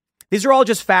 These are all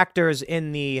just factors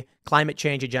in the climate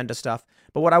change agenda stuff.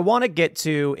 But what I want to get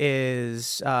to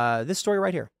is this story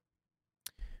right here.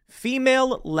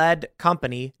 Female-led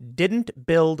company didn't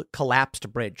build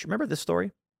collapsed bridge. Remember this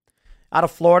story? Out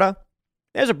of Florida,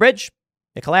 there's a bridge.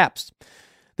 It collapsed.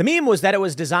 The meme was that it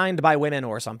was designed by women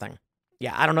or something.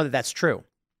 Yeah, I don't know that that's true.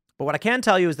 But what I can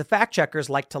tell you is the fact checkers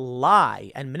like to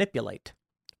lie and manipulate.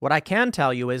 What I can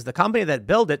tell you is the company that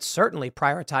built it certainly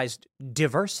prioritized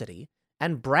diversity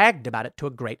and bragged about it to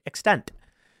a great extent.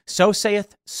 So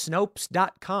saith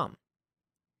Snopes.com.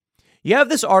 You have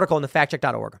this article in the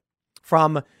factcheck.org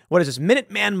from, what is this,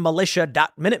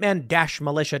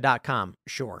 Minuteman-militia.com.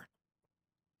 Sure.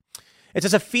 It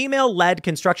says a female-led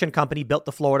construction company built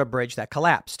the Florida bridge that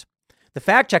collapsed. The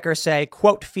fact checkers say,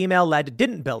 quote, female-led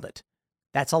didn't build it.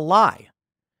 That's a lie.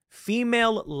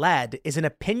 Female-led is an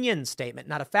opinion statement,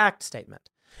 not a fact statement.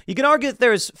 You can argue that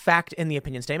there's fact in the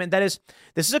opinion statement. That is,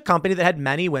 this is a company that had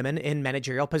many women in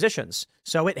managerial positions,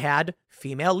 so it had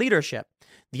female leadership.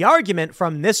 The argument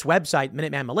from this website,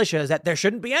 Minuteman Militia, is that there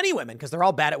shouldn't be any women because they're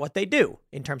all bad at what they do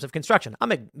in terms of construction.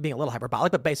 I'm being a little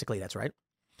hyperbolic, but basically that's right.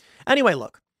 Anyway,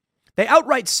 look, they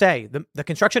outright say the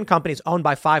construction company is owned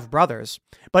by 5 brothers,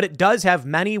 but it does have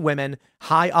many women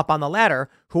high up on the ladder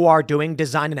who are doing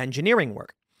design and engineering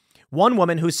work. One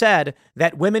woman who said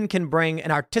that women can bring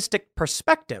an artistic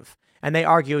perspective, and they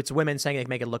argue it's women saying they can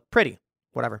make it look pretty.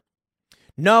 Whatever.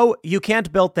 No, you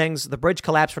can't build things. The bridge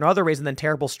collapsed for no other reason than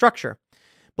terrible structure.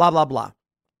 Blah, blah, blah.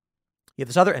 You have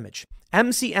this other image.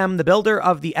 MCM, the builder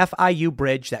of the FIU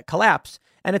bridge that collapsed,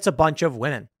 and it's a bunch of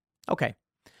women. Okay.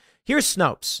 Here's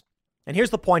Snopes, and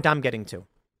here's the point I'm getting to.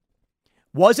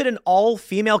 Was it an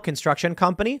all-female construction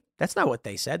company? That's not what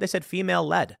they said. They said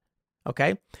female-led.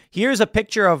 Okay. Here's a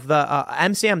picture of the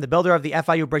MCM, the builder of the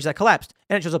FIU bridge that collapsed,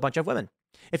 and it shows a bunch of women.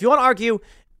 If you want to argue,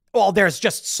 well, there's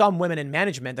just some women in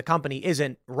management. The company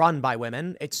isn't run by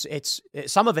women. It's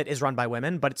some of it is run by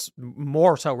women, but it's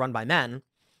more so run by men.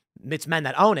 It's men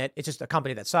that own it. It's just a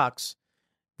company that sucks.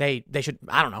 They should,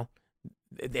 I don't know.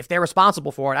 If they're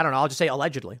responsible for it, I don't know. I'll just say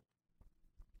allegedly.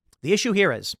 The issue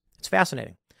here is, it's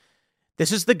fascinating.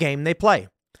 This is the game they play.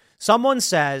 Someone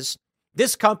says,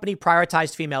 this company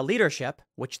prioritized female leadership,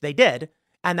 which they did,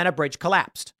 and then a bridge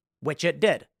collapsed, which it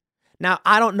did. Now,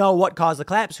 I don't know what caused the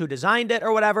collapse, who designed it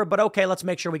or whatever, but okay, let's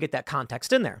make sure we get that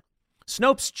context in there.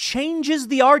 Snopes changes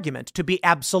the argument to be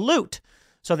absolute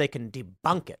so they can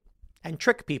debunk it and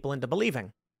trick people into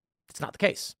believing it's not the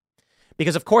case.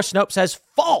 Because, of course, Snopes says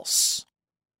false.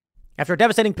 After a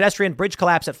devastating pedestrian bridge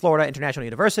collapse at Florida International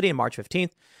University on March 15th,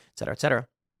 et cetera, et cetera.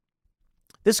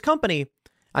 This company,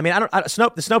 the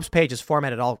Snopes page is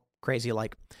formatted all crazy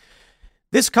like.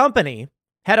 This company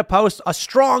had a post, a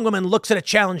strong woman looks at a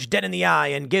challenge dead in the eye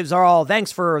and gives her all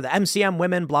thanks for the MCM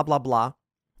women, blah, blah, blah.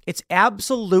 It's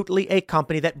absolutely a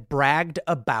company that bragged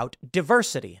about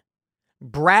diversity,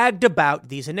 bragged about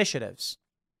these initiatives.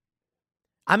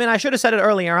 I mean, I should have said it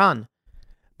earlier on,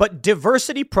 But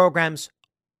diversity programs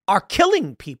are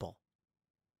killing people.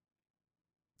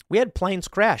 We had planes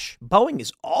crash. Boeing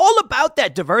is all about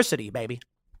that diversity, baby.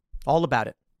 All about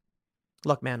it.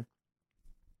 Look, man,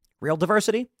 real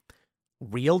diversity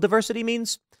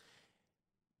means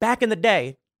back in the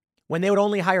day when they would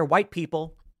only hire white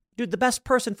people, dude, the best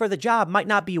person for the job might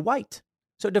not be white.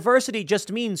 So diversity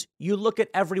just means you look at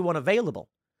everyone available.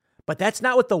 But that's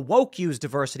not what the woke use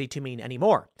diversity to mean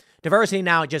anymore. Diversity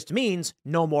now just means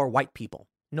no more white people,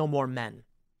 no more men.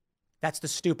 That's the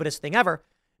stupidest thing ever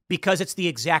because it's the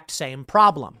exact same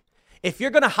problem. If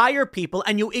you're going to hire people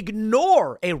and you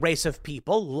ignore a race of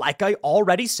people, like I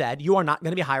already said, you are not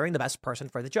going to be hiring the best person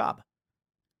for the job.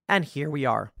 And here we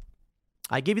are.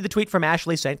 I give you the tweet from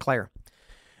Ashley St. Clair.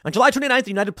 On July 29th,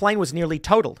 the United plane was nearly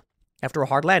totaled after a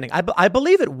hard landing. I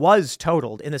believe it was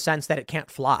totaled in the sense that it can't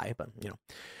fly, but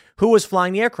who was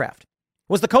flying the aircraft?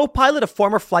 Was the co-pilot a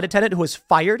former flight attendant who was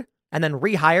fired and then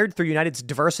rehired through United's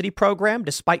diversity program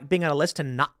despite being on a list to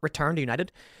not return to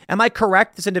United? Am I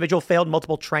correct this individual failed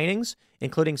multiple trainings,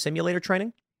 including simulator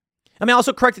training? Am I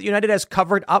also correct that United has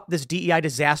covered up this DEI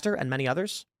disaster and many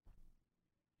others?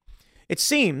 It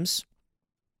seems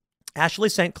Ashley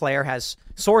St. Clair has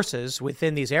sources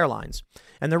within these airlines.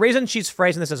 And the reason she's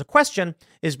phrasing this as a question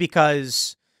is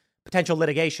because potential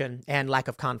litigation and lack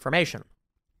of confirmation.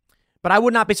 But I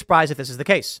would not be surprised if this is the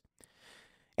case.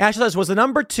 Ashley says, was the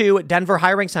number 2 Denver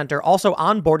hiring center also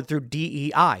onboarded through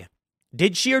DEI?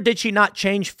 Did she or did she not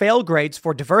change fail grades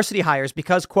for diversity hires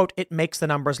because, quote, it makes the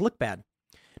numbers look bad?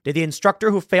 Did the instructor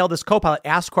who failed as co-pilot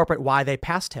ask corporate why they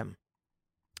passed him?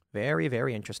 Very,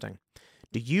 very interesting.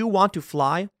 Do you want to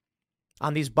fly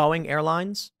on these Boeing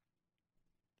airlines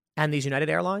and these United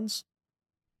Airlines?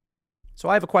 So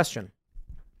I have a question.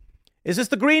 Is this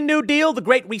the Green New Deal, the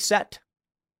Great Reset?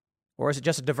 Or is it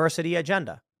just a diversity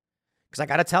agenda? Because I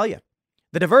got to tell you,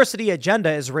 the diversity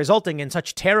agenda is resulting in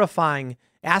such terrifying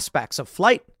aspects of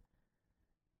flight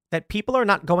that people are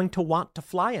not going to want to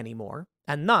fly anymore.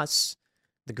 And thus,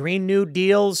 the Green New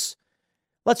Deal's,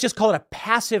 let's just call it a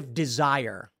passive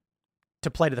desire to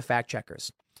play to the fact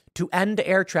checkers, to end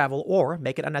air travel or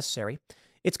make it unnecessary,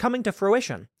 it's coming to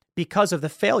fruition because of the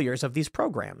failures of these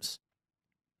programs.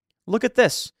 Look at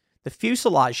this. The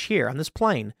fuselage here on this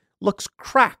plane looks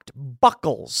cracked,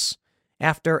 buckles,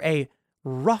 after a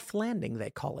rough landing, they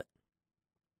call it.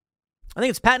 I think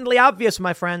it's patently obvious,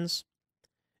 my friends.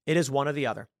 It is one or the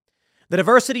other. The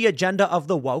diversity agenda of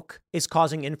the woke is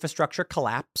causing infrastructure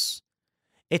collapse.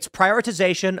 Its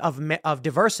prioritization of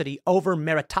diversity over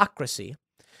meritocracy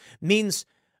means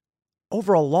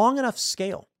over a long enough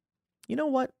scale. You know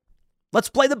what? Let's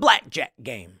play the blackjack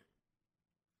game.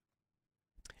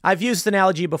 I've used this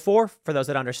analogy before. For those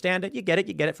that understand it, you get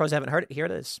it. For those that haven't heard it, here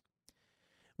it is.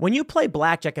 When you play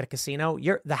blackjack at a casino,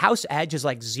 the house edge is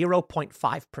like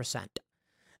 0.5%.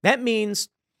 That means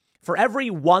for every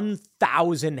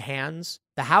 1,000 hands,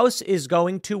 the house is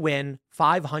going to win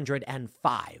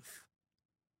 505.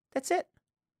 That's it.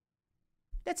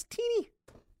 That's teeny.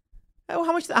 How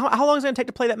long is it going to take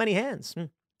to play that many hands?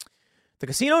 The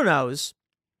casino knows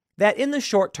that in the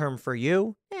short term for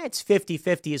you, it's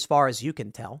 50-50 as far as you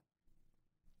can tell.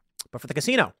 But for the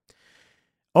casino,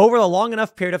 over a long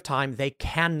enough period of time, they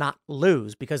cannot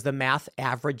lose because the math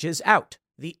averages out.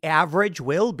 The average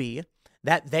will be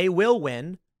that they will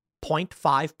win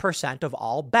 0.5% of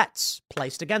all bets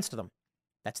placed against them.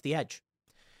 That's the edge.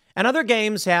 And other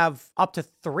games have up to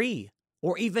 3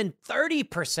 or even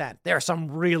 30%. There are some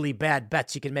really bad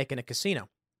bets you can make in a casino.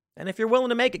 And if you're willing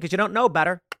to make it because you don't know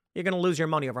better, you're going to lose your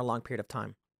money over a long period of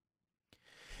time.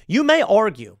 You may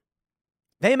argue,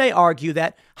 they may argue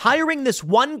that hiring this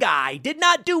one guy did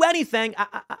not do anything.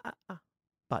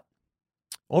 But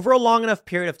over a long enough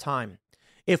period of time,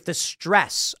 if the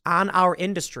stress on our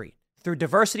industry through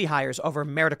diversity hires over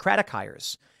meritocratic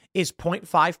hires is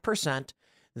 0.5%,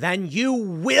 then you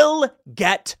will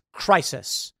get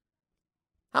crisis.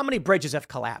 How many bridges have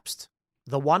collapsed?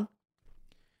 The one?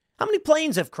 How many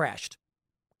planes have crashed?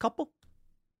 A couple?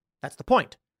 That's the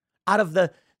point. Out of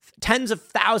the tens of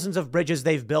thousands of bridges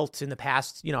they've built in the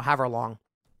past, however long.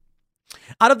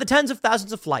 Out of the tens of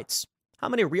thousands of flights, how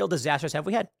many real disasters have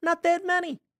we had? Not that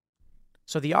many.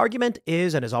 So the argument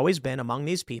is, and has always been among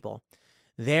these people,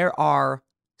 there are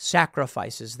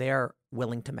sacrifices they're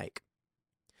willing to make.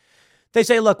 They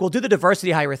say, look, we'll do the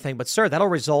diversity hire thing, but sir, that'll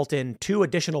result in 2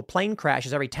 additional plane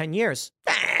crashes every 10 years.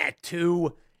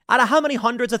 2. Out of how many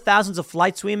hundreds of thousands of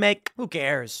flights we make, who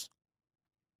cares?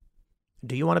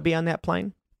 Do you want to be on that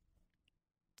plane?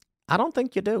 I don't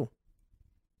think you do.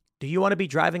 Do you want to be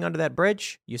driving under that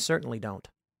bridge? You certainly don't.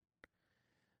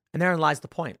 And therein lies the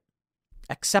point.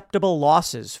 Acceptable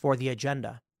losses for the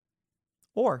agenda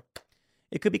or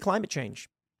it could be climate change.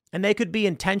 And they could be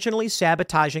intentionally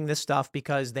sabotaging this stuff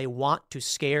because they want to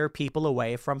scare people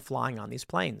away from flying on these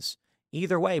planes.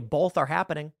 Either way, both are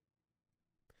happening.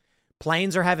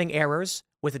 Planes are having errors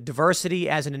with diversity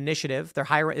as an initiative.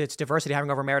 It's diversity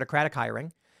hiring over meritocratic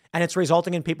hiring. And it's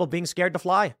resulting in people being scared to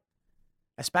fly,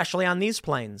 especially on these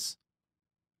planes.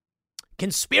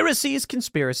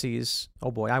 Conspiracies.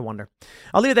 Oh boy, I wonder.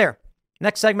 I'll leave it there.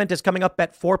 Next segment is coming up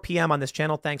at 4 p.m. on this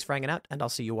channel. Thanks for hanging out, and I'll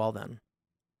see you all then.